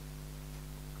hin,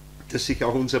 dass sich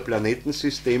auch unser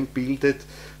Planetensystem bildet,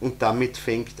 und damit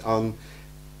fängt an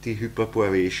die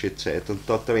hyperboreische Zeit. Und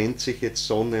da trennt sich jetzt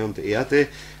Sonne und Erde,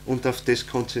 und auf das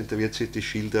konzentriert sich die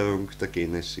Schilderung der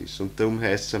Genesis. Und darum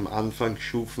heißt es, am Anfang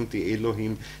schufen die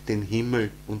Elohim den Himmel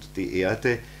und die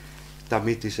Erde.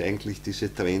 Damit ist eigentlich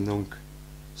diese Trennung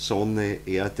Sonne,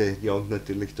 Erde, ja, und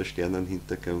natürlich der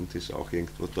Sternenhintergrund ist auch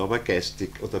irgendwo da, aber geistig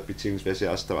oder beziehungsweise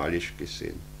astralisch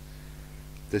gesehen.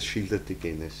 Das schildert die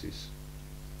Genesis.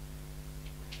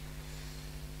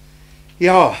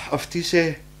 Ja, auf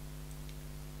diese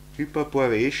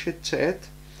hyperboreische Zeit,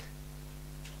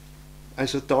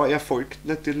 also da erfolgt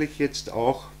natürlich jetzt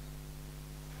auch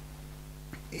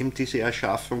eben diese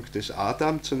Erschaffung des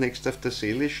Adam, zunächst auf der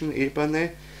seelischen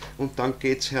Ebene, und dann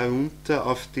geht es herunter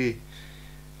auf die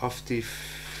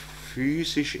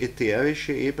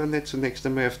physisch-ätherische Ebene, zunächst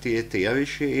einmal auf die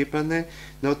ätherische Ebene.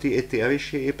 Na, die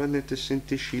ätherische Ebene, das sind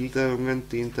die Schilderungen,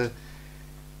 die in der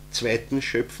zweiten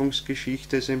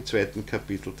Schöpfungsgeschichte, also im zweiten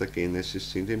Kapitel der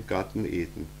Genesis sind, im Garten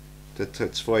Eden. Das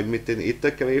hat es vor allem mit den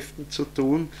Ätherkräften zu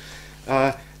tun.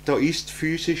 Da ist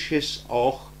Physisches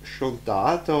auch schon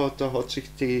da hat sich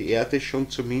die Erde schon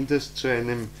zumindest zu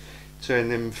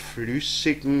einem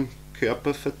flüssigen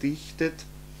Körper verdichtet,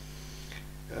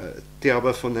 der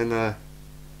aber von einer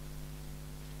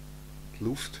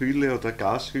Lufthülle oder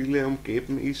Gashülle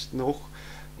umgeben ist noch,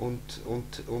 und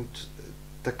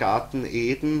der Garten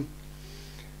Eden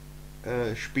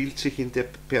spielt sich in der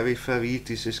Peripherie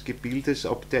dieses Gebildes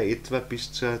ab, der etwa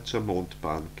bis zur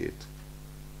Mondbahn geht.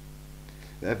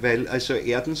 Weil also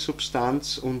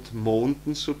Erdensubstanz und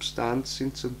Mondensubstanz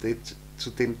sind zu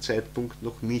dem Zeitpunkt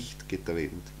noch nicht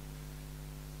getrennt.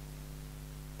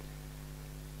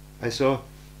 Also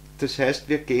das heißt,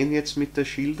 wir gehen jetzt mit der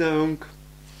Schilderung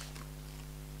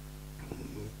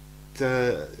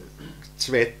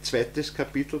zweites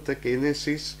Kapitel der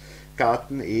Genesis,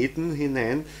 Garten Eden,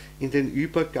 hinein in den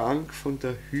Übergang von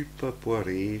der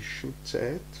hyperboreischen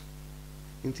Zeit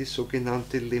in die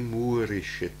sogenannte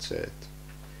lemurische Zeit.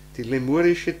 Die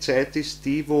lemurische Zeit ist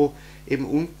die, wo eben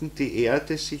unten die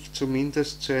Erde sich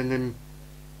zumindest zu einem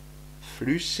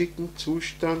flüssigen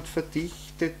Zustand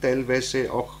verdichtet,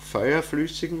 teilweise auch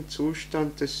feuerflüssigen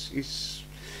Zustand. Das ist,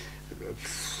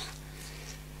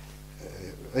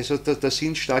 also da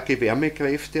sind starke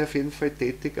Wärmekräfte auf jeden Fall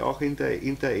tätig, auch in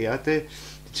der Erde.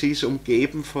 Sie ist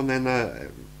umgeben von einer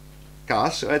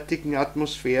gasartigen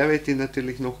Atmosphäre, die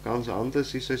natürlich noch ganz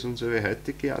anders ist als unsere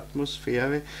heutige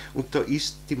Atmosphäre, und da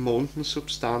ist die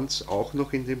Mondensubstanz auch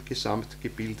noch in dem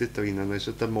Gesamtgebilde drinnen.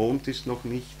 Also der Mond ist noch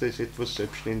nicht als etwas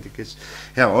Selbstständiges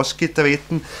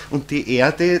herausgetreten, und die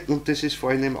Erde, und das ist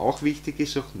vor allem auch wichtig,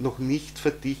 ist auch noch nicht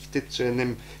verdichtet zu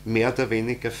einem mehr oder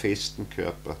weniger festen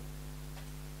Körper.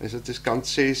 Also das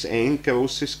Ganze ist ein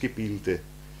großes Gebilde,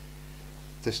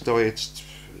 das da jetzt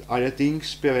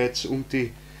allerdings bereits um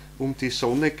die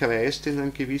Sonne kreist in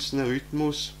einem gewissen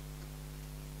Rhythmus,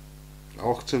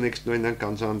 auch zunächst nur in einem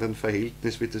ganz anderen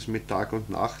Verhältnis, wie das mit Tag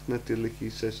und Nacht natürlich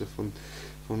ist, also von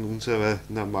unserer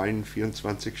normalen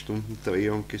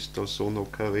 24-Stunden-Drehung ist da so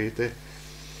noch keine Rede.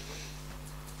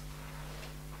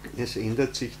 Es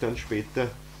ändert sich dann später.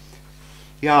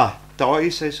 Ja, da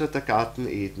ist also der Garten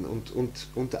Eden,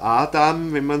 und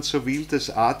Adam, wenn man so will, das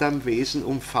Adam-Wesen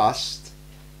umfasst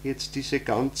jetzt diese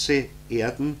ganze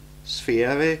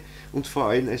Erdensphäre und vor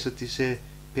allem also diese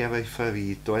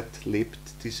Peripherie. Dort lebt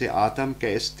diese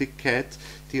Adam-Geistigkeit,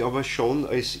 die aber schon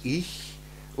als Ich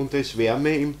und als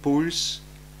Wärmeimpuls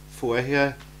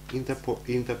vorher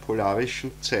in der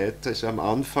polarischen Zeit, also am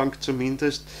Anfang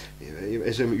zumindest,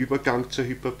 also im Übergang zur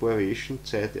hyperboreischen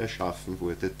Zeit erschaffen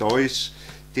wurde. Da ist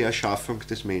die Erschaffung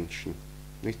des Menschen,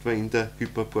 nicht wahr, in der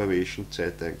hyperboreischen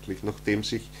Zeit eigentlich, nachdem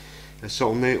sich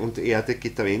Sonne und Erde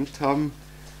getrennt haben.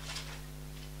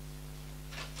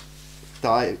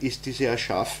 Da ist diese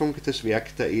Erschaffung, das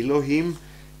Werk der Elohim,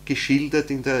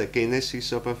 geschildert in der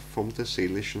Genesis, aber von der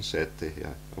seelischen Seite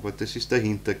her. Aber das ist der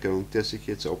Hintergrund, der sich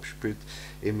jetzt abspielt,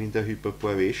 eben in der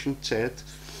hyperboreischen Zeit.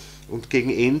 Und gegen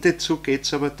Ende zu geht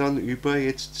es aber dann über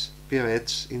jetzt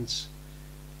bereits ins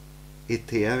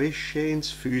Ätherische, ins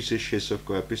Physische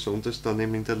sogar, besonders dann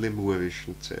eben in der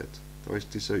lemurischen Zeit. Da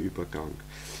ist dieser Übergang.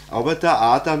 Aber der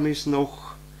Adam ist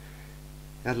noch,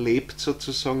 er lebt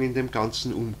sozusagen in dem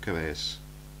ganzen Umkreis.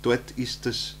 Dort ist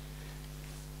das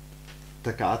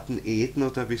der Garten Eden,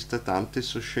 oder wie es der Dante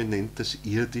so schön nennt, das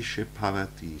irdische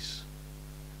Paradies.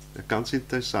 Ja, ganz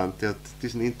interessant, er hat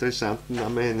diesen interessanten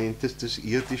Namen, er nennt es das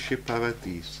irdische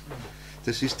Paradies.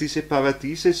 Das ist diese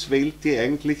Paradieseswelt, die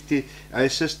eigentlich die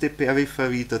äußerste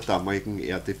Peripherie der damaligen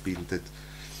Erde bildet.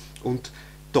 Und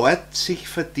dort sich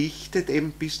verdichtet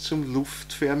eben bis zum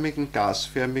luftförmigen,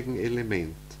 gasförmigen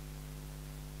Element.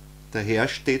 Daher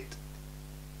steht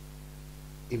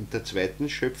in der zweiten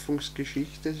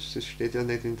Schöpfungsgeschichte, das steht ja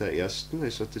nicht in der ersten,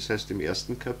 also das heißt im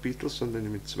ersten Kapitel, sondern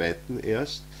im zweiten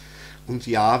erst, und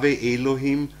Jahwe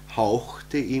Elohim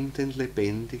hauchte ihm den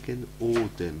lebendigen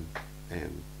Odem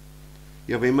ein.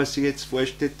 Ja, wenn man sich jetzt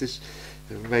vorstellt, das,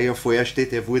 weil ja vorher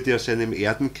steht, er wurde aus einem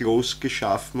Erdenkloß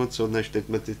geschaffen und so, dann stellt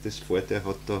man sich das vor, der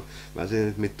hat da, weiß ich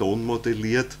nicht, mit Ton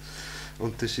modelliert,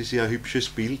 und das ist ja ein hübsches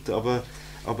Bild, aber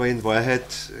in Wahrheit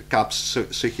gab es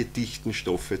solche dichten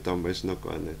Stoffe damals noch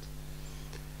gar nicht.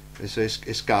 Also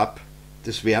es gab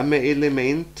das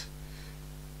Wärmeelement,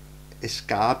 es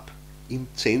gab im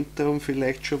Zentrum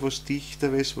vielleicht schon was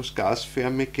Dichteres, was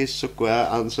Gasförmiges,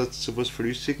 sogar ein Ansatz zu was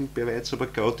Flüssigem bereits, aber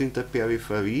gerade in der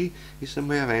Peripherie ist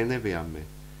einmal eine reine Wärme.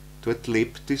 Dort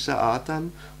lebt dieser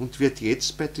Adam und wird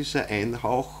jetzt bei dieser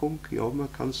Einhauchung, ja,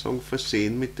 man kann sagen,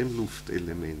 versehen mit dem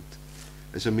Luftelement,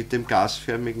 also mit dem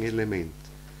gasförmigen Element.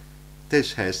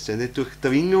 Das heißt, eine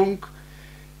Durchdringung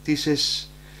dieses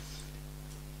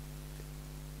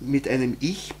mit einem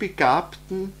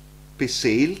Ich-begabten,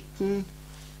 beseelten,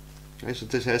 also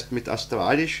das heißt mit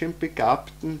astralischem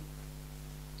Begabten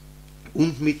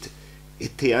und mit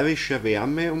ätherischer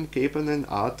Wärme umgebenen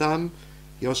Adam,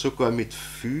 ja sogar mit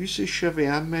physischer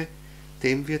Wärme,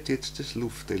 dem wird jetzt das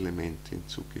Luftelement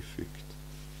hinzugefügt.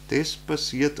 Das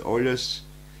passiert alles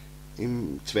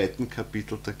im zweiten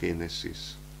Kapitel der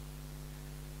Genesis.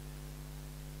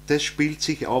 Das spielt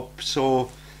sich ab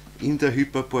so in der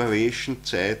hyperboreischen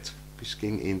Zeit bis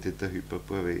gegen Ende der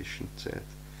hyperboreischen Zeit.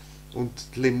 Und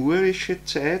lemurische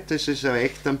Zeit, also es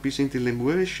reicht dann bis in die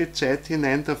lemurische Zeit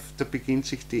hinein, da beginnt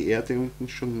sich die Erde unten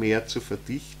schon mehr zu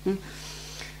verdichten.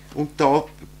 Und da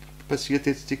passiert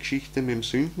jetzt die Geschichte mit dem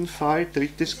Sündenfall,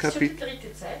 drittes Kapitel. Das ist schon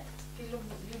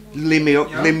die dritte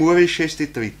Zeit? Lemurische ist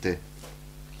die dritte.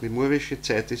 Lemurische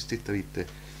Zeit ist die dritte.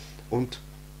 Und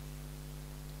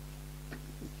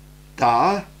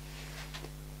da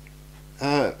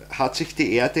hat sich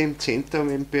die Erde im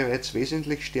Zentrum eben bereits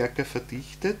wesentlich stärker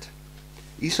verdichtet,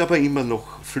 ist aber immer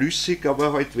noch flüssig,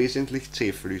 aber halt wesentlich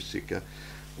zähflüssiger.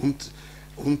 Und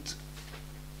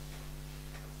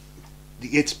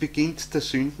jetzt beginnt der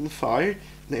Sündenfall,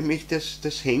 nämlich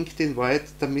das hängt in Wahrheit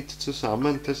damit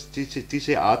zusammen, dass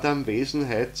diese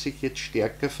Adam-Wesenheit sich jetzt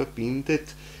stärker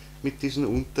verbindet mit diesen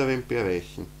unteren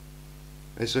Bereichen.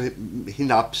 Also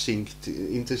hinabsinkt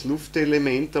in das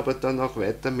Luftelement, aber dann auch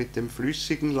weiter mit dem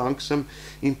Flüssigen langsam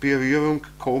in Berührung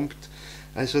kommt.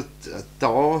 Also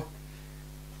da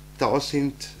das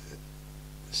ist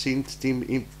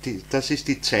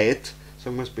die Zeit,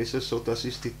 sagen wir es besser so, das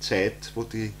ist die Zeit, wo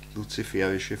die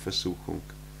luziferische Versuchung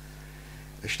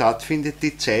stattfindet,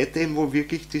 die Zeit eben, wo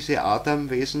wirklich diese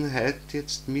Adam-Wesenheit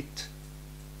jetzt mit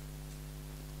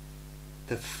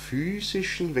der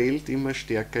physischen Welt immer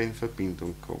stärker in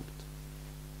Verbindung kommt.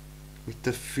 Mit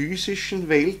der physischen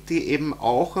Welt, die eben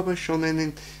auch aber schon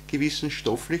einen gewissen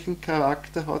stofflichen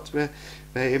Charakter hat, weil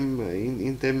eben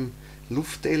in dem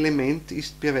Luftelement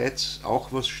ist bereits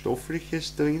auch was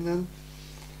Stoffliches drinnen,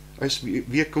 als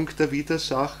Wirkung der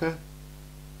Widersacher,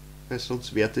 weil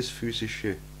sonst wäre das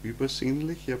Physische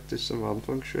übersinnlich, ich habe das am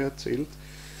Anfang schon erzählt.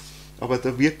 Aber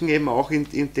da wirken eben auch in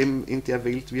der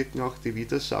Welt wirken auch die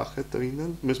Widersacher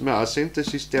drinnen. Muss man auch sehen,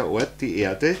 das ist der Ort, die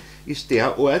Erde ist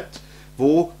der Ort,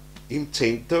 wo im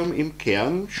Zentrum, im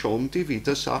Kern schon die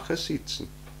Widersacher sitzen.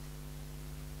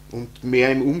 Und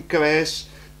mehr im Umkreis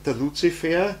der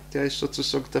Luzifer, der ist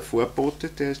sozusagen der Vorbote,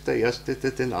 der ist der Erste, der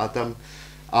den Adam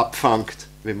abfangt,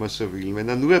 wenn man so will. Wenn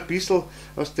er nur ein bisschen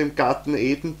aus dem Garten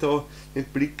Eden da den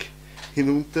Blick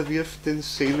hinunterwirft, den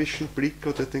seelischen Blick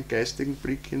oder den geistigen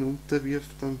Blick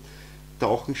hinunterwirft, dann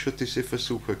tauchen schon diese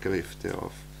Versucherkräfte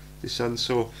auf. Die sind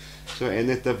so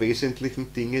eine der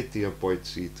wesentlichen Dinge, die er bald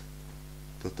sieht,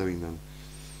 da drinnen.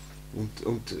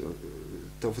 Und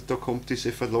da kommt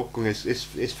diese Verlockung.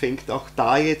 Es fängt auch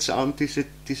da jetzt an,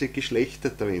 diese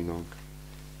Geschlechtertrennung.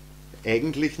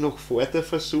 Eigentlich noch vor der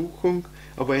Versuchung,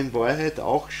 aber in Wahrheit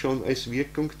auch schon als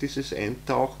Wirkung dieses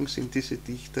Eintauchens in diese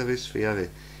dichtere Sphäre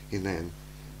hinein,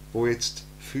 wo jetzt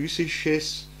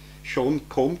Physisches schon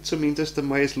kommt, zumindest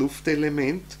einmal als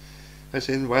Luftelement.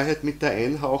 Also in Wahrheit mit der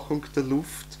Einhauchung der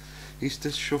Luft ist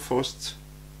es schon fast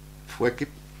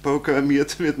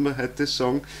vorgeprogrammiert, würde man heute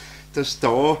sagen, dass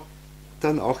da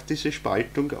dann auch diese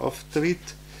Spaltung auftritt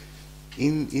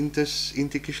in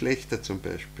die Geschlechter zum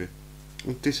Beispiel.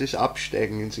 Und dieses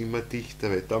Absteigen ins immer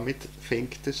Dichtere, damit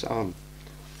fängt es an.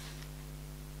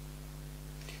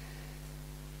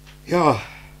 Ja,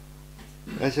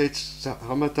 also jetzt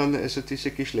haben wir dann also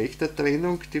diese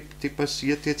Geschlechtertrennung, die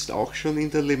passiert jetzt auch schon in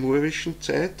der lemurischen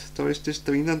Zeit, da ist es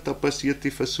drinnen, da passiert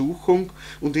die Versuchung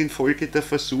und infolge der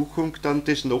Versuchung dann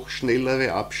das noch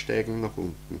schnellere Absteigen nach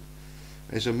unten.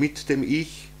 Also mit dem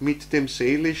Ich, mit dem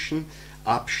Seelischen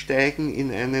absteigen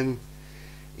in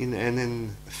einen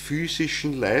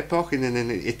physischen Leib auch, in einen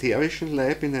ätherischen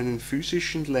Leib, in einen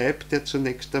physischen Leib, der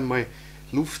zunächst einmal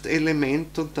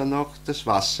Luftelement und dann auch das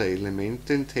Wasserelement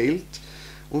enthält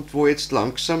und wo jetzt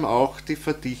langsam auch die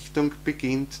Verdichtung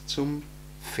beginnt zum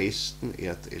festen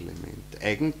Erdelement.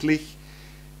 Eigentlich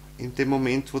in dem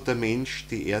Moment, wo der Mensch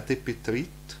die Erde betritt,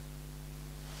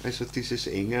 also dieses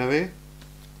Engere,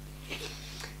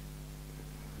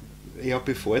 ja,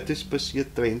 bevor das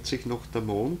passiert, trennt sich noch der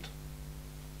Mond.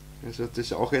 Also das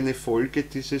ist auch eine Folge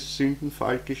dieses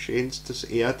Sündenfallgeschehens, dass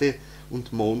Erde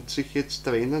und Mond sich jetzt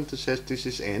trennen. Das heißt,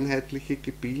 dieses einheitliche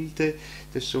Gebilde,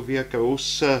 das so wie ein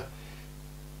großer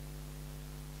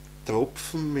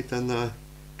Tropfen mit einer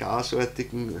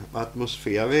gasartigen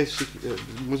Atmosphäre,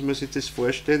 muss man sich das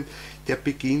vorstellen, der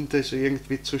beginnt also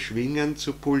irgendwie zu schwingen,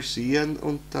 zu pulsieren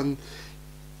und dann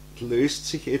löst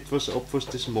sich etwas ab, was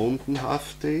das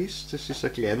Mondenhafte ist. Das ist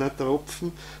ein kleiner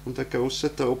Tropfen und ein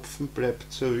großer Tropfen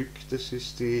bleibt zurück, das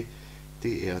ist die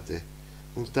Erde.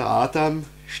 Und der Adam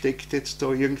steckt jetzt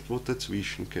da irgendwo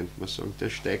dazwischen, könnte man sagen.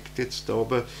 Der steigt jetzt da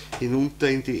aber hinunter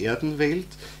in die Erdenwelt.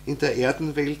 In der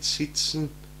Erdenwelt sitzen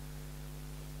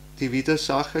die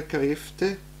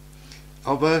Widersacherkräfte,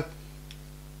 aber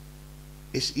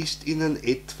es ist ihnen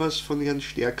etwas von ihren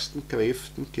stärksten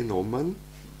Kräften genommen,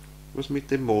 was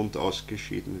mit dem Mond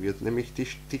ausgeschieden wird, nämlich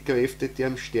die Kräfte, die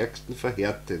am stärksten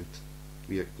verhärtend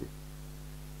wirken.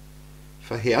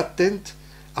 Verhärtend,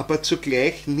 aber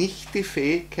zugleich nicht die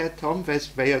Fähigkeit haben,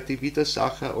 weil ja die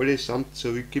Widersacher allesamt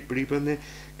zurückgebliebene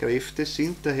Kräfte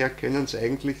sind, daher können sie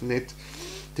eigentlich nicht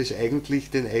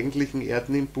den eigentlichen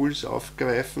Erdenimpuls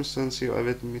aufgreifen, sondern sie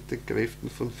arbeiten mit den Kräften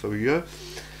von früher.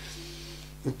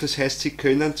 Und das heißt, sie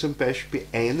können zum Beispiel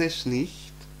eines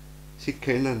nicht, sie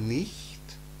können nicht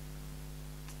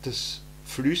das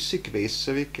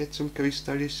Flüssig-Wässerige zum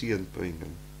Kristallisieren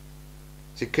bringen.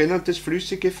 Sie können das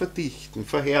Flüssige verdichten,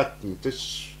 verhärten,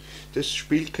 das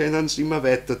Spiel können sie immer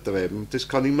weiter treiben, das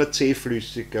kann immer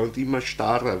zähflüssiger und immer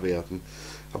starrer werden.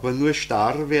 Aber nur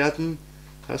starr werden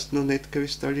heißt noch nicht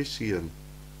kristallisieren.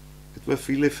 Etwa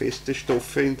viele feste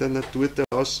Stoffe in der Natur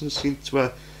draußen sind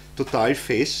zwar total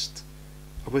fest,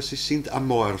 aber sie sind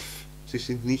amorph, sie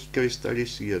sind nicht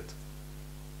kristallisiert.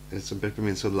 Also zum Beispiel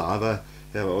wenn so Lava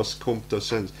herauskommt, da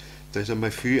ist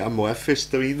einmal viel Amorphes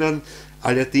drinnen,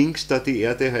 allerdings da die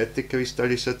Erde heute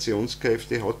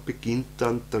Kristallisationskräfte hat, beginnt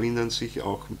dann drinnen sich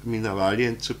auch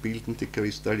Mineralien zu bilden, die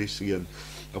kristallisieren.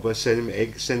 Aber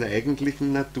seiner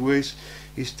eigentlichen Natur ist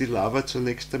die Lava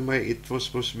zunächst einmal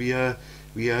etwas, was wie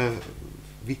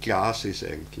Glas ist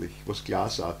eigentlich, was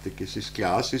Glasartiges ist.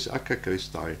 Glas ist auch kein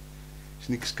Kristall, ist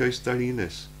nichts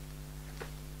Kristallines.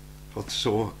 Hat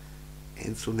so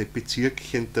einzelne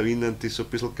Bezirkchen drinnen, die so ein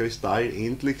bisschen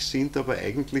kristallähnlich sind, aber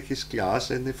eigentlich ist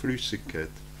Glas eine Flüssigkeit.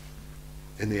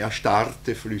 Eine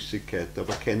erstarrte Flüssigkeit,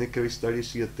 aber keine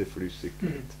kristallisierte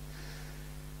Flüssigkeit.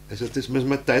 Also das muss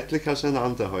man deutlich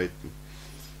auseinanderhalten.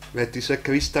 Weil dieser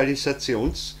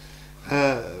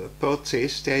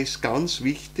Kristallisationsprozess, der ist ganz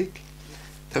wichtig.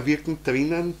 Da wirken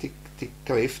drinnen die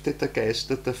Kräfte der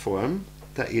Geister der Form,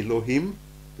 der Elohim,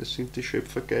 das sind die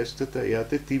Schöpfergeister der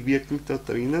Erde, die wirken da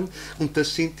drinnen und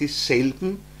das sind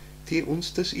dieselben, die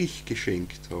uns das Ich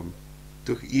geschenkt haben.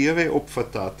 Durch ihre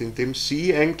Opfertat, indem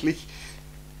sie eigentlich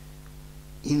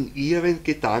in ihren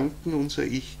Gedanken unser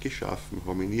Ich geschaffen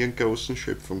haben, in ihren großen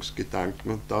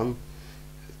Schöpfungsgedanken und dann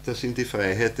das in die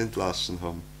Freiheit entlassen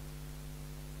haben.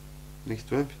 Nicht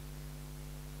wahr?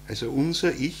 Also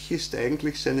unser Ich ist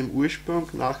eigentlich seinem Ursprung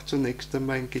nach zunächst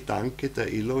einmal ein Gedanke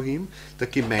der Elohim, der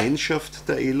Gemeinschaft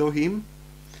der Elohim,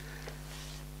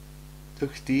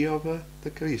 durch die aber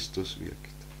der Christus wirkt.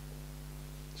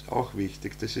 Das ist auch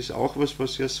wichtig. Das ist auch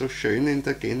was ja so schön in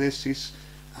der Genesis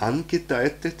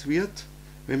angedeutet wird,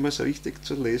 wenn man es richtig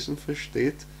zu lesen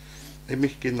versteht,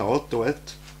 nämlich genau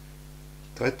dort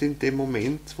in dem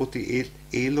Moment, wo die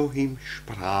Elohim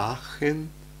sprachen,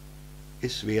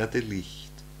 es werde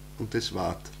Licht. Und es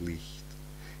ward Licht.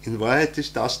 In Wahrheit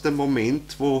ist das der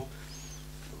Moment, wo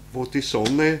die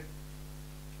Sonne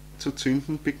zu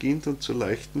zünden beginnt und zu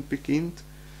leuchten beginnt.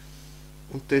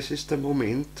 Und das ist der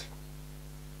Moment,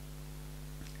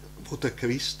 wo der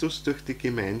Christus durch die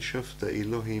Gemeinschaft der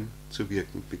Elohim zu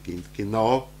wirken beginnt.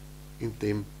 Genau in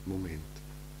dem Moment.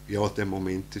 Ja, der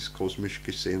Moment ist kosmisch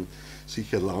gesehen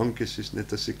sicher lang, es ist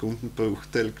nicht ein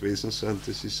Sekundenbruchteil gewesen, sondern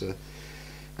das ist ein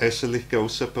äußerlich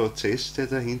großer Prozess, der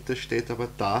dahinter steht, aber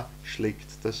da schlägt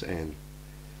das ein.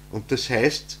 Und das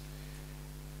heißt,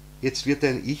 jetzt wird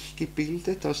ein Ich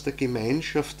gebildet aus der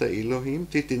Gemeinschaft der Elohim,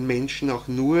 die den Menschen auch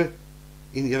nur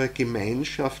in ihrer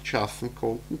Gemeinschaft schaffen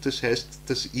konnten. Das heißt,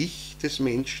 das Ich des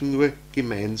Menschen nur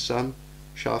gemeinsam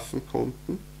schaffen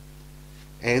konnten.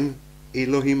 Ein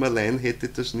Elohim allein hätte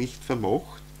das nicht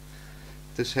vermocht.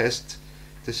 Das heißt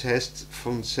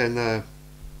von seiner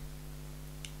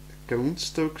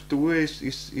Grundstruktur ist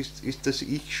das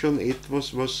Ich schon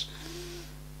etwas, was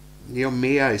ja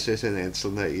mehr ist als ein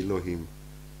einzelner Elohim.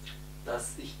 Das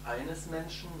Ich eines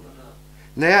Menschen, oder?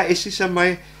 Naja, es ist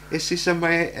einmal,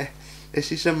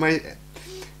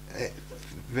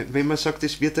 wenn man sagt,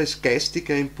 es wird als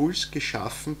geistiger Impuls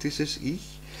geschaffen, dieses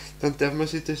Ich, dann darf man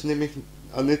sich das nämlich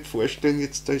auch nicht vorstellen,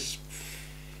 jetzt als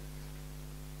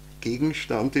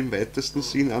Gegenstand im weitesten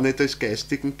Sinn, auch nicht als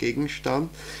geistigen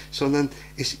Gegenstand, sondern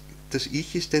das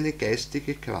Ich ist eine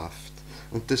geistige Kraft.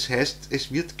 Und das heißt,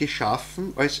 es wird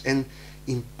geschaffen als ein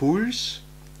Impuls,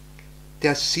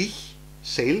 der sich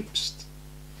selbst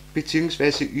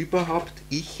bzw. überhaupt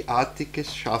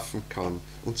Ich-artiges schaffen kann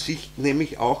und sich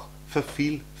nämlich auch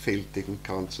vervielfältigen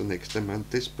kann zunächst einmal. Und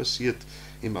das passiert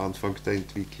im Anfang der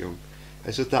Entwicklung.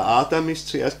 Also der Adam ist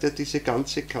zuerst, der diese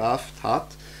ganze Kraft hat,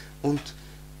 und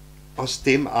aus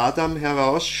dem Adam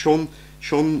heraus schon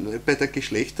bei der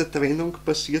Geschlechtertrennung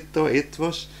passiert da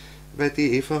etwas, weil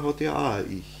die Eva hat ja auch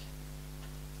ein Ich.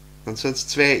 Dann sind es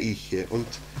zwei Iche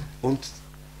und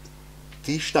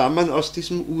die stammen aus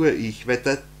diesem Ur-Ich,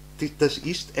 weil das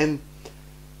ist ein,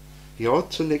 ja,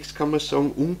 zunächst kann man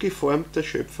sagen, ungeformter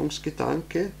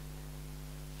Schöpfungsgedanke,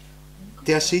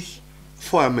 der sich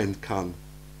formen kann.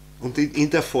 Und in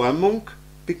der Formung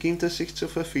beginnt er sich zu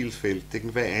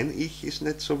vervielfältigen, weil ein Ich ist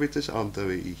nicht so wie das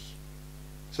andere Ich,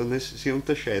 sondern sie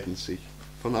unterscheiden sich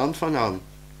von Anfang an.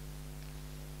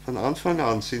 Von Anfang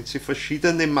an sind sie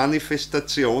verschiedene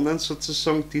Manifestationen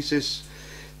sozusagen dieses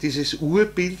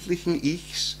urbildlichen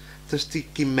Ichs, das die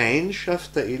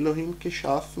Gemeinschaft der Elohim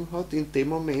geschaffen hat, in dem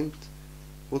Moment,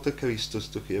 wo der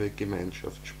Christus durch ihre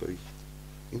Gemeinschaft spricht.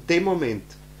 In dem Moment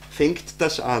fängt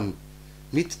das an,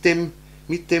 mit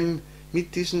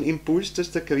diesem Impuls,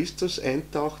 dass der Christus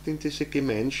eintaucht in diese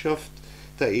Gemeinschaft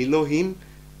der Elohim,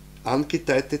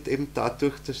 angedeutet eben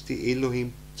dadurch, dass die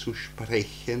Elohim zu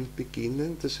sprechen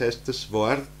beginnen, das heißt, das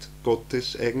Wort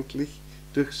Gottes eigentlich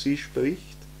durch sie spricht,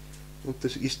 und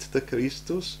das ist der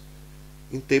Christus.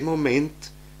 In dem Moment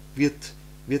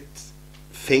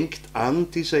fängt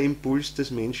an, dieser Impuls, das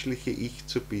menschliche Ich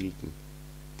zu bilden.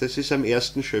 Das ist am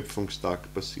ersten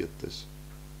Schöpfungstag passiert. Das.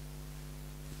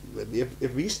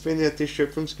 Ihr wisst, wenn ihr die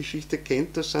Schöpfungsgeschichte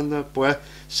kennt, da sind ein paar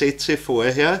Sätze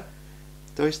vorher,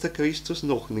 da ist der Christus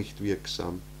noch nicht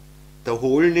wirksam. Da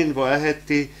holen in Wahrheit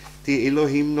die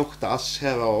Elohim noch das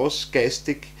heraus,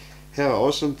 geistig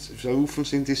heraus, und rufen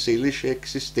es in die seelische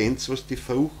Existenz, was die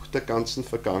Frucht der ganzen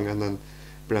vergangenen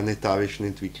planetarischen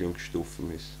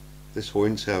Entwicklungsstufen ist. Das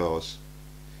holen sie heraus.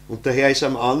 Und daher ist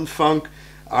am Anfang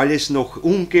alles noch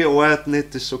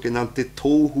ungeordnet, das sogenannte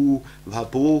Tohu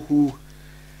Wabohu,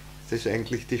 das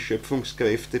eigentlich die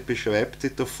Schöpfungskräfte beschreibt,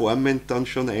 die da formend dann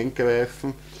schon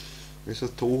eingreifen. Also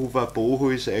Tohu Wabohu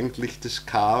ist eigentlich das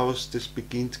Chaos, das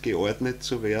beginnt geordnet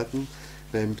zu werden.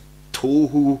 Beim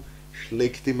Tohu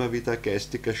schlägt immer wieder ein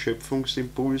geistiger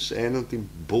Schöpfungsimpuls ein, und im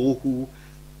Bohu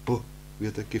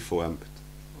wird er geformt.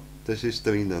 Das ist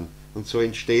drinnen. Und so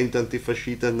entstehen dann die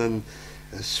verschiedenen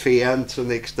Sphären,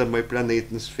 zunächst einmal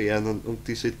Planetensphären, und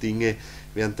diese Dinge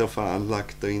werden da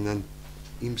veranlagt drinnen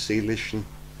im Seelischen.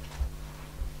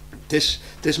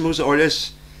 Das muss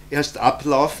alles erst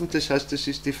ablaufen, das heißt, das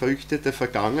ist die Früchte der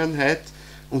Vergangenheit,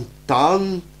 und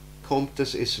dann kommt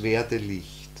das Es werde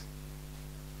Licht.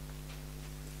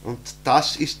 Und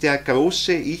das ist der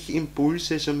große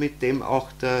Ich-Impuls, also mit dem auch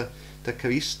der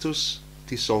Christus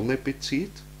die Sonne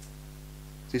bezieht,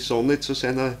 die Sonne zu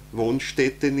seiner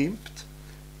Wohnstätte nimmt.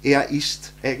 Er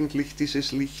ist eigentlich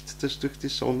dieses Licht, das durch die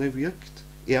Sonne wirkt.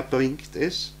 Er bringt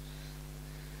es.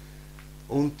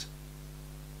 Und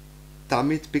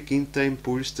damit beginnt der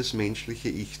Impuls, das menschliche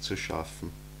Ich zu schaffen,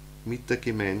 mit der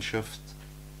Gemeinschaft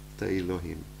der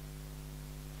Elohim.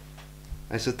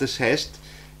 Also das heißt,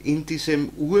 in diesem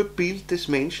Urbild des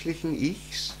menschlichen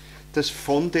Ichs, das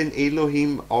von den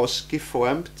Elohim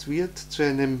ausgeformt wird zu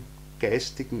einem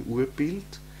geistigen Urbild,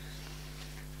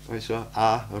 also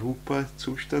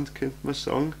Arupa-Zustand könnte man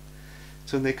sagen,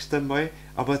 zunächst einmal,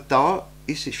 aber da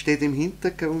steht im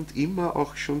Hintergrund immer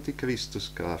auch schon die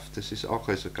Christuskraft. Das ist auch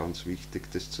also ganz wichtig,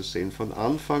 das zu sehen, von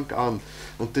Anfang an.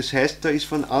 Und das heißt, da ist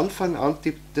von Anfang an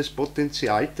das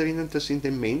Potenzial drinnen, dass in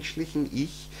dem menschlichen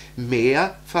Ich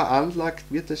mehr veranlagt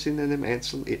wird, als in einem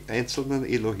einzelnen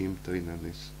Elohim drinnen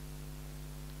ist.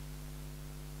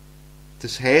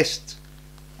 Das heißt,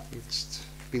 jetzt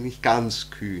bin ich ganz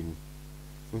kühn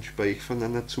und spreche von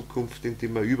einer Zukunft, in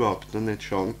die wir überhaupt noch nicht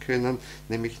schauen können,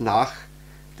 nämlich nach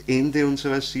Ende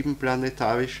unserer 7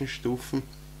 planetarischen Stufen.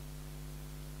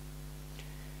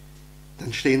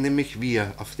 Dann stehen nämlich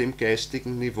wir auf dem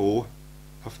geistigen Niveau,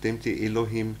 auf dem die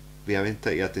Elohim während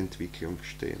der Erdentwicklung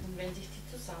stehen. Und wenn sich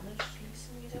die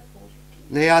zusammenschließen, wieder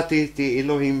positiv? Naja, die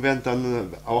Elohim werden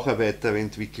dann auch eine weitere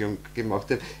Entwicklung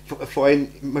gemacht. Vor allem,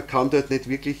 man kann dort nicht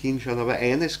wirklich hinschauen, aber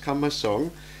eines kann man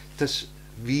sagen, dass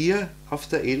wir auf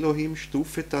der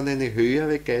Elohim-Stufe dann eine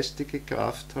höhere geistige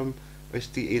Kraft haben,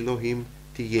 als die Elohim,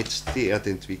 die jetzt die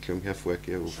Erdentwicklung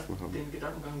hervorgerufen haben. Den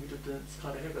Gedankengang, wie du das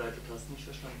gerade hergeleitet hast, nicht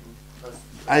verstanden.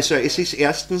 Also es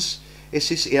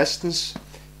ist erstens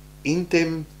in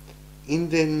dem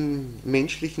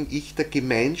menschlichen Ich der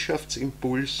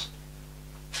Gemeinschaftsimpuls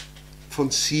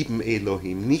von 7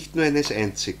 Elohim, nicht nur eines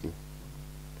einzigen.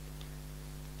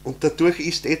 Und dadurch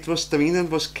ist etwas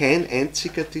drinnen, was kein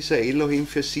einziger dieser Elohim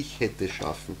für sich hätte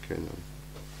schaffen können.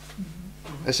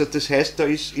 Also das heißt, da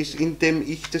ist in dem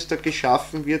Ich, das da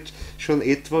geschaffen wird, schon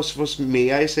etwas, was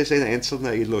mehr ist als ein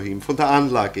einzelner Elohim, von der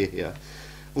Anlage her.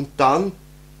 Und dann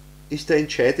ist der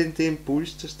entscheidende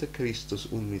Impuls, dass der Christus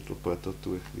unmittelbar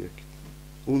dadurch wirkt.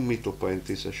 Unmittelbar in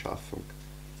dieser Schaffung.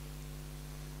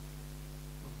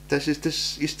 Das ist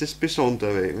das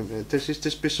Besondere. Das ist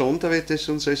das Besondere, das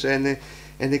uns also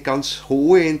eine ganz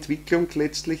hohe Entwicklung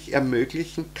letztlich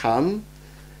ermöglichen kann,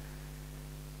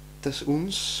 das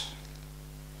uns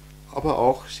aber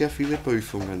auch sehr viele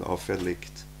Prüfungen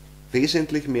auferlegt.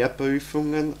 Wesentlich mehr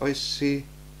Prüfungen, als sie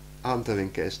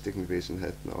anderen geistigen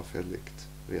Wesenheiten auferlegt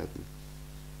werden.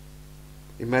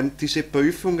 Ich meine, diese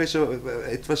Prüfung, also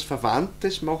etwas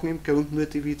Verwandtes, machen im Grunde nur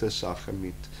die Widersacher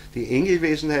mit. Die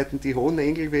Engelwesenheiten, die hohen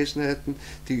Engelwesenheiten,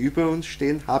 die über uns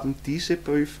stehen, haben diese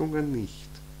Prüfungen nicht.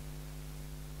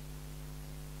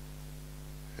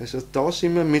 Also da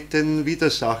sind wir mit den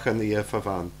Widersachern eher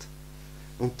verwandt.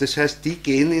 Und das heißt, die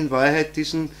gehen in Wahrheit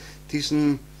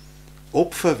diesen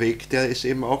Opferweg, der es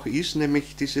eben auch ist,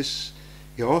 nämlich dieses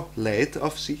Leid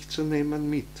auf sich zu nehmen,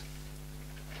 mit.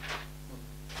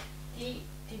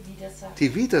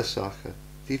 Die Widersacher.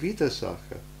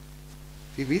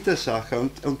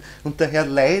 Und daher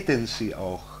leiden sie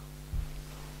auch.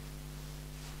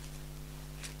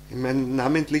 Ich meine,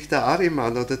 namentlich der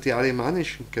Ahriman oder die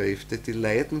ahrimanischen Kräfte, die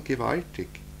leiden gewaltig.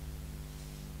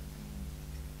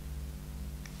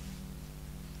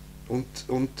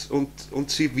 Und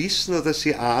sie wissen oder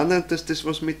sie ahnen, dass das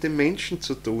was mit dem Menschen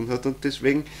zu tun hat, und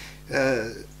deswegen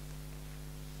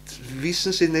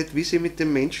wissen sie nicht, wie sie mit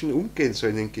dem Menschen umgehen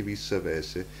sollen in gewisser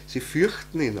Weise. Sie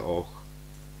fürchten ihn auch.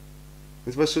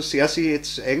 Und was so sehr sie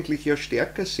jetzt eigentlich ja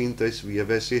stärker sind als wir,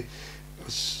 weil sie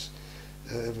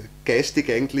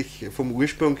geistig eigentlich vom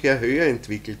Ursprung her höher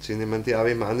entwickelt sind. Ich meine, die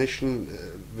arimanischen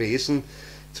Wesen,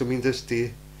 zumindest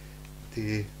die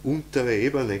untere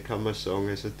Ebene, kann man sagen,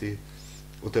 also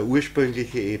oder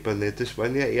ursprüngliche Ebene, das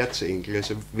waren ja Erzengel.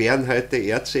 Also wären heute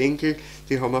Erzengel,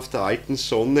 die haben auf der alten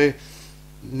Sonne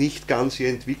nicht ganz ihr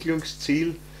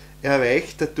Entwicklungsziel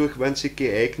erreicht, dadurch waren sie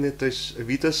geeignet, als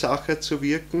Widersacher zu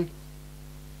wirken.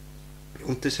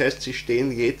 Und das heißt, sie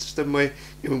stehen jetzt einmal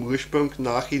ihrem Ursprung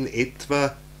nach in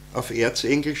etwa auf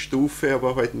Erzengelstufe,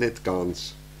 aber halt nicht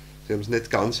ganz. Sie haben es nicht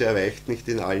ganz erreicht, nicht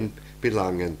in allen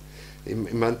Belangen. Ich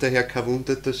meine daher kein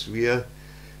Wunder, dass wir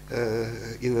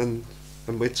ihnen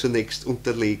einmal zunächst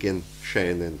unterlegen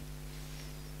scheinen.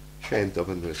 Scheint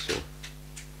aber nur so,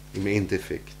 im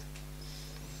Endeffekt.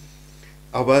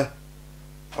 Aber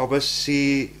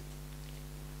sie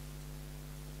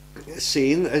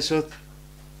sehen also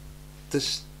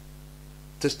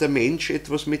dass der Mensch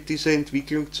etwas mit dieser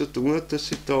Entwicklung zu tun hat, dass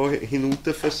sie da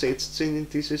hinunterversetzt sind in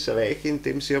dieses Reich, in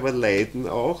dem sie aber leiden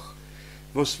auch,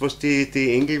 was die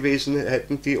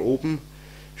Engelwesenheiten, die oben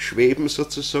schweben,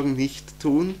 sozusagen nicht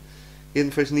tun,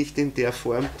 jedenfalls nicht in der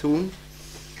Form tun.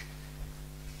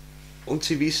 Und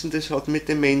sie wissen, das hat mit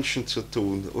dem Menschen zu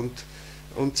tun.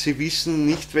 Und sie wissen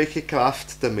nicht, welche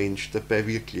Kraft der Mensch dabei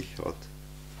wirklich hat.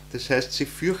 Das heißt, sie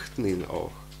fürchten ihn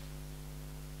auch.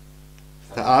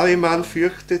 Der Ahriman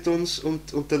fürchtet uns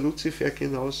und der Luzifer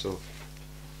genauso.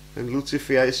 Beim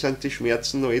Luzifer sind die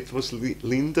Schmerzen noch etwas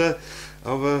linder,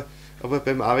 aber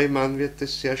beim Ahriman wird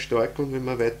es sehr stark, und wenn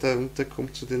man weiter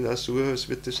runterkommt zu den Asuras,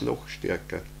 wird es noch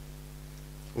stärker.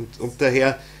 Und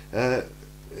daher,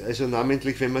 also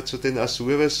namentlich, wenn man zu den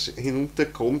Asuras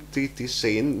hinunterkommt, die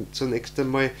sehen zunächst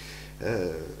einmal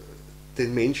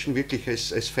den Menschen wirklich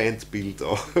als Feindbild,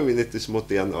 auch wenn ich das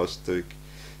modern ausdrücke.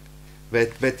 Weil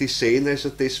die sehen, also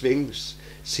deswegen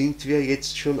sind wir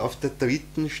jetzt schon auf der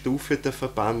 3. Stufe der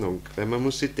Verbannung. Weil man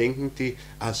muss sich denken, die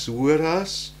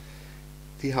Asuras,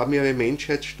 die haben ihre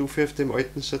Menschheitsstufe auf dem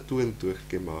alten Saturn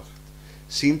durchgemacht.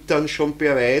 Sind dann schon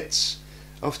bereits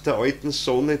auf der alten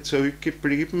Sonne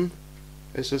zurückgeblieben,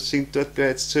 also sind dort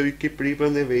bereits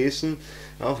zurückgebliebene Wesen,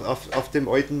 auf dem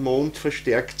alten Mond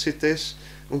verstärkt sie das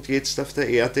und jetzt auf der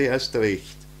Erde erst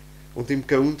recht. Und im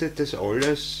Grunde das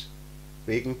alles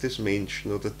wegen des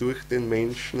Menschen oder durch den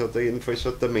Menschen, oder jedenfalls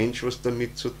hat der Mensch was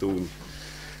damit zu tun.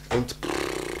 Und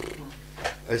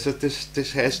also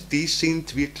das heißt, die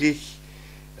sind wirklich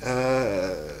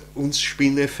uns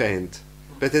Spinnefeind.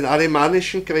 Bei den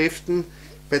arimanischen Kräften,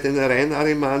 bei den rein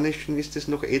arimanischen ist es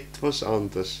noch etwas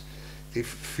anders. Die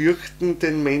fürchten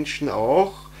den Menschen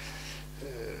auch.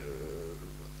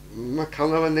 Man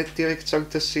kann aber nicht direkt sagen,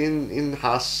 dass sie ihn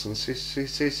hassen. Sie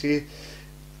sind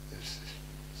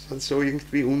so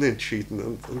irgendwie unentschieden.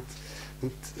 Und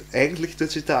eigentlich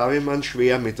tut sich der Ahriman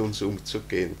schwer, mit uns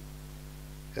umzugehen.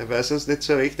 Er weiß uns nicht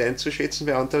so recht einzuschätzen,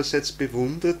 weil andererseits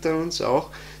bewundert er uns auch,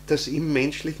 dass im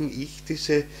menschlichen Ich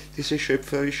diese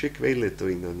schöpferische Quelle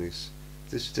drinnen ist.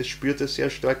 Das spürt er sehr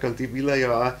stark, und die will er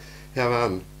ja auch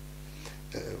heran.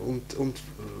 Und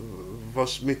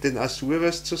was mit den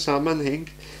Asuras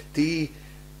zusammenhängt, die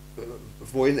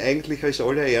wollen eigentlich als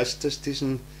allererstes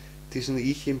diesen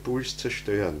Ich-Impuls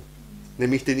zerstören.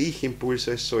 Nämlich den Ich-Impuls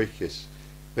als solches.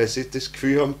 Weil sie das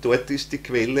Gefühl haben, dort ist die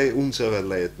Quelle unserer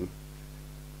Leiden.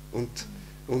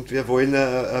 Und wir wollen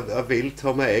eine Welt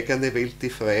haben, eine eigene Welt, die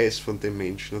frei ist von dem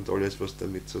Menschen und alles, was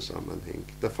damit zusammenhängt.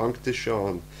 Da fängt es schon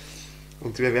an.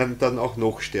 Und wir werden dann auch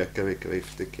noch stärkere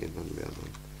Kräfte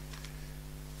kennenlernen.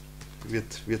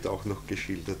 Wird auch noch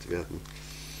geschildert werden.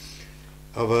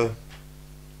 Aber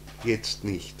jetzt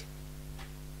nicht.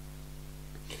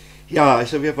 Ja,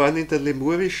 also wir waren in der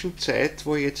lemurischen Zeit,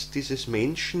 wo jetzt dieses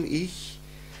Menschen-Ich,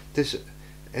 das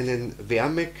einen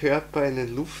Wärmekörper,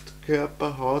 einen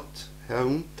Luftkörper hat,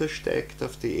 heruntersteigt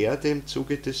auf die Erde im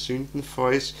Zuge des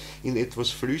Sündenfalls, in etwas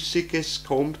Flüssiges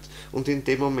kommt, und in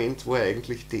dem Moment, wo er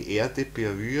eigentlich die Erde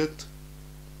berührt,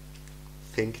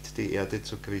 fängt die Erde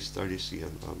zu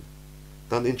kristallisieren an.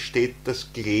 Dann entsteht das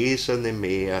gläserne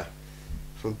Meer,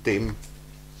 von dem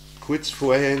kurz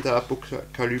vorher in der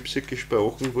Apokalypse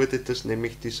gesprochen wurde, dass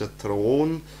nämlich dieser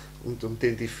Thron, und um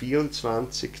den die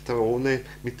 24 Throne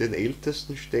mit den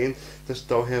Ältesten stehen, dass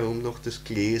da herum noch das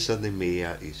gläserne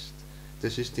Meer ist.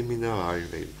 Das ist die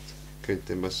Mineralwelt,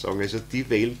 könnte man sagen. Also die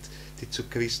Welt, die zu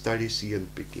kristallisieren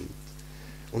beginnt.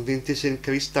 Und in diesen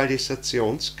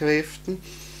Kristallisationskräften,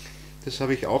 das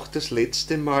habe ich auch das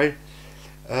letzte Mal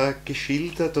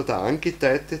geschildert oder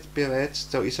angedeutet bereits,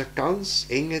 da ist ein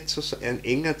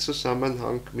enger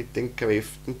Zusammenhang mit den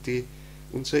Kräften, die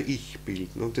unser Ich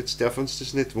bilden. Und jetzt darf uns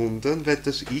das nicht wundern, weil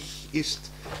das Ich ist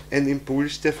ein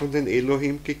Impuls, der von den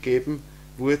Elohim gegeben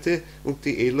wurde, und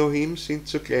die Elohim sind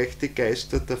zugleich die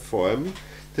Geister der Form,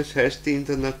 das heißt, die in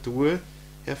der Natur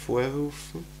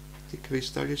hervorrufen die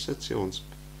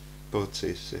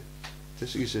Kristallisationsprozesse.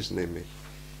 Das ist es nämlich.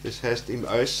 Das heißt, im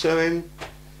Äußeren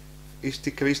ist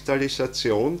die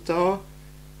Kristallisation da,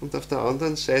 und auf der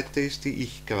anderen Seite ist die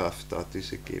Ich-Kraft da, die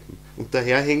sie geben. Und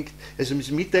daher also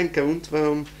ist mit ein Grund,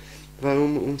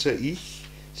 warum unser Ich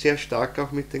sehr stark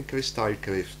auch mit den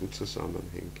Kristallkräften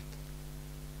zusammenhängt.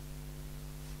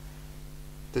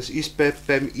 Das ist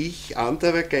beim Ich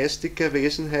anderer geistiger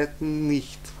Wesenheiten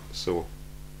nicht so.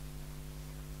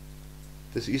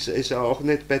 Das ist also auch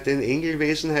nicht bei den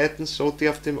Engelwesenheiten so, die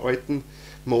auf dem alten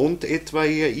Mond etwa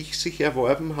ihr Ich sich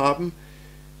erworben haben.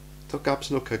 Da gab es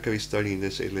noch kein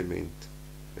kristallines Element.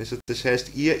 Also das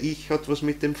heißt, ihr Ich hat was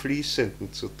mit dem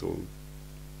Fließenden zu tun.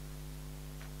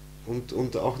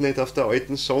 Und auch nicht auf der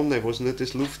alten Sonne, wo es nur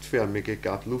das Luftförmige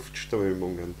gab,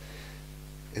 Luftströmungen.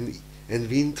 Ein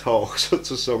Windhauch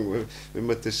sozusagen, wenn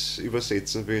man das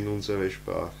übersetzen will in unsere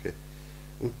Sprache.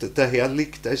 Und daher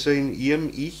liegt also in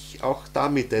ihrem Ich auch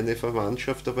damit eine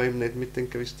Verwandtschaft, aber eben nicht mit den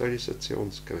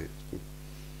Kristallisationskräften.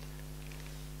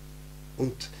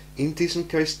 Und in diesen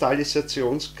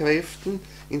Kristallisationskräften,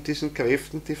 in diesen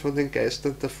Kräften, die von den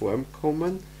Geistern der Form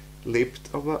kommen, lebt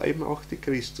aber eben auch die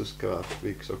Christuskraft, wie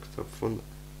ich gesagt habe, von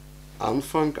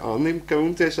Anfang an im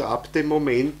Grunde, also ab dem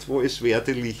Moment, wo es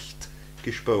werde Licht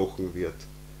gesprochen wird.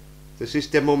 Das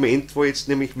ist der Moment, wo jetzt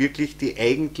nämlich wirklich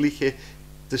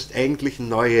das eigentlich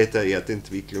Neue der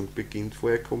Erdentwicklung beginnt.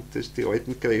 Vorher kommt es die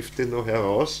alten Kräfte noch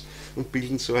heraus und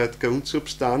bilden so eine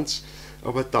Grundsubstanz,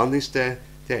 aber dann ist der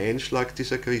Einschlag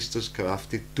dieser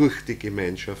Christuskraft, die durch die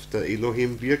Gemeinschaft der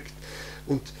Elohim wirkt,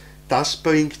 und das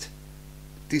bringt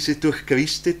diese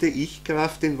durchchristete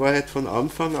Ich-Kraft in Wahrheit von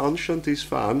Anfang an schon, die ist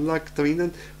veranlagt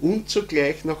drinnen, und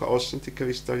zugleich nach außen die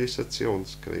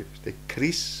Kristallisationskräfte.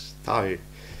 Kristall.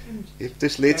 Ich habe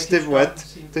das letzte Wort,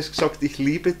 das gesagt, ich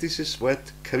liebe dieses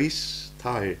Wort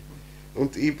Kristall.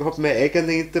 Und ich habe meine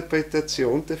eigene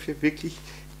Interpretation dafür, wirklich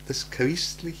das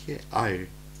christliche All.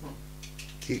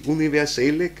 Die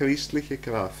universelle christliche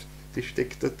Kraft, die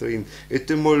steckt da drin.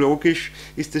 Etymologisch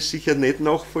ist das sicher nicht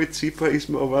nachvollziehbar, ist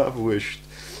mir aber auch wurscht.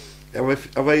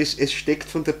 Aber es steckt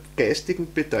von der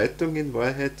geistigen Bedeutung in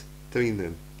Wahrheit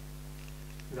drinnen.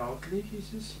 Lautlich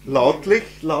ist es?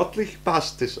 Lautlich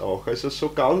passt es auch. Also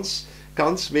so ganz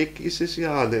weg ist es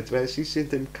ja auch nicht, weil es ist in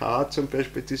dem K zum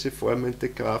Beispiel diese formende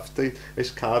Kraft drin.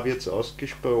 Als K wird es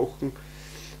ausgesprochen.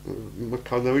 Man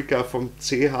kann ruhig auch vom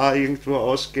CH irgendwo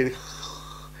ausgehen,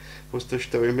 was der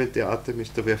strömende Atem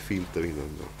ist, da wäre viel drinnen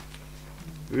noch.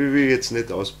 Ich will jetzt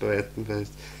nicht ausbreiten, weil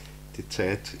die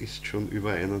Zeit ist schon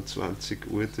über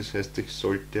 21 Uhr, das heißt, ich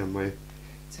sollte einmal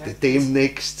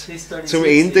demnächst zum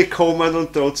Ende kommen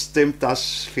und trotzdem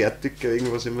das fertig kriegen,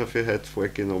 was ich mir für heute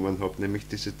vorgenommen habe, nämlich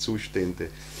diese Zustände.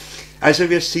 Also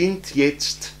wir sind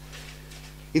jetzt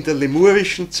in der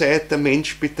lemurischen Zeit, der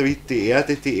Mensch betritt die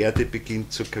Erde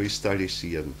beginnt zu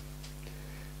kristallisieren.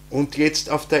 Und jetzt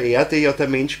auf der Erde, ja, der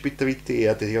Mensch betritt die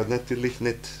Erde, ja natürlich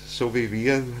nicht so wie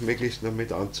wir, möglichst noch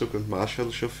mit Anzug und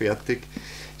Marschall schon fertig,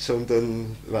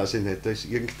 sondern, weiß ich nicht, da ist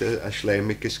irgendein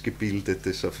schleimiges Gebilde,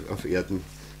 das auf Erden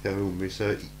herum ist,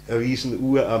 ein riesen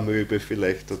Uramöbe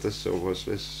vielleicht oder sowas.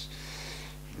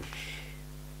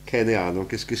 Keine Ahnung,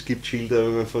 es gibt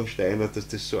Schilderungen von Steiner, dass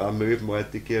das so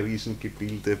amöbenartige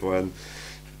Riesengebilde waren,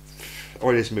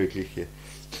 alles Mögliche.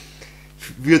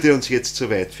 Würde uns jetzt zu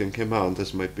weit führen, können wir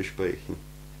anders mal besprechen.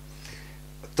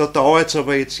 Da dauert es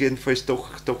aber jetzt jedenfalls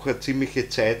doch eine ziemliche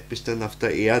Zeit, bis dann auf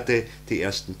der Erde die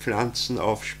ersten Pflanzen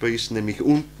aufsprießen, nämlich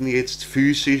unten jetzt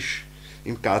physisch.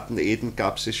 Im Garten Eden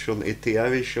gab es schon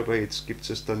ätherisch, aber jetzt gibt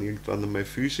es dann irgendwann einmal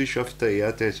physisch auf der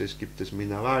Erde. Also es gibt das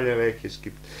Mineralreich, es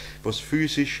gibt was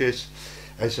Physisches,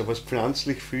 also was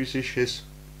pflanzlich-physisches.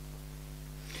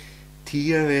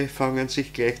 Tiere fangen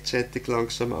sich gleichzeitig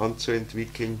langsam an zu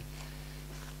entwickeln.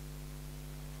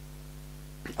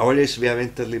 Alles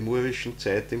während der lemurischen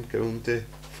Zeit im Grunde,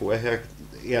 vorher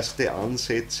erste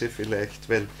Ansätze vielleicht,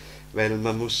 weil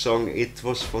man muss sagen,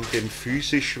 etwas von dem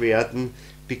Physischwerden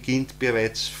beginnt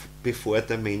bereits bevor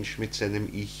der Mensch mit seinem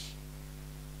Ich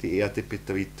die Erde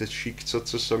betritt. Das schickt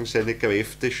sozusagen seine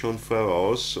Kräfte schon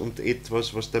voraus, und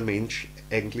etwas, was der Mensch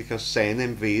eigentlich aus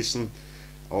seinem Wesen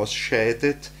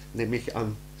ausscheidet, nämlich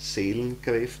an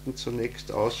Seelenkräften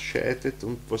zunächst ausscheidet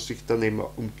und was sich dann eben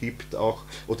umgibt auch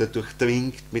oder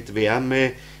durchdringt mit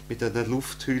Wärme, mit einer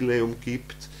Lufthülle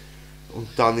umgibt und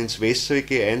dann ins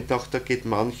Wässrige eintaucht, da geht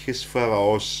manches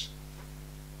voraus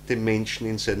dem Menschen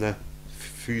in seiner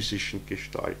physischen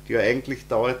Gestalt. Ja, eigentlich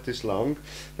dauert es lang,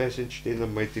 weil es entstehen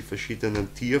einmal die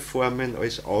verschiedenen Tierformen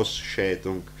als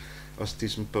Ausscheidung aus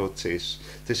diesem Prozess.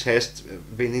 Das heißt,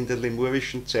 wenn in der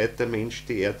lemurischen Zeit der Mensch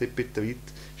die Erde betritt,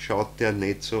 schaut der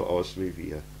nicht so aus wie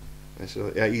wir.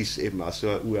 Also er ist eben auch so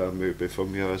ein Uramöbe,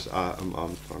 von mir aus auch am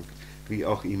Anfang, wie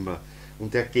auch immer.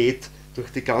 Und er geht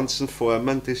durch die ganzen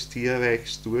Formen des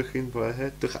Tierreichs durch in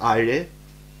Wahrheit, durch alle,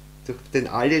 denn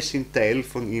alle sind Teil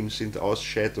von ihm, sind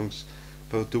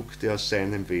Ausscheidungsprodukte aus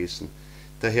seinem Wesen.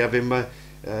 Daher, wenn man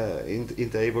in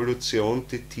der Evolution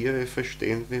die Tiere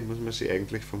verstehen will, muss man sie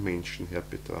eigentlich vom Menschen her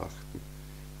betrachten.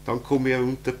 Dann komme ich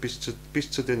runter bis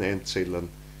zu den Einzellern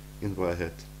in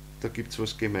Wahrheit. Da gibt es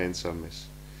was Gemeinsames.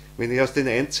 Wenn ich aus den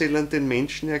Einzellern den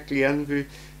Menschen erklären will,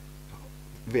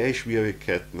 werde ich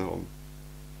Schwierigkeiten haben.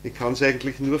 Ich kann es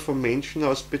eigentlich nur vom Menschen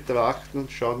aus betrachten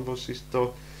und schauen, was ist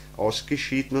da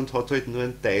ausgeschieden, und hat halt nur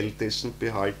einen Teil dessen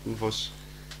behalten, was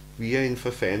wir in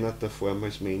verfeinerter Form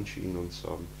als Mensch in uns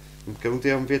haben. Im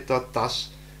Grunde haben wir da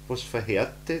das, was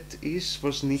verhärtet ist,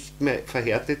 was nicht mehr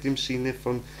verhärtet im Sinne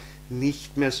von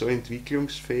nicht mehr so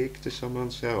entwicklungsfähig, das haben wir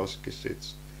uns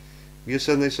herausgesetzt. Wir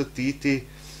sind also die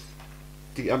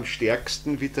am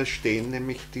stärksten widerstehen,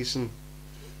 nämlich diesen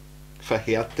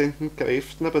verhärtenden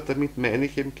Kräften, aber damit meine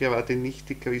ich eben gerade nicht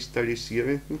die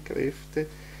kristallisierenden Kräfte,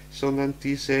 sondern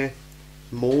diese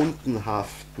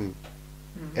mondenhaften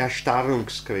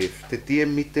Erstarrungskräfte, die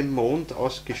eben mit dem Mond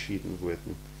ausgeschieden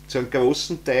wurden. Zu einem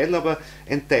großen Teil, aber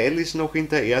ein Teil ist noch in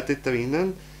der Erde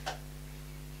drinnen.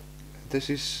 Das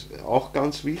ist auch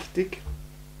ganz wichtig.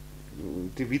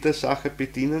 Die Widersacher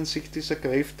bedienen sich dieser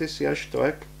Kräfte sehr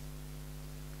stark.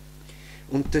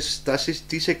 Und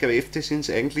diese Kräfte sind es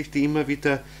eigentlich, die immer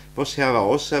wieder was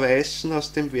herausreißen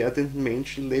aus dem werdenden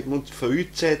Menschenleben und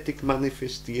frühzeitig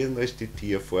manifestieren als die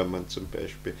Tierformen zum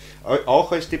Beispiel.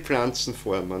 Auch als die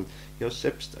Pflanzenformen. Ja,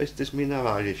 selbst als das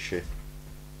Mineralische,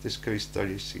 das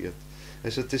kristallisiert.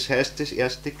 Also das heißt, das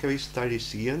erste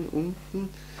Kristallisieren unten,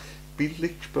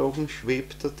 bildlich gesprochen,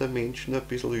 schwebt da der Mensch noch ein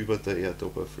bisschen über der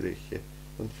Erdoberfläche.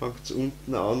 Dann fängt es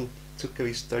unten an zu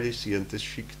kristallisieren, das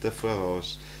schickt er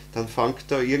voraus. Dann fängt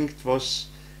da irgendwas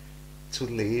zu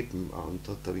leben an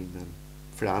da drinnen,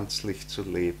 pflanzlich zu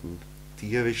leben,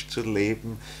 tierisch zu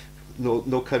leben.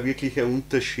 Noch kein wirklicher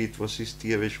Unterschied, was ist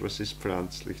tierisch, was ist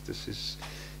pflanzlich. Das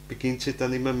beginnt sich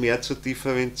dann immer mehr zu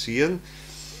differenzieren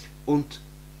und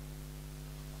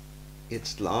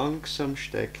jetzt langsam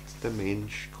steigt der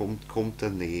Mensch, kommt er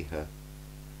näher.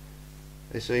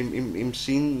 Also im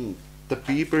Sinn der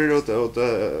Bibel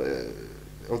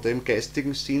oder im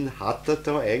geistigen Sinn hat er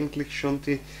da eigentlich schon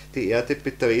die Erde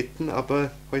betreten,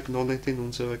 aber halt noch nicht in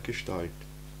unserer Gestalt.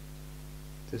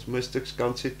 Das muss durchs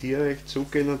ganze Tierreich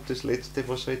zugehen und das Letzte,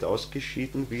 was halt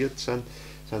ausgeschieden wird, sind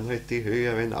halt die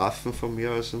höheren Affen von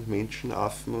mir aus und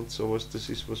Menschenaffen und sowas. Das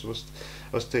ist was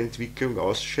aus der Entwicklung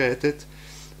ausscheidet.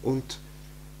 Und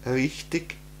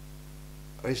richtig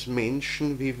als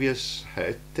Menschen, wie wir es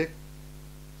heute,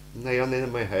 naja, nicht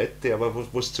einmal heute, aber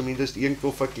was zumindest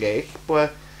irgendwo vergleichbar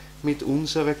mit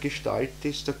unserer Gestalt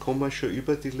ist, da kommen wir schon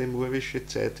über die lemurische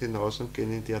Zeit hinaus und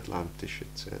gehen in die atlantische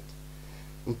Zeit.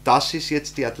 Und das ist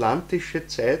jetzt die atlantische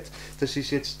Zeit, das ist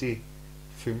jetzt die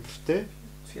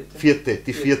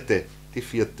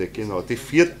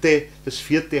das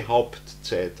vierte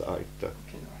Hauptzeitalter.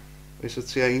 Also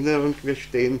zur Erinnerung, wir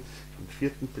stehen im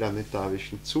vierten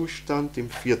planetarischen Zustand,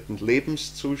 im vierten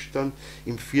Lebenszustand,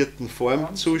 im vierten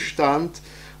Formzustand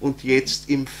und jetzt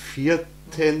im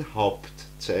vierten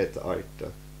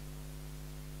Hauptzeitalter.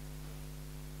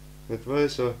 Nicht wahr?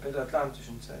 Also, bei der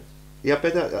atlantischen Zeit. Ja,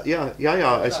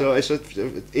 also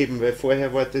eben, weil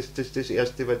vorher war das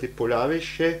erste war die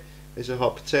polarische, also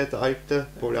Hauptzeitalter,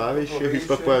 polarische,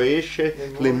 hyperboreische,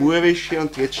 lemurische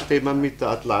und jetzt stehen wir mit der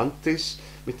Atlantis,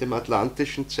 mit dem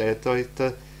atlantischen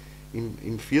Zeitalter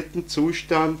im vierten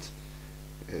Zustand,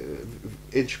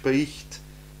 entspricht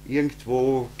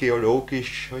irgendwo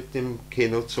geologisch halt dem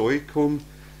Känozoikum,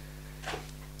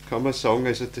 kann man sagen,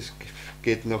 also das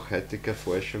geht nach heutiger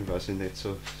Forschung, weiß ich nicht,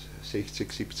 so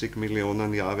 60, 70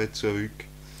 Millionen Jahre zurück.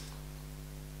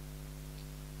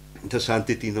 Da sind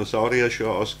die Dinosaurier schon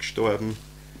ausgestorben.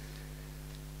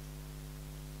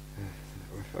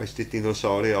 Als die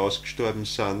Dinosaurier ausgestorben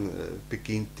sind,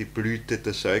 beginnt die Blüte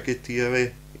der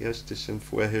Säugetiere. Es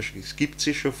gibt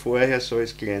sie schon vorher so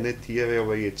als kleine Tiere,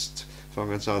 aber jetzt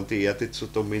fangen sie an, die Erde zu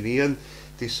dominieren.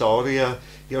 Die Saurier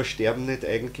sterben nicht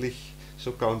eigentlich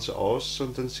so ganz aus,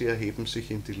 sondern sie erheben sich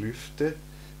in die Lüfte.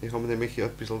 Die haben nämlich ein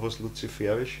bisschen was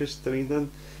Luziferisches drinnen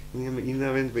in ihrem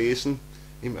inneren Wesen,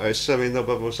 im Äußeren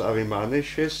aber was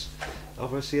Arimanisches,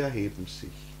 aber sie erheben sich.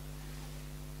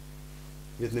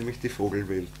 Wird nämlich die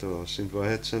Vogelwelt daraus. In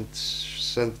Wahrheit sind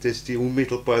das die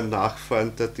unmittelbaren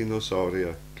Nachfahren der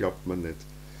Dinosaurier, glaubt man nicht.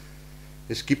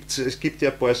 Es gibt ja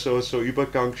ein paar so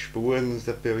Übergangsspuren,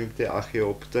 der berühmte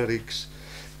Archaeopteryx,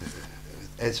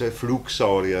 also ein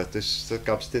Flugsaurier. Da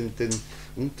gab es den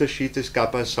Unterschied, es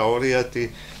gab auch Saurier,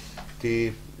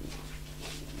 die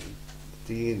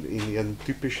in ihren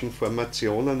typischen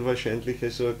Formationen wahrscheinlich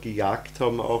also gejagt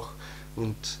haben auch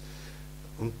und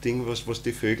Ding, was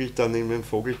die Vögel dann in einem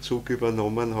Vogelzug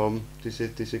übernommen haben,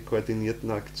 diese koordinierten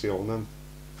Aktionen,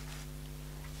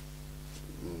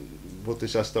 wo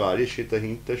das Astralische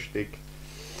dahinter steckt.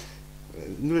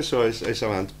 Nur so als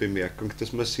Randbemerkung,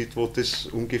 dass man sieht, wo das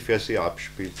ungefähr sich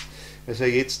abspielt. Also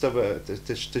jetzt aber,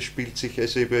 das spielt sich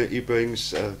also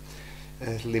übrigens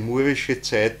lemurische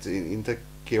Zeit in der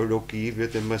Geologie,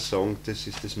 würde man sagen, das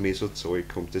ist das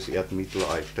Mesozoikum, das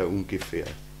Erdmittelalter ungefähr.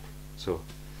 So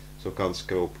ganz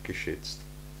grob geschätzt.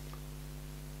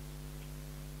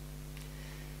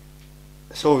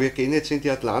 So, wir gehen jetzt in die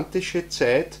atlantische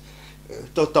Zeit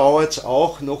da dauert es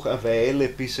auch noch eine Weile,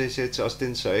 bis es jetzt aus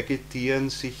den Säugetieren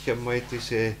sich einmal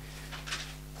diese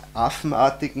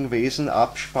affenartigen Wesen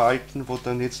abspalten, wo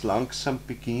dann jetzt langsam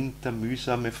beginnt der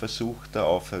mühsame Versuch der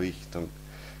Aufrichtung.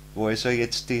 Wo also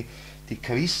jetzt die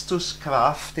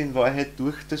Christuskraft in Wahrheit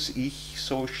durch das Ich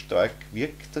so stark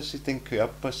wirkt, dass sie den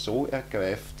Körper so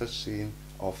ergreift, dass sie ihn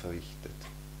aufrichtet.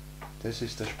 Das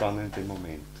ist der spannende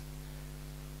Moment.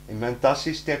 Ich meine, das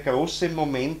ist der große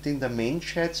Moment in der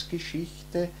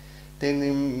Menschheitsgeschichte, den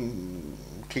im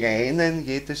Kleinen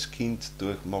jedes Kind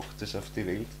durchmacht, das auf die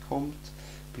Welt kommt,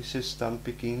 bis es dann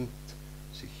beginnt,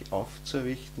 sich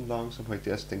aufzurichten langsam, halt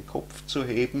erst den Kopf zu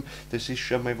heben. Das ist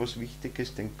schon mal was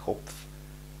Wichtiges, den Kopf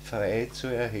frei zu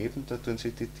erheben. Da tun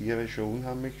sich die Tiere schon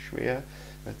unheimlich schwer,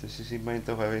 weil das ist immer in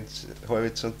der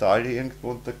Horizontale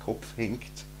irgendwo und der Kopf hängt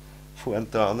vorn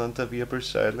dran an der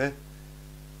Wirbelsäule.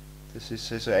 Das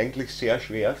ist also eigentlich sehr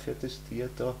schwer für das Tier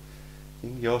da.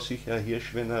 Ja, sicher ein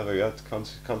Hirsch, wenn er röhrt, kann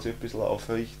sich ein bisschen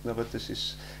aufrichten, aber das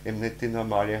ist eben nicht die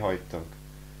normale Haltung.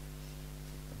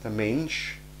 Der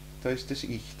Mensch, da ist das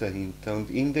Ich dahinter und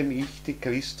in dem Ich die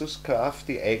Christuskraft,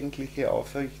 die eigentliche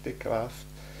aufrichte Kraft,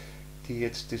 die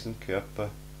jetzt diesen Körper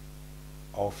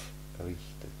aufrichtet.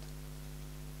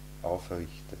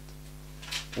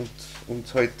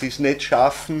 Und halt dies nicht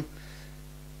schaffen,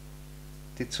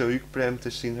 die zurückbleiben,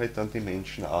 das sind halt dann die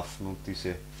Menschenaffen und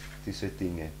diese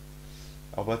Dinge.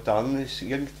 Aber dann ist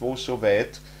irgendwo so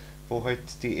weit, wo halt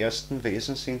die ersten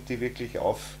Wesen sind, die wirklich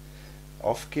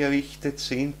aufgerichtet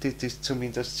sind, die das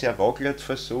zumindest sehr wackelig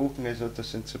versuchen. Also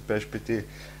das sind zum Beispiel die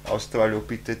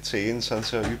Australopithecen, sind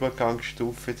so eine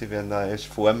Übergangsstufe, die werden auch als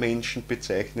Vormenschen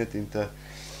bezeichnet in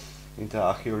der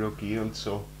Archäologie und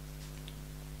so,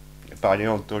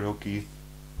 Paläontologie.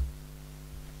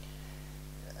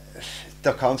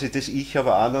 Da kann sich das Ich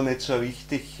aber auch noch nicht so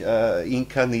richtig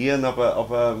inkarnieren,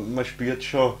 aber man spürt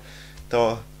schon,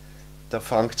 da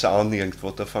fängt es an irgendwo,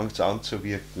 da fängt es an zu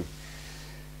wirken.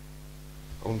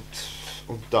 Und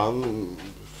dann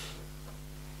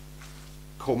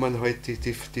kommen halt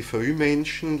die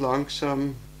Frühmenschen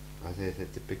langsam, also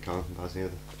die bekannten, weiß nicht,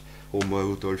 Homo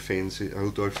rudolfensis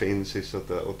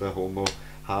oder Homo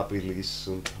habilis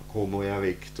und Homo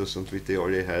erectus und wie die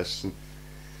alle heißen.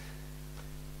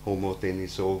 Homo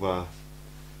denisova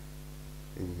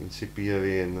in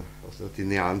Sibirien, also die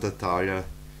Neandertaler,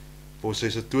 wo es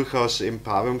also durchaus eben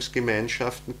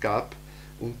Paarungsgemeinschaften gab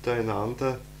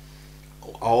untereinander,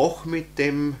 auch mit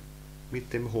dem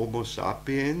Homo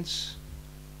sapiens,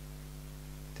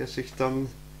 der sich dann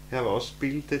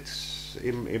herausbildet,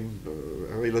 eben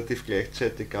relativ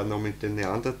gleichzeitig auch noch mit den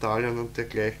Neandertalern und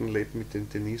dergleichen, lebt mit den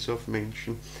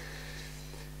Denisov-Menschen.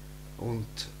 Und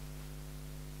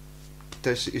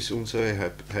das ist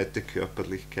unsere heute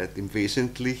Körperlichkeit im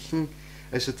Wesentlichen.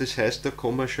 Also das heißt, da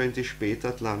kommen wir schon in die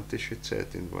spätatlantische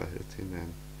Zeit in Wahrheit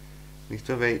hinein. Nicht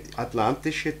wahr? Weil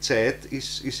atlantische Zeit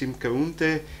ist im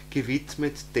Grunde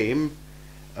gewidmet dem,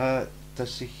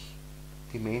 dass sich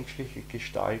die menschliche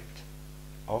Gestalt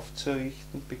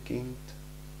aufzurichten beginnt,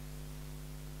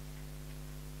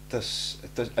 dass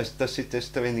sie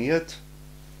das trainiert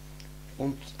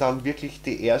und dann wirklich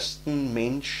die ersten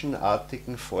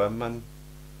menschenartigen Formen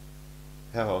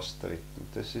heraustreten.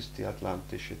 Das ist die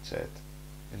atlantische Zeit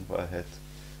in Wahrheit.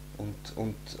 Und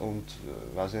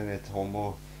weiß ich nicht,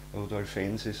 Homo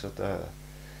rudolfensis oder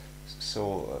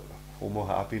so Homo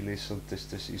habilis und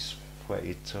das ist vor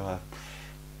etwa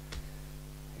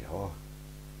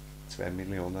 2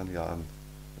 Millionen Jahren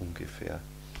ungefähr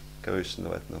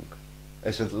Größenordnung.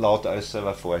 Also laut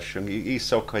äußerer Forschung. Ich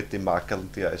sage halt die Makeln,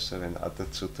 die äußeren auch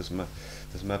dazu, dass man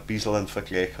ein bisschen einen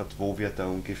Vergleich hat, wo wir da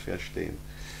ungefähr stehen.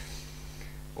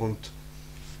 Und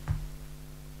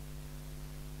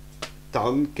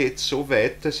dann geht es so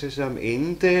weit, dass es am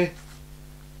Ende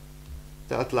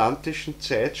der atlantischen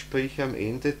Zeit, sprich am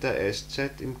Ende der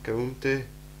Eiszeit, im Grunde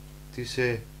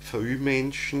diese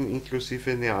Frühmenschen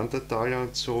inklusive Neandertaler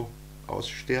und so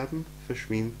aussterben,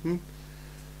 verschwinden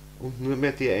und nur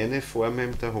mehr die eine Form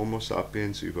der Homo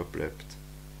sapiens überbleibt.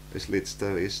 Als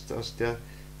letzter Rest aus der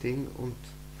Ding, und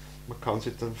man kann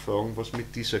sich dann fragen, was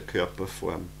mit dieser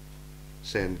Körperform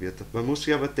sein wird. Man muss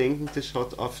sich aber denken, das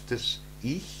hat auf das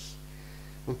Ich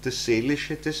und das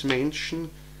Seelische des Menschen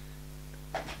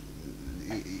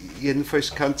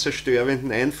jedenfalls keinen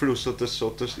zerstörenden Einfluss oder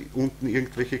so, dass unten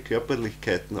irgendwelche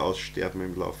Körperlichkeiten aussterben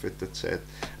im Laufe der Zeit.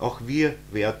 Auch wir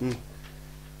werden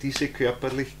diese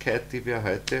Körperlichkeit, die wir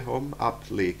heute haben,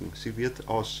 ablegen. Sie wird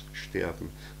aussterben.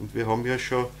 Und wir haben ja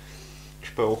schon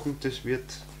gesprochen, das wird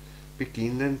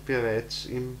beginnen bereits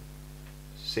im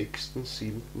 6.,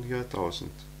 7.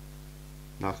 Jahrtausend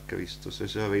nach Christus,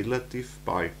 also relativ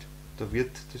bald. Da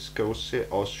wird das große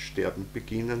Aussterben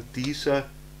beginnen dieser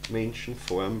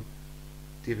Menschenform,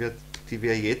 die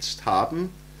wir jetzt haben,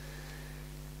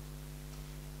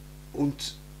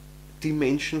 und die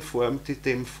Menschenform, die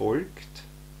dem folgt,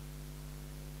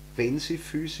 wenn sie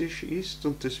physisch ist,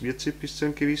 und das wird sie bis zu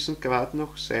einem gewissen Grad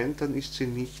noch sein, dann ist sie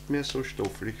nicht mehr so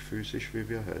stofflich physisch wie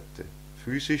wir heute.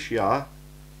 Physisch ja,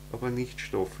 aber nicht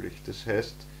stofflich, das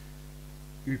heißt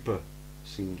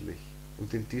übersinnlich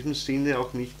und in diesem Sinne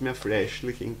auch nicht mehr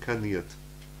fleischlich inkarniert.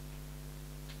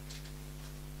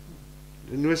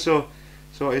 Nur so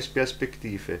als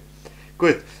Perspektive.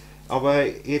 Gut, aber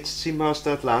jetzt sind wir aus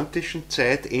der atlantischen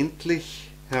Zeit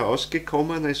endlich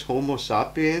herausgekommen als Homo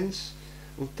sapiens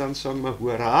und dann sagen wir,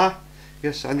 hurra,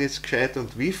 wir sind jetzt gescheit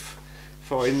und wiff,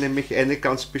 vor allem nämlich eine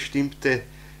ganz bestimmte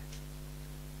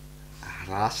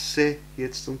Rasse,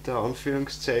 jetzt unter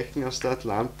Anführungszeichen, aus der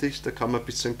Atlantis, da kann man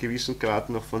bis zu einem gewissen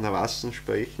Grad noch von Rassen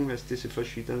sprechen, weil es diese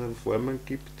verschiedenen Formen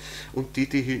gibt, und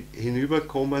die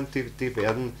hinüberkommen, die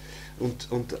werden, und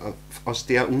aus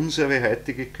der unsere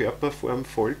heutige Körperform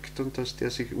folgt und aus der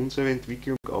sich unsere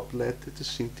Entwicklung ableitet,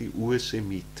 das sind die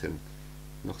Ursemiten,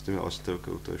 nach dem Ausdruck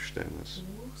Rudolf Steiners.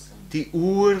 Die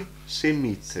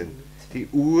Ursemiten. Die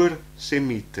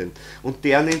Ursemiten. Und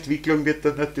deren Entwicklung wird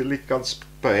dann natürlich ganz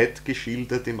breit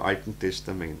geschildert im Alten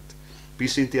Testament.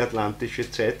 Bis in die atlantische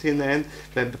Zeit hinein.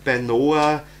 Bei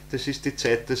Noah, das ist die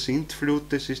Zeit der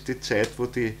Sintflut, das ist die Zeit, wo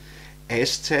die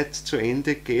Eiszeit zu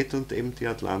Ende geht und eben die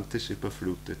Atlantis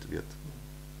überflutet wird.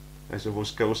 Also wo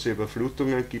es große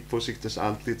Überflutungen gibt, wo sich das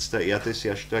Antlitz der Erde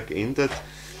sehr stark ändert.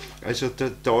 Also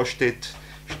da steht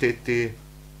die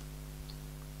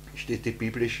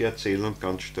biblische Erzählung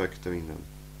ganz stark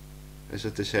drinnen. Also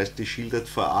das heißt, die schildert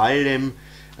vor allem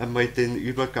einmal den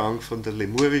Übergang von der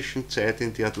lemurischen Zeit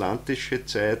in die atlantische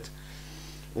Zeit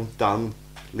und dann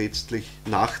letztlich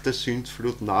nach der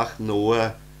Sündflut, nach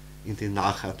Noah, in die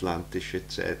nachatlantische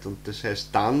Zeit. Und das heißt,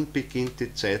 dann beginnt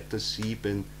die Zeit der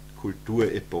 7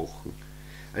 Kulturepochen.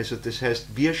 Also das heißt,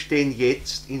 wir stehen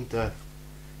jetzt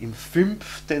im 5.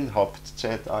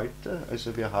 Hauptzeitalter,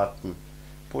 also wir hatten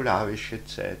polarische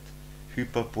Zeit,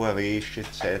 hyperboreische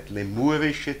Zeit,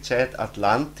 lemurische Zeit,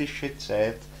 atlantische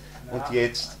Zeit und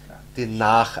jetzt die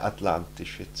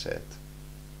nachatlantische Zeit.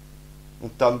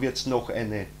 Und dann wird es noch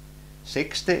eine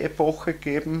 6. Epoche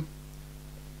geben,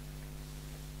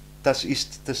 das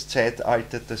ist das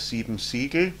Zeitalter der 7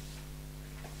 Siegel.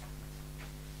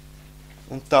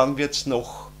 Und dann wird es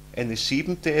noch eine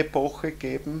 7. Epoche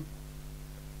geben,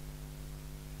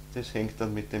 das hängt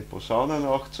dann mit den Posaunen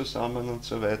auch zusammen und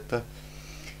so weiter.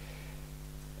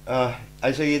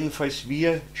 Also jedenfalls,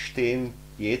 wir stehen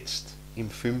jetzt im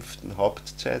 5.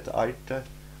 Hauptzeitalter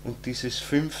und dieses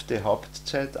 5.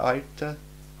 Hauptzeitalter,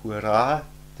 hurra,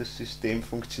 das System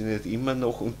funktioniert immer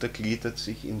noch, untergliedert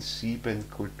sich in 7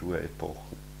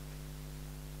 Kulturepochen.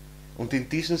 Und in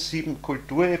diesen 7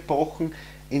 Kulturepochen,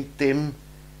 in dem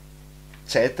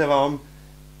Zeitraum,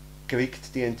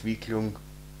 kriegt die Entwicklung,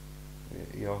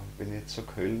 ja, wenn ich jetzt sage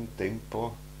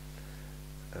Höllentempo,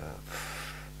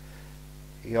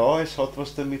 ja, es hat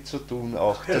was damit zu tun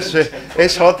auch.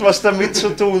 Es hat was damit zu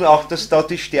tun auch, dass da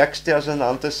die stärkste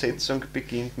Auseinandersetzung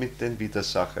beginnt mit den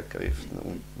Widersacherkräften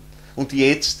unten. Und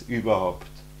jetzt überhaupt,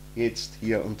 jetzt,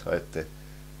 hier und heute.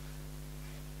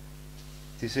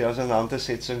 Diese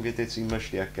Auseinandersetzung wird jetzt immer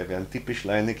stärker werden. Die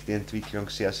beschleunigt die Entwicklung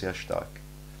sehr, sehr stark.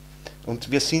 Und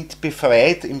wir sind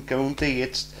befreit, im Grunde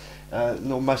jetzt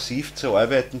noch massiv zu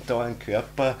arbeiten, da einen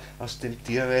Körper aus dem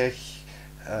Tierreich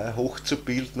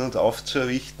hochzubilden und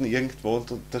aufzurichten irgendwo,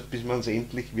 und bis wir uns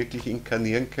endlich wirklich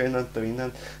inkarnieren können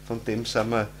drinnen, von dem sind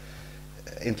wir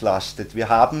entlastet. Wir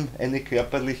haben eine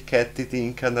Körperlichkeit, die die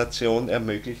Inkarnation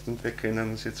ermöglicht, und wir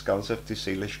können uns jetzt ganz auf die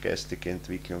seelisch-geistige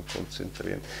Entwicklung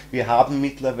konzentrieren. Wir haben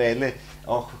mittlerweile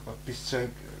auch bis zu einem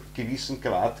gewissen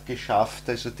Grad geschafft,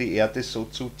 also die Erde so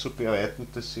zuzubereiten,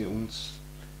 dass sie uns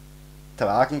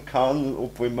tragen kann,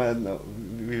 obwohl wir,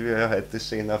 wie wir heute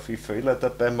sehen, auch viel Fehler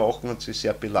dabei machen und sie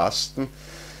sehr belasten.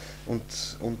 Und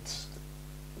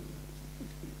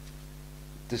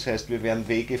das heißt, wir werden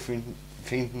Wege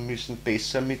finden müssen,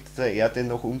 besser mit der Erde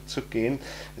noch umzugehen,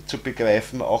 zu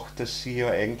begreifen auch, dass sie ja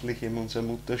eigentlich in unser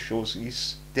Mutterschoß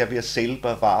ist, der wir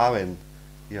selber waren,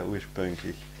 ja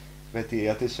ursprünglich. Weil die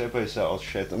Erde selber ist ein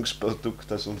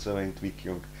Ausscheidungsprodukt aus unserer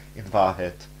Entwicklung, in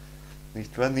Wahrheit.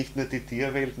 Nicht wahr? Nicht nur die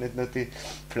Tierwelt, nicht nur die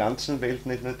Pflanzenwelt,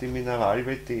 nicht nur die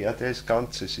Mineralwelt, die Erde als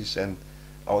Ganzes ist ein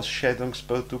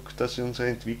Ausscheidungsprodukt aus unserer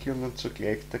Entwicklung und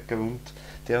zugleich der Grund,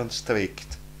 der uns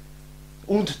trägt.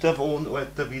 Und der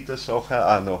Wohnort der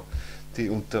Widersacher auch noch, die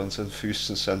unter unseren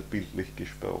Füßen sind, bildlich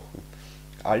gesprochen.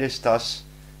 Alles das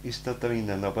ist da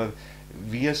drinnen, aber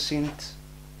wir sind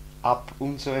ab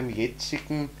unserem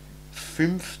jetzigen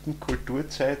 5.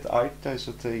 Kulturzeitalter,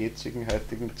 also der jetzigen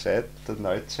heutigen Zeit, der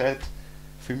Neuzeit,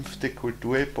 5.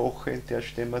 Kulturepoche, in der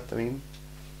stehen wir drin.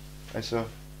 Also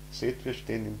seht, wir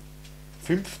stehen im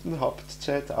 5.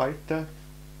 Hauptzeitalter,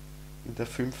 in der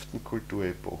 5.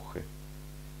 Kulturepoche.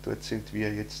 Dort sind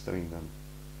wir jetzt drinnen.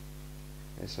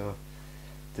 Also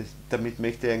damit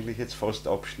möchte ich eigentlich jetzt fast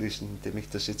abschließen, indem ich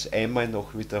das jetzt einmal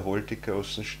noch wiederhole, die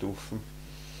großen Stufen,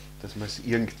 dass man es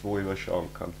irgendwo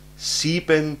überschauen kann.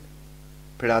 7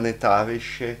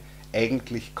 planetarische,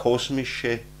 eigentlich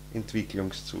kosmische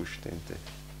Entwicklungszustände.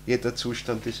 Jeder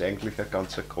Zustand ist eigentlich ein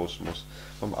ganzer Kosmos.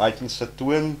 Vom alten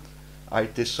Saturn,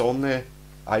 alte Sonne,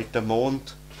 alter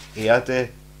Mond, Erde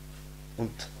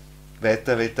und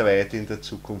weitere 3, die in der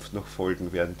Zukunft noch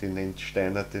folgen werden. Die nennt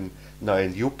Steiner den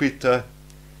neuen Jupiter,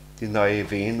 die neue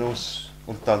Venus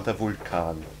und dann der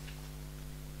Vulkan.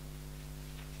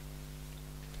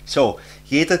 So,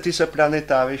 jeder dieser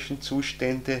planetarischen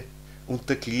Zustände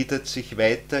untergliedert sich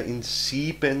weiter in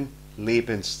 7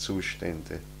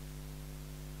 Lebenszustände.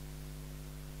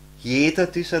 Jeder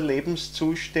dieser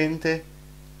Lebenszustände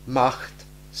macht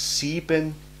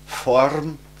 7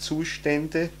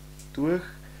 Formzustände durch,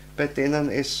 bei denen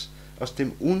es aus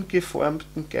dem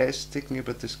ungeformten Geistigen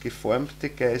über das geformte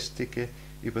Geistige,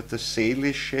 über das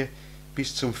Seelische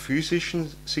bis zum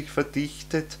Physischen sich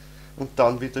verdichtet und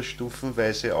dann wieder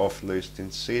stufenweise auflöst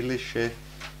ins Seelische,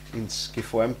 ins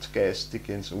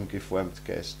geformt-Geistige, ins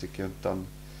ungeformt-Geistige und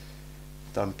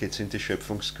dann geht es in die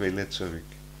Schöpfungsquelle zurück.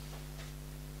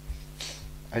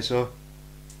 Also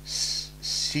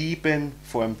 7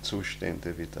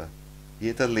 Formzustände wieder.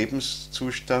 Jeder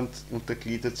Lebenszustand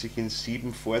untergliedert sich in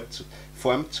 7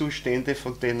 Formzustände,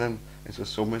 von denen, also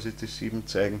so muss ich die 7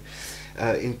 zeigen,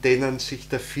 in denen sich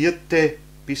der 4.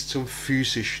 bis zum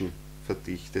Physischen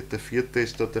verdichtet. Der 4.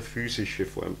 ist da der physische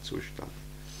Formzustand.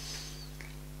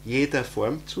 Jeder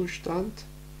Formzustand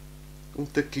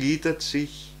untergliedert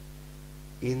sich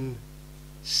in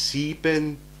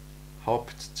 7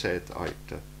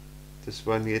 Hauptzeitalter. Das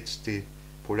waren jetzt die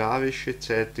polarische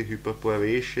Zeit, die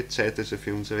hyperboreische Zeit, also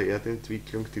für unsere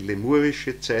Erdentwicklung, die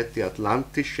lemurische Zeit, die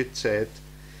atlantische Zeit,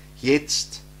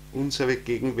 jetzt unsere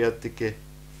gegenwärtige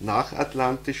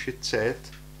nachatlantische Zeit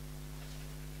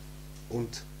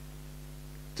und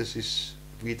das ist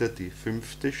wieder die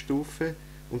 5. Stufe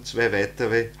und 2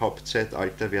 weitere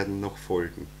Hauptzeitalter werden noch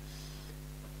folgen.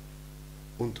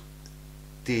 Und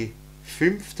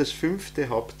das 5.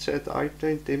 Hauptzeitalter,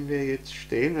 in dem wir jetzt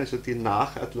stehen, also die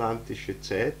nachatlantische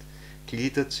Zeit,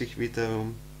 gliedert sich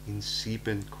wiederum in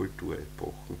 7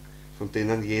 Kulturepochen, von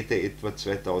denen jede etwa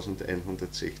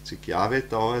 2160 Jahre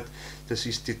dauert. Das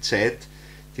ist die Zeit,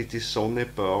 die die Sonne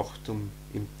braucht, um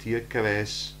im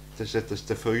Tierkreis, das heißt, dass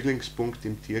der Frühlingspunkt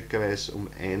im Tierkreis um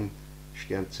ein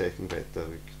Sternzeichen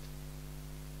weiterrückt.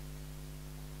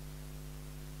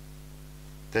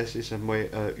 Das ist einmal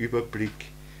ein Überblick,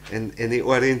 eine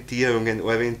Orientierung, ein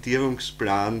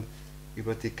Orientierungsplan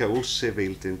über die große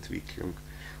Weltentwicklung.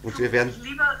 Und wir werden...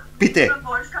 Bitte! Lieber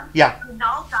Wolfgang, ja.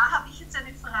 Genau da habe ich jetzt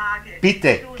eine Frage.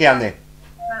 Bitte, gerne.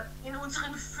 In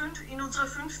unserer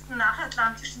 5.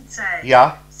 nachatlantischen Zeit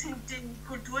sind die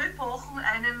Kulturepochen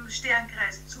einem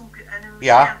Sternkreiszug, einem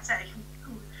Sternzeichen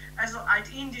zu. Also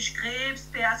Altindisch, Krebs,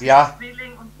 Persisch,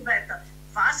 Zwilling und so weiter.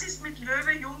 Was ist mit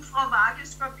Löwe, Jungfrau, Waage,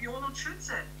 Skorpion und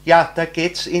Schütze? Ja, da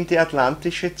geht es in die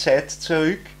atlantische Zeit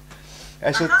zurück.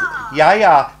 Also,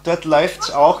 dort läuft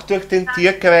es auch durch den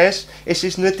Tierkreis. Es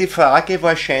ist nur die Frage,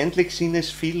 wahrscheinlich sind es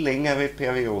viel längere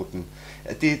Perioden.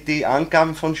 Die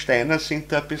Angaben von Steiner sind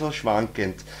da ein bisschen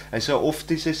schwankend. Also oft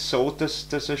ist es so, dass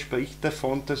er spricht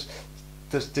davon, dass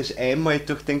das einmal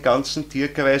durch den ganzen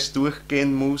Tierkreis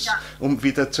durchgehen muss, um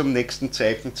wieder zum nächsten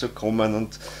Zeichen zu kommen.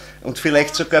 Und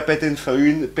vielleicht sogar bei den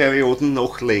frühen Perioden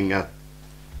noch länger.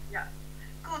 Ja,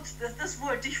 gut, das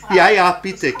wollte ich fragen. Ja,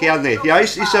 bitte, gerne. Ja,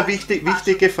 ist eine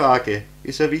wichtige Frage.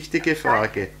 Ist eine wichtige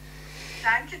Frage.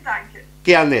 Danke.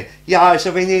 Gerne. Ja,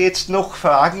 also wenn ihr jetzt noch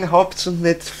Fragen habt und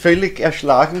nicht völlig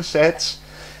erschlagen seid,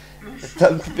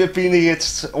 dann bin ich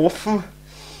jetzt offen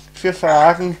für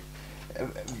Fragen.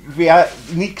 Wer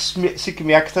nichts sich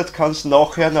gemerkt hat, kann es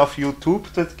nachhören auf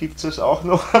YouTube, dort gibt es das auch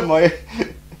noch einmal.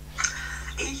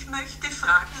 Ich möchte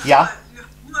fragen,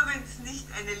 nur wenn es nicht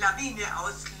eine Lawine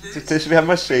auslöst. Das werden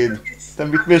wir sehen,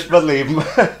 damit müssen wir leben.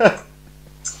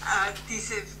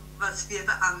 Was wir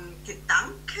an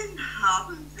Gedanken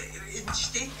haben,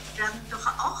 werden doch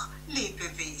auch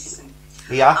Lebewesen.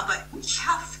 Ja. Aber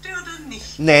ichhafte oder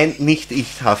nicht? Nein, nicht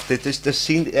ichhafte. Das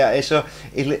sind also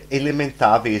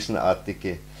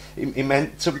Elementarwesenartige. Ich meine,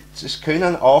 es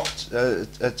können auch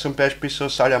zum Beispiel so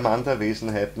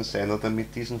Salamanderwesenheiten sein oder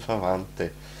mit diesen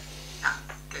Verwandte. Ja,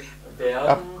 okay.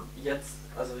 werden jetzt,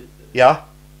 also ja,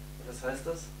 was heißt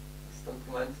das? Das ist dann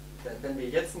gemeint, wenn wir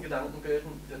jetzt einen Gedanken bilden,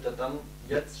 wird er dann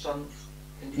jetzt schon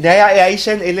in die... naja, er ist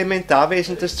ein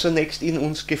Elementarwesen, das zunächst in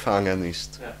uns gefangen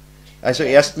ist. Ja. Also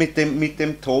erst mit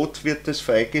dem Tod wird das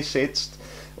freigesetzt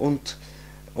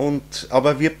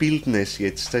aber wir bilden es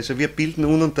jetzt. Also wir bilden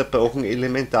ununterbrochen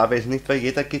Elementarwesen, nicht? Weil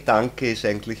jeder Gedanke ist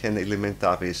eigentlich ein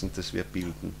Elementarwesen, das wir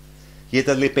bilden.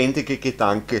 Jeder lebendige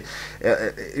Gedanke.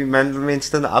 Ich meine, wenn es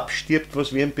dann abstirbt,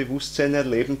 was wir im Bewusstsein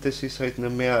erleben, das ist halt nur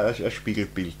mehr ein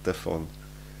Spiegelbild davon.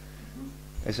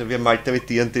 Also wir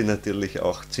malträtieren die natürlich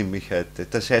auch ziemlich heute.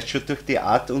 Das heißt, schon durch die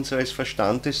Art unseres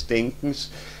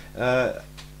Verstandesdenkens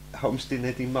haben es die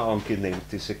nicht immer angenehm,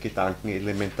 diese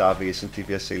Gedankenelementarwesen, die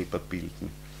wir selber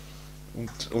bilden.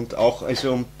 Und auch,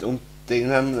 also um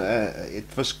denen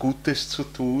etwas Gutes zu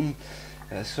tun,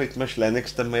 sollte man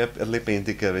schleunigst einmal ein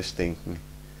lebendigeres Denken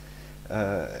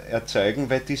erzeugen,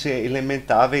 weil diese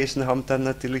Elementarwesen haben dann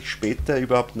natürlich später,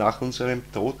 überhaupt nach unserem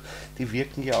Tod, die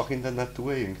wirken ja auch in der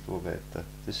Natur irgendwo weiter.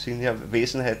 Das sind ja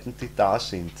Wesenheiten, die da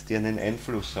sind, die einen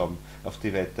Einfluss haben auf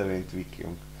die weitere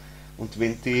Entwicklung. Und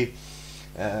wenn die,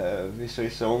 wie soll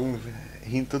ich sagen,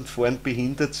 hint und vorn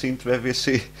behindert sind, weil wir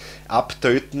sie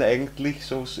abtöten eigentlich,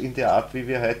 so in der Art, wie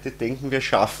wir heute denken, wir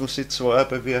schaffen sie zwar,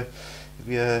 aber wir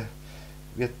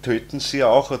töten sie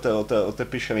auch oder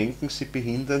beschränken sie,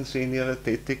 behindern sie in ihrer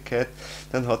Tätigkeit,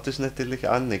 dann hat das natürlich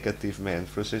auch einen negativen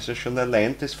Einfluss. Also schon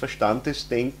allein das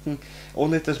Verstandesdenken,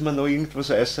 ohne dass man noch irgendwas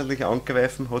äußerlich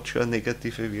angreifen, hat schon eine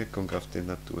negative Wirkung auf die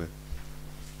Natur.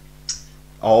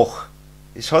 Auch.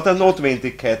 Es hat eine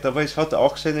Notwendigkeit, aber es hat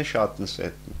auch seine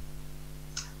Schattenseiten.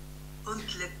 Und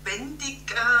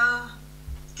lebendige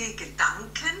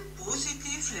Gedanken,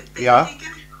 positiv lebendige, ja,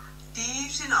 die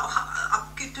sind auch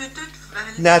abgetötet?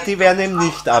 Nein, die werden eben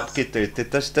nicht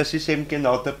abgetötet. Das ist eben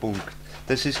genau der Punkt.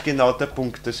 Das ist genau der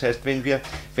Punkt. Das heißt, wenn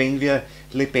wir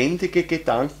lebendige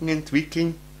Gedanken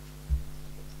entwickeln,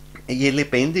 je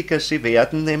lebendiger sie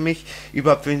werden, nämlich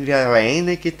überhaupt wenn wir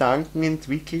reine Gedanken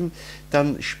entwickeln,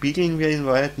 dann spiegeln wir in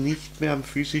Wahrheit nicht mehr am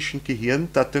physischen Gehirn,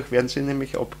 dadurch werden sie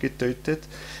nämlich abgetötet,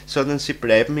 sondern sie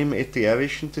bleiben im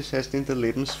Ätherischen, das heißt in der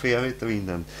Lebenssphäre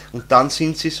drinnen. Und dann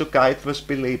sind sie sogar etwas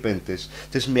Belebendes.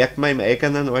 Das merkt man im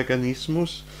eigenen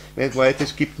Organismus, weil in Wahrheit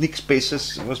es gibt nichts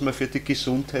Besseres, was man für die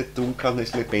Gesundheit tun kann,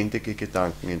 als lebendige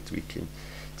Gedanken entwickeln.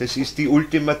 Das ist die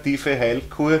ultimative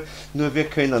Heilkur, nur wir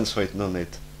können es halt noch nicht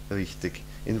richtig.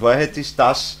 In Wahrheit ist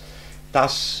das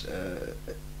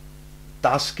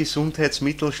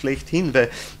Gesundheitsmittel schlechthin, weil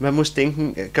man muss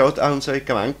denken, gerade auch unsere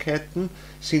Krankheiten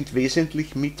sind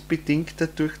wesentlich mitbedingt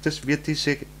dadurch, dass wir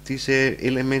diese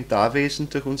Elementarwesen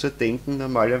durch unser Denken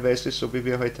normalerweise, so wie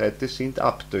wir heute sind,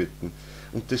 abtöten.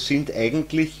 Und das sind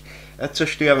eigentlich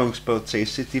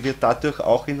Zerstörungsprozesse, die wir dadurch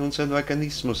auch in unseren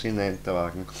Organismus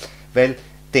hineintragen. Weil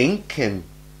Denken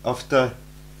auf der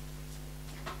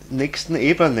nächsten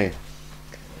Ebene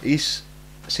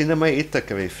sind einmal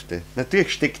Ätherkräfte.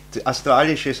 Natürlich steckt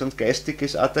Astralisches und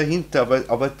Geistiges auch dahinter,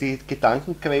 aber die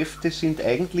Gedankenkräfte sind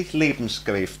eigentlich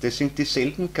Lebenskräfte, sind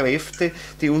dieselben Kräfte,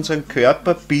 die unseren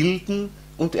Körper bilden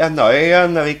und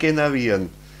erneuern, regenerieren.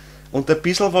 Und ein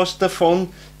bisschen was davon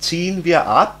ziehen wir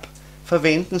ab,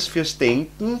 verwenden es fürs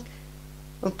Denken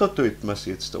und da töten wir es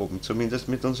jetzt oben, zumindest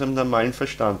mit unserem normalen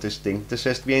Verstandesdenken. Das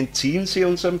heißt, wir entziehen sie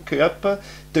unserem Körper,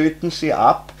 töten sie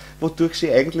ab, wodurch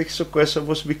sie eigentlich sogar so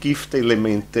etwas wie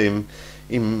Giftelemente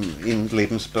im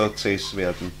Lebensprozess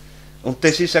werden. Und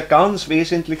das ist eine ganz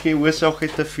wesentliche Ursache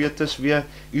dafür, dass wir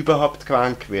überhaupt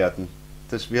krank werden,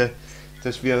 dass wir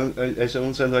also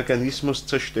unseren Organismus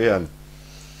zerstören.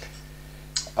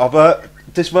 Aber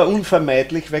das war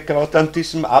unvermeidlich, weil gerade an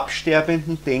diesem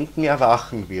absterbenden Denken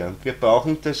erwachen wir. Und wir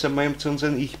brauchen das einmal, um zu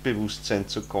unserem Ich-Bewusstsein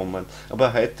zu kommen.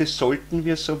 Aber heute sollten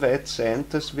wir so weit sein,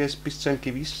 dass wir es bis zu einem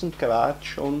gewissen Grad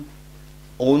schon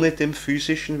ohne dem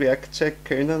physischen Werkzeug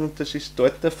können. Und das ist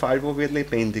dort der Fall, wo wir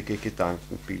lebendige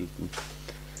Gedanken bilden.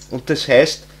 Und das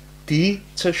heißt, die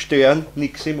zerstören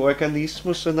nichts im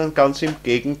Organismus, sondern ganz im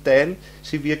Gegenteil,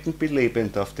 sie wirken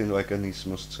belebend auf den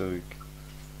Organismus zurück.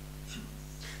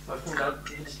 Da würde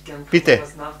ich gerne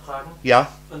etwas nachfragen. Ja.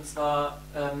 Und zwar,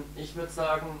 ich würde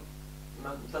sagen,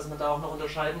 dass man da auch noch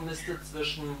unterscheiden müsste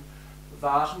zwischen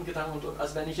wahren Gedanken und,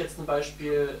 also wenn ich jetzt zum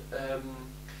Beispiel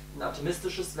ein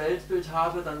atomistisches Weltbild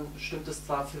habe, dann stimmt es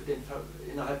zwar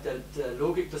innerhalb der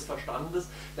Logik des Verstandes,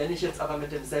 wenn ich jetzt aber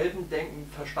mit demselben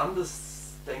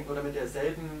Verstandesdenken oder mit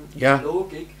derselben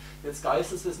Logik jetzt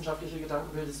geisteswissenschaftliche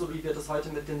Gedanken bilde, so wie wir das heute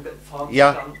mit den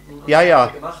Formverstanden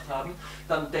gemacht haben,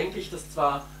 dann denke ich das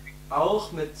zwar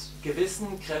auch mit gewissen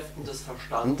Kräften des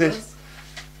Verstandes,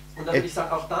 Und dann würde ich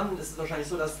sagen, auch dann ist es wahrscheinlich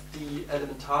so, dass die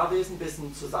Elementarwesen ein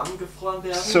bisschen zusammengefroren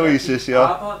werden. So ist es, ja.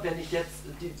 Aber wenn ich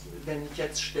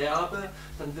jetzt sterbe,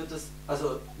 dann wird es,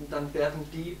 also dann werden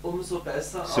die umso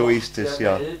besser so auch ist es,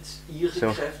 der ja. Welt ihre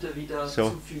So. Kräfte wieder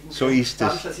zufügen. So ist es.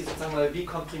 Dadurch, dass sie sozusagen mal wie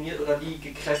komprimiert oder wie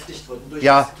gekräftigt wurden. Durch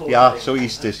Ja, das Tod ja, so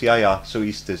ist es, ja, so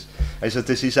ist es. Also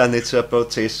das ist auch nicht so ein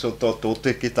Prozess, so da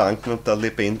tote Gedanken und da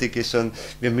lebendige, sondern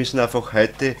wir müssen einfach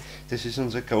heute, das ist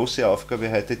unsere große Aufgabe,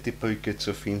 heute die Brücke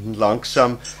zu finden.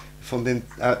 Langsam von den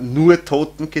nur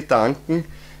toten Gedanken,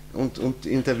 und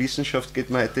in der Wissenschaft geht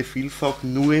man heute vielfach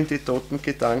nur in die toten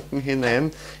Gedanken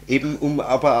hinein, eben um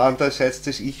aber andererseits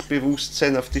das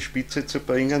Ich-Bewusstsein auf die Spitze zu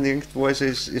bringen irgendwo, also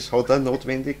es hat eine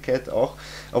Notwendigkeit auch,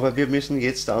 aber wir müssen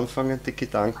jetzt anfangen, die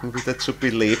Gedanken wieder zu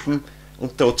beleben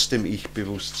und trotzdem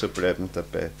Ich-bewusst zu bleiben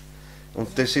dabei.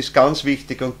 Und das ist ganz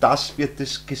wichtig und das wird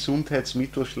das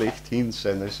Gesundheitsmittel schlechthin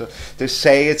sein. Also das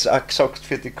sei jetzt auch gesagt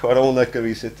für die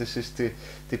Corona-Krise, das ist die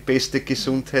beste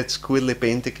Gesundheitskur,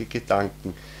 lebendige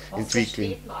Gedanken entwickeln. Was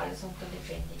versteht man alles unter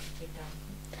lebendigen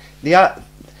Gedanken? Ja,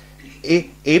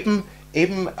 eben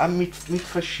mit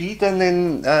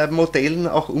verschiedenen Modellen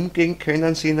auch umgehen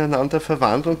können, sie ineinander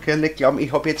verwandeln können. Ich glaube,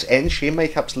 ich habe jetzt ein Schema,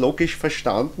 ich habe es logisch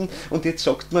verstanden und jetzt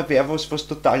sagt mir wer was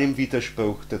total im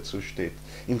Widerspruch dazu steht.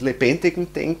 Im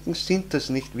lebendigen Denken sind das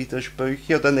nicht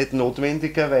Widersprüche oder nicht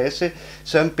notwendigerweise,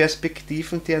 sondern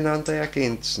Perspektiven, die einander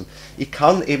ergänzen. Ich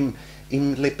kann eben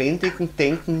im lebendigen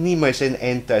Denken niemals ein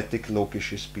eindeutig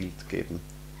logisches Bild geben.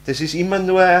 Das ist immer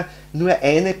nur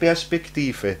eine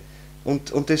Perspektive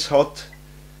und es hat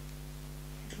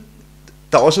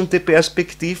tausende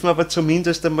Perspektiven, aber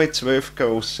zumindest einmal 12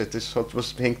 große. Das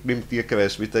hängt mit dem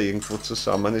Tierkreis wieder irgendwo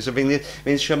zusammen. Also wenn ich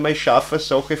es schon mal schaffe, eine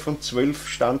Sache von 12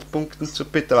 Standpunkten zu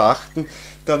betrachten,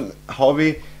 dann habe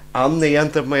ich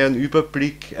annähernd einmal einen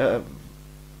Überblick,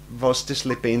 was das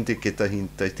Lebendige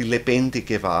dahinter ist, die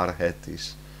lebendige Wahrheit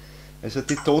ist. Also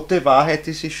die tote Wahrheit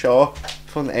ist, ich schaue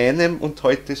von einem und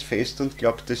halte es fest und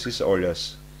glaube, das ist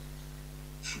alles.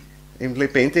 Im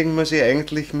Lebendigen muss ich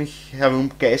eigentlich mich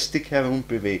geistig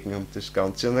herumbewegen um das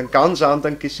Ganze und einen ganz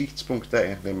anderen Gesichtspunkt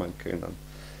einnehmen können.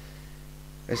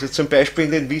 Also zum Beispiel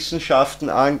in den Wissenschaften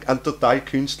einen total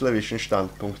künstlerischen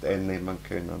Standpunkt einnehmen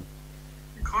können.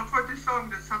 Gerade wollte ich sagen,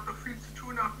 das hat doch viel zu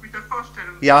tun auch mit der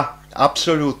Vorstellung. Ja,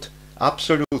 absolut,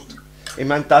 absolut. Ich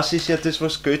meine, das ist ja das,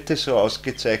 was Goethe so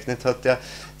ausgezeichnet hat. Der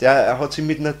hat sich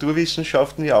mit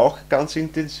Naturwissenschaften ja auch ganz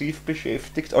intensiv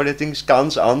beschäftigt, allerdings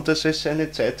ganz anders als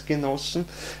seine Zeitgenossen,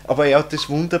 aber er hat das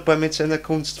wunderbar mit seiner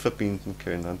Kunst verbinden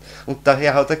können. Und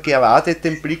daher hat er gerade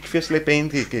den Blick fürs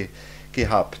Lebendige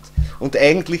gehabt. Und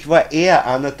eigentlich war er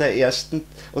einer der ersten,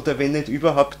 oder wenn nicht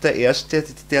überhaupt der erste,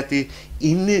 der die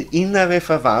innere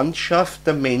Verwandtschaft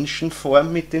der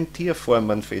Menschenform mit den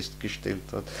Tierformen festgestellt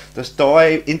hat. Dass da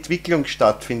eine Entwicklung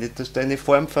stattfindet, dass da eine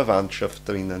Formverwandtschaft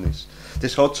drinnen ist.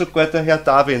 Das hat sogar der Herr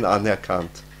Darwin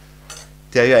anerkannt,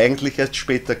 der ja eigentlich erst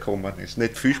später gekommen ist.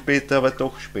 Nicht viel später, aber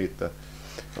doch später.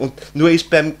 Und nur ist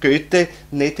beim Goethe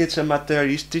nicht jetzt eine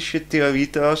materialistische Theorie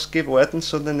daraus geworden,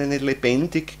 sondern eine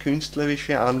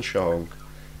lebendig-künstlerische Anschauung.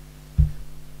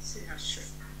 Sehr schön.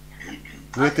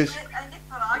 Nur das, Eine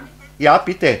Frage hätte ja,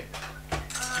 bitte.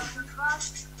 und zwar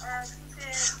diese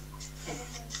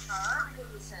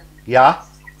Elementarwesen. Ja,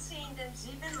 Sind sie in den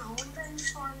 7 Runden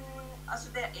von also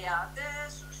der Erde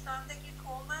zustande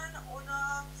gekommen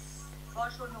oder war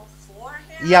schon noch vorher?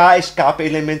 ja, es gab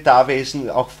Elementarwesen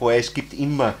auch vorher, es gibt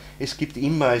immer,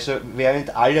 also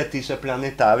während aller dieser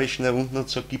planetarischen Runden und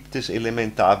so gibt es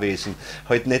Elementarwesen.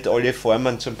 Halt nicht alle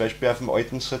Formen, zum Beispiel auf dem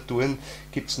alten Saturn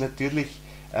gibt es natürlich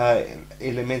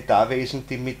Elementarwesen,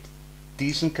 die mit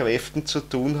diesen Kräften zu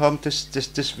tun haben, das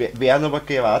wären aber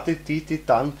gerade die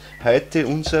dann heute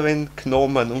unseren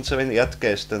Gnomen, unseren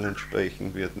Erdgeistern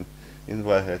entsprechen würden, in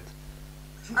Wahrheit.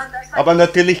 Aber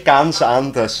natürlich ganz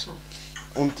anders.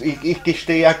 Und ich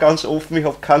gestehe ja ganz offen, ich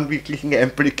habe keinen wirklichen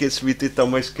Einblick jetzt, wie die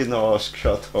damals genau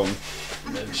ausgeschaut haben.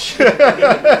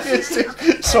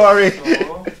 Sorry. Sind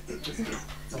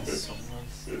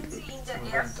sie in der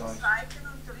ersten, zweiten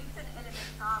und dritten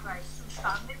Elementarreich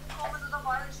zustande gekommen oder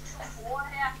waren sie schon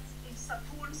vorher in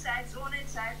Saturnzeit,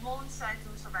 Sonnenzeit, Mondzeit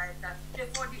und so weiter,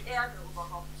 bevor die Erde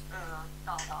überhaupt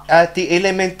da war? Die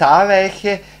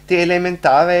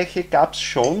Elementarreiche gab es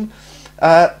schon,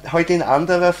 halt in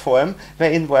anderer Form,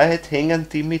 weil in Wahrheit hängen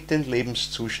die mit den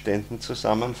Lebenszuständen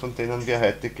zusammen, von denen wir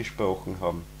heute gesprochen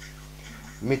haben.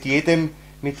 Mit jedem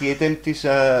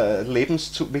dieser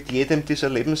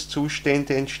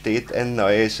Lebenszustände entsteht ein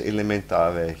neues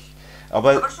Elementarreich.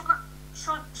 Aber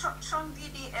schon wie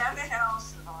die Erde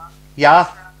heraus war. Ja,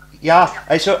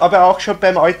 also aber auch schon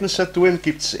beim alten Saturn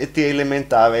gibt es die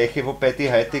Elementarreiche, wobei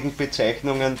die heutigen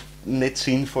Bezeichnungen nicht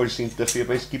sinnvoll sind dafür,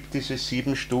 aber es gibt diese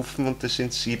 7 Stufen und das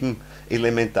sind 7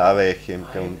 Elementarreiche im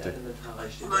Grunde.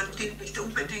 Aber die nicht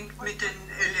unbedingt mit den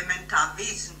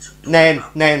Elementarwesen zu tun Nein,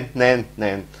 haben.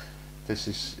 nein, das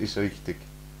ist richtig.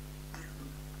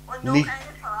 Und noch Nicht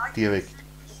eine Frage direkt.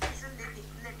 bezüglich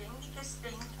lebendiges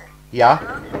Denken. Ja.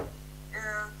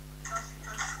 Dass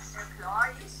sehr klar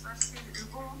ist, was viel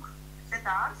Übung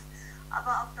bedarf,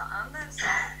 aber auf der anderen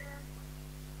Seite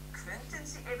könnten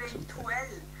Sie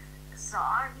eventuell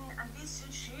sagen, ein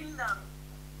bisschen schildern,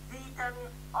 wie dann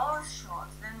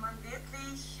ausschaut, wenn man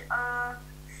wirklich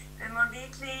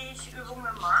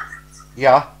Übungen macht.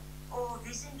 Ja. Oh,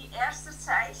 wie sind die ersten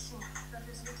Zeichen, dass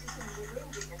es wirklich ein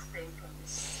lebendiges Denken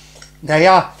ist?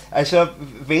 Naja, also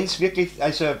wenn es wirklich,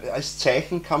 also als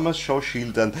Zeichen kann man es schon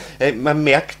schildern. Man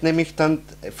merkt nämlich dann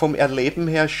vom Erleben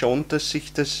her schon, dass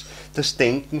sich das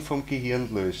Denken vom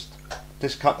Gehirn löst.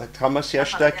 Das kann man sehr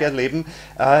stark erleben.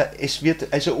 Es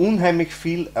wird also unheimlich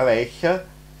viel reicher.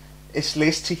 Es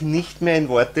lässt sich nicht mehr in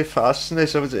Worte fassen.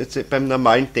 Also beim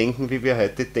normalen Denken, wie wir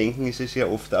heute denken, ist es ja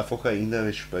oft einfach ein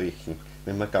inneres Sprechen,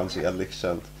 wenn wir ganz ehrlich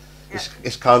sind.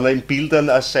 Es kann in Bildern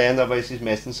auch sein, aber es ist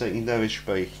meistens ein inneres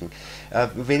Sprechen.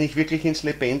 Wenn ich wirklich ins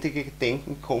lebendige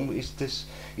Denken komme, ist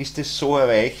es so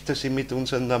erreicht, dass ich mit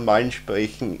unserem normalen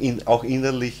Sprechen auch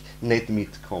innerlich nicht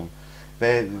mitkomme.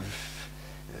 Weil,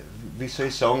 wie soll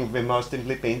ich sagen, wenn man aus dem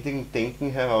lebendigen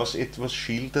Denken heraus etwas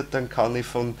schildert, dann kann ich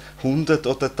von 100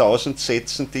 oder 1000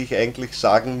 Sätzen, die ich eigentlich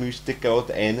sagen müsste,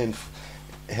 gerade einen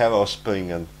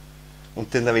herausbringen.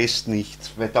 Und den Rest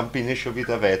nicht, weil dann bin ich schon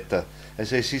wieder weiter.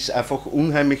 Also es ist einfach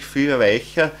unheimlich viel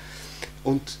reicher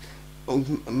und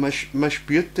man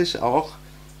spürt das auch,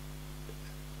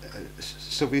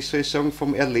 so wie soll ich sagen,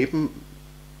 vom Erleben,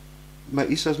 man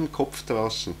ist aus dem Kopf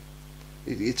draußen.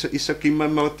 Ich sage immer,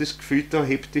 man hat das Gefühl, da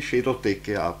hebt die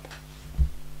Schädeldecke ab.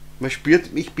 Man spürt,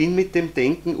 ich bin mit dem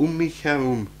Denken um mich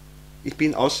herum. Ich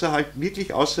bin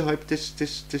wirklich außerhalb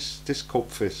des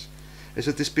Kopfes.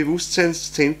 Also das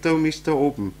Bewusstseinszentrum ist da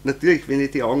oben. Natürlich, wenn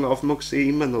ich die Augen aufmache, sehe ich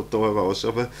immer noch da raus,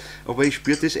 aber ich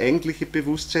spüre, das eigentliche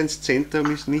Bewusstseinszentrum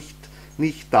ist nicht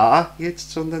da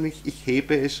jetzt, sondern ich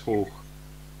hebe es hoch.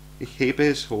 Ich hebe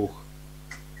es hoch.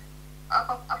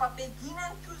 Aber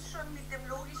beginnen tut es schon mit dem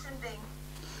logischen Denken.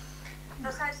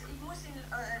 Das heißt, ich muss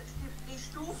die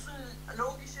Stufen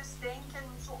logisches Denken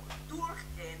so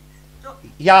durchgehen. So,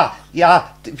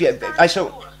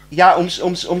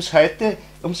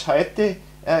 ums heute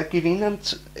gewinnen,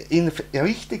 in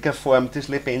richtiger Form das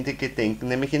lebendige Denken,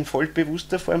 nämlich in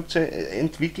vollbewusster Form zu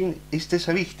entwickeln, ist es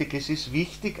richtig. Es ist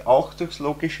wichtig, auch durchs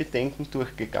logische Denken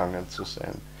durchgegangen zu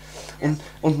sein.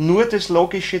 Und nur das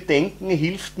logische Denken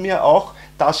hilft mir auch,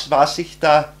 das, was ich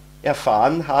da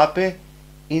erfahren habe,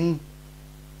 in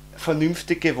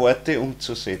vernünftige Worte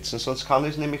umzusetzen. Sonst kann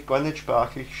ich es nämlich gar nicht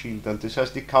sprachlich schildern. Das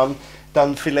heißt, ich kann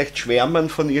dann vielleicht schwärmen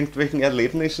von irgendwelchen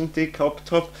Erlebnissen, die ich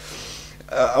gehabt habe,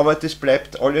 aber das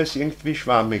bleibt alles irgendwie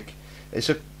schwammig.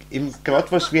 Also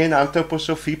gerade was wir in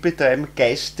Anthroposophie betreiben,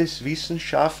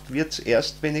 Geisteswissenschaft, wird es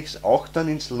erst, wenn ich es auch dann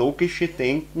ins logische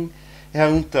Denken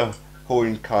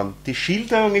herunterholen kann. Die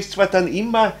Schilderung ist zwar dann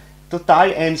immer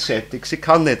total einseitig, sie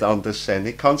kann nicht anders sein.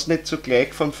 Ich kann es nicht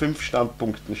zugleich von 5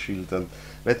 Standpunkten schildern,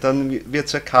 weil dann wird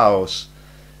es ein Chaos.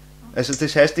 Also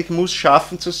das heißt, ich muss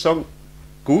schaffen zu sagen,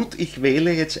 gut, ich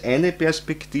wähle jetzt eine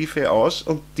Perspektive aus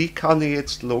und die kann ich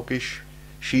jetzt logisch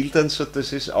schildern,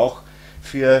 sodass es auch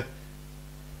für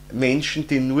Menschen,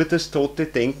 die nur das tote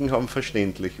Denken haben,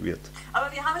 verständlich wird.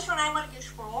 aber wir haben schon einmal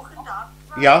gesprochen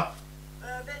darüber, Ja,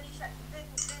 wenn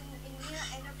in mir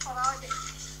eine Frage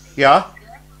steht, ja,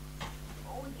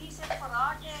 und diese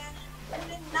Frage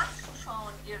ohne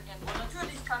nachzuschauen irgendwo.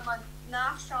 Natürlich kann man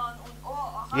nachschauen und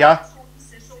aha, Ja. so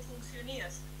ist es, so funktioniert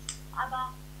es.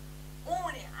 Aber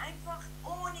einfach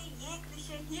ohne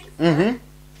jegliche Hilfe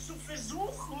zu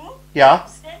versuchen, ja,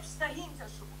 selbst dahinter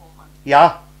zu kommen.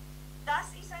 ja. Das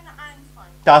ist ein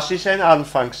Anfang. Das ist ein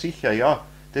Anfang, sicher, ja.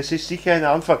 Das ist sicher ein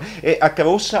Anfang. Ein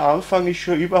großer Anfang ist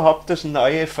schon überhaupt, dass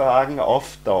neue Fragen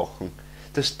auftauchen.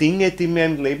 Dass Dinge, die mir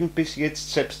im Leben bis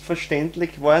jetzt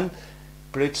selbstverständlich waren,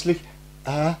 plötzlich,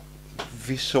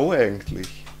 wieso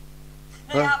eigentlich?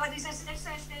 Naja, aber diese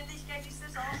Selbstverständlichkeit ist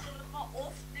es auch so, dass man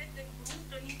oft nicht den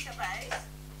Grund dahinter weiß,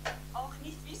 auch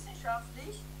nicht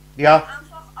wissenschaftlich, Ja,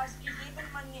 einfach als gegeben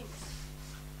man nimmt.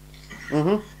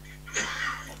 mhm.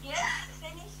 Jetzt,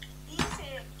 wenn ich diese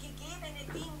gegebenen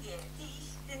Dinge, die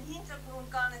ich den Hintergrund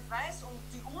gar nicht weiß und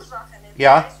die Ursache nicht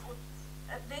Ja. weiß, und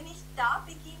wenn ich da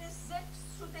beginne, selbst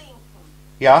zu denken,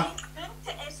 Ja. wie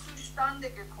könnte es zustande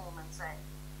gekommen sein?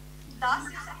 Das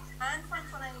ist ein Anfang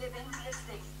von ein lebendiges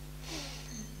Denken.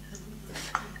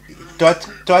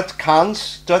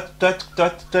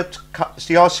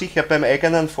 Ja sicher, beim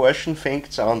eigenen Forschen fängt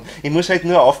es an. Ich muss halt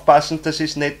nur aufpassen, dass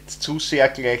ich es nicht zu sehr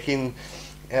gleich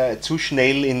zu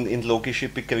schnell in logische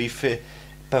Begriffe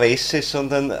presse,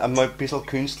 sondern einmal ein bisschen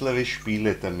künstlerisch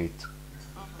spiele damit.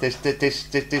 Das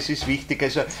ist wichtig.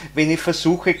 Also wenn ich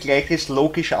versuche, Gleiches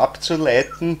logisch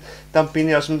abzuleiten, dann bin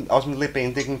ich aus dem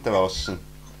Lebendigen draußen.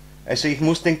 Also ich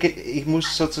muss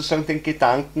sozusagen den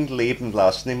Gedanken leben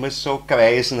lassen, ich muss so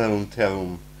kreisen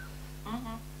rundherum.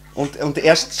 Und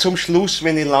erst zum Schluss,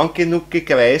 wenn ich lang genug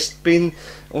gekreist bin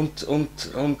und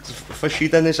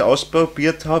Verschiedenes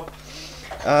ausprobiert habe,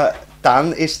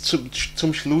 dann es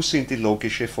zum Schluss in die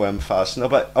logische Form fassen.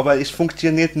 Aber es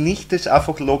funktioniert nicht, das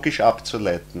einfach logisch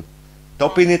abzuleiten. Da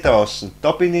bin ich draußen.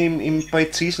 Da bin ich im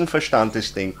präzisen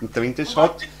Verstandesdenken drin. Das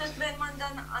hat, was ist das, wenn man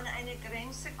dann an eine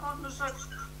Grenze kommt und sagt,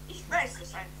 ich weiß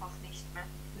es einfach nicht mehr?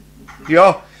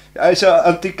 ja, also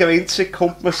an die Grenze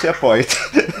kommt man sehr bald.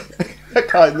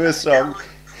 Kann ich nur sagen.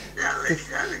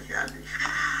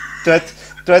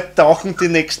 Dort tauchen die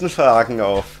nächsten Fragen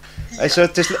auf. Also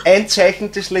ein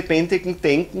Zeichen des lebendigen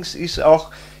Denkens ist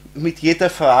auch, mit jeder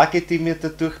Frage, die mir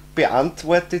dadurch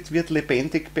beantwortet wird,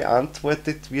 lebendig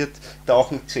beantwortet wird,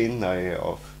 tauchen 10 neue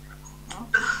auf.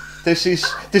 Das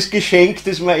ist das Geschenk,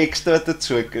 das wir extra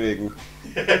dazu kriegen.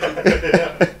 Lieber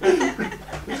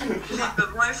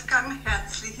Wolfgang,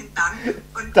 herzlichen Dank.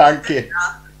 Und Danke.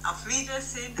 Auf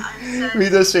Wiedersehen. Allzeit.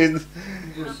 Wiedersehen. Auf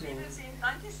Wiedersehen.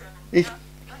 Dankeschön.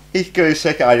 Ich grüße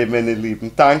euch alle, meine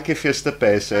Lieben. Danke fürs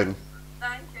Dabeisein.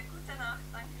 Danke, gute Nacht.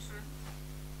 Dankeschön.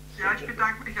 Ja, ich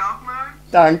bedanke mich auch mal.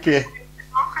 Danke.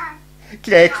 Woche.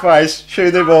 Gleichfalls.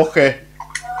 Schöne Woche.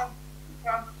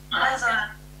 Also.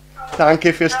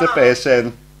 Danke fürs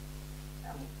Dabeisein.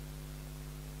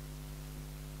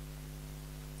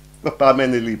 Baba,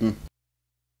 meine Lieben.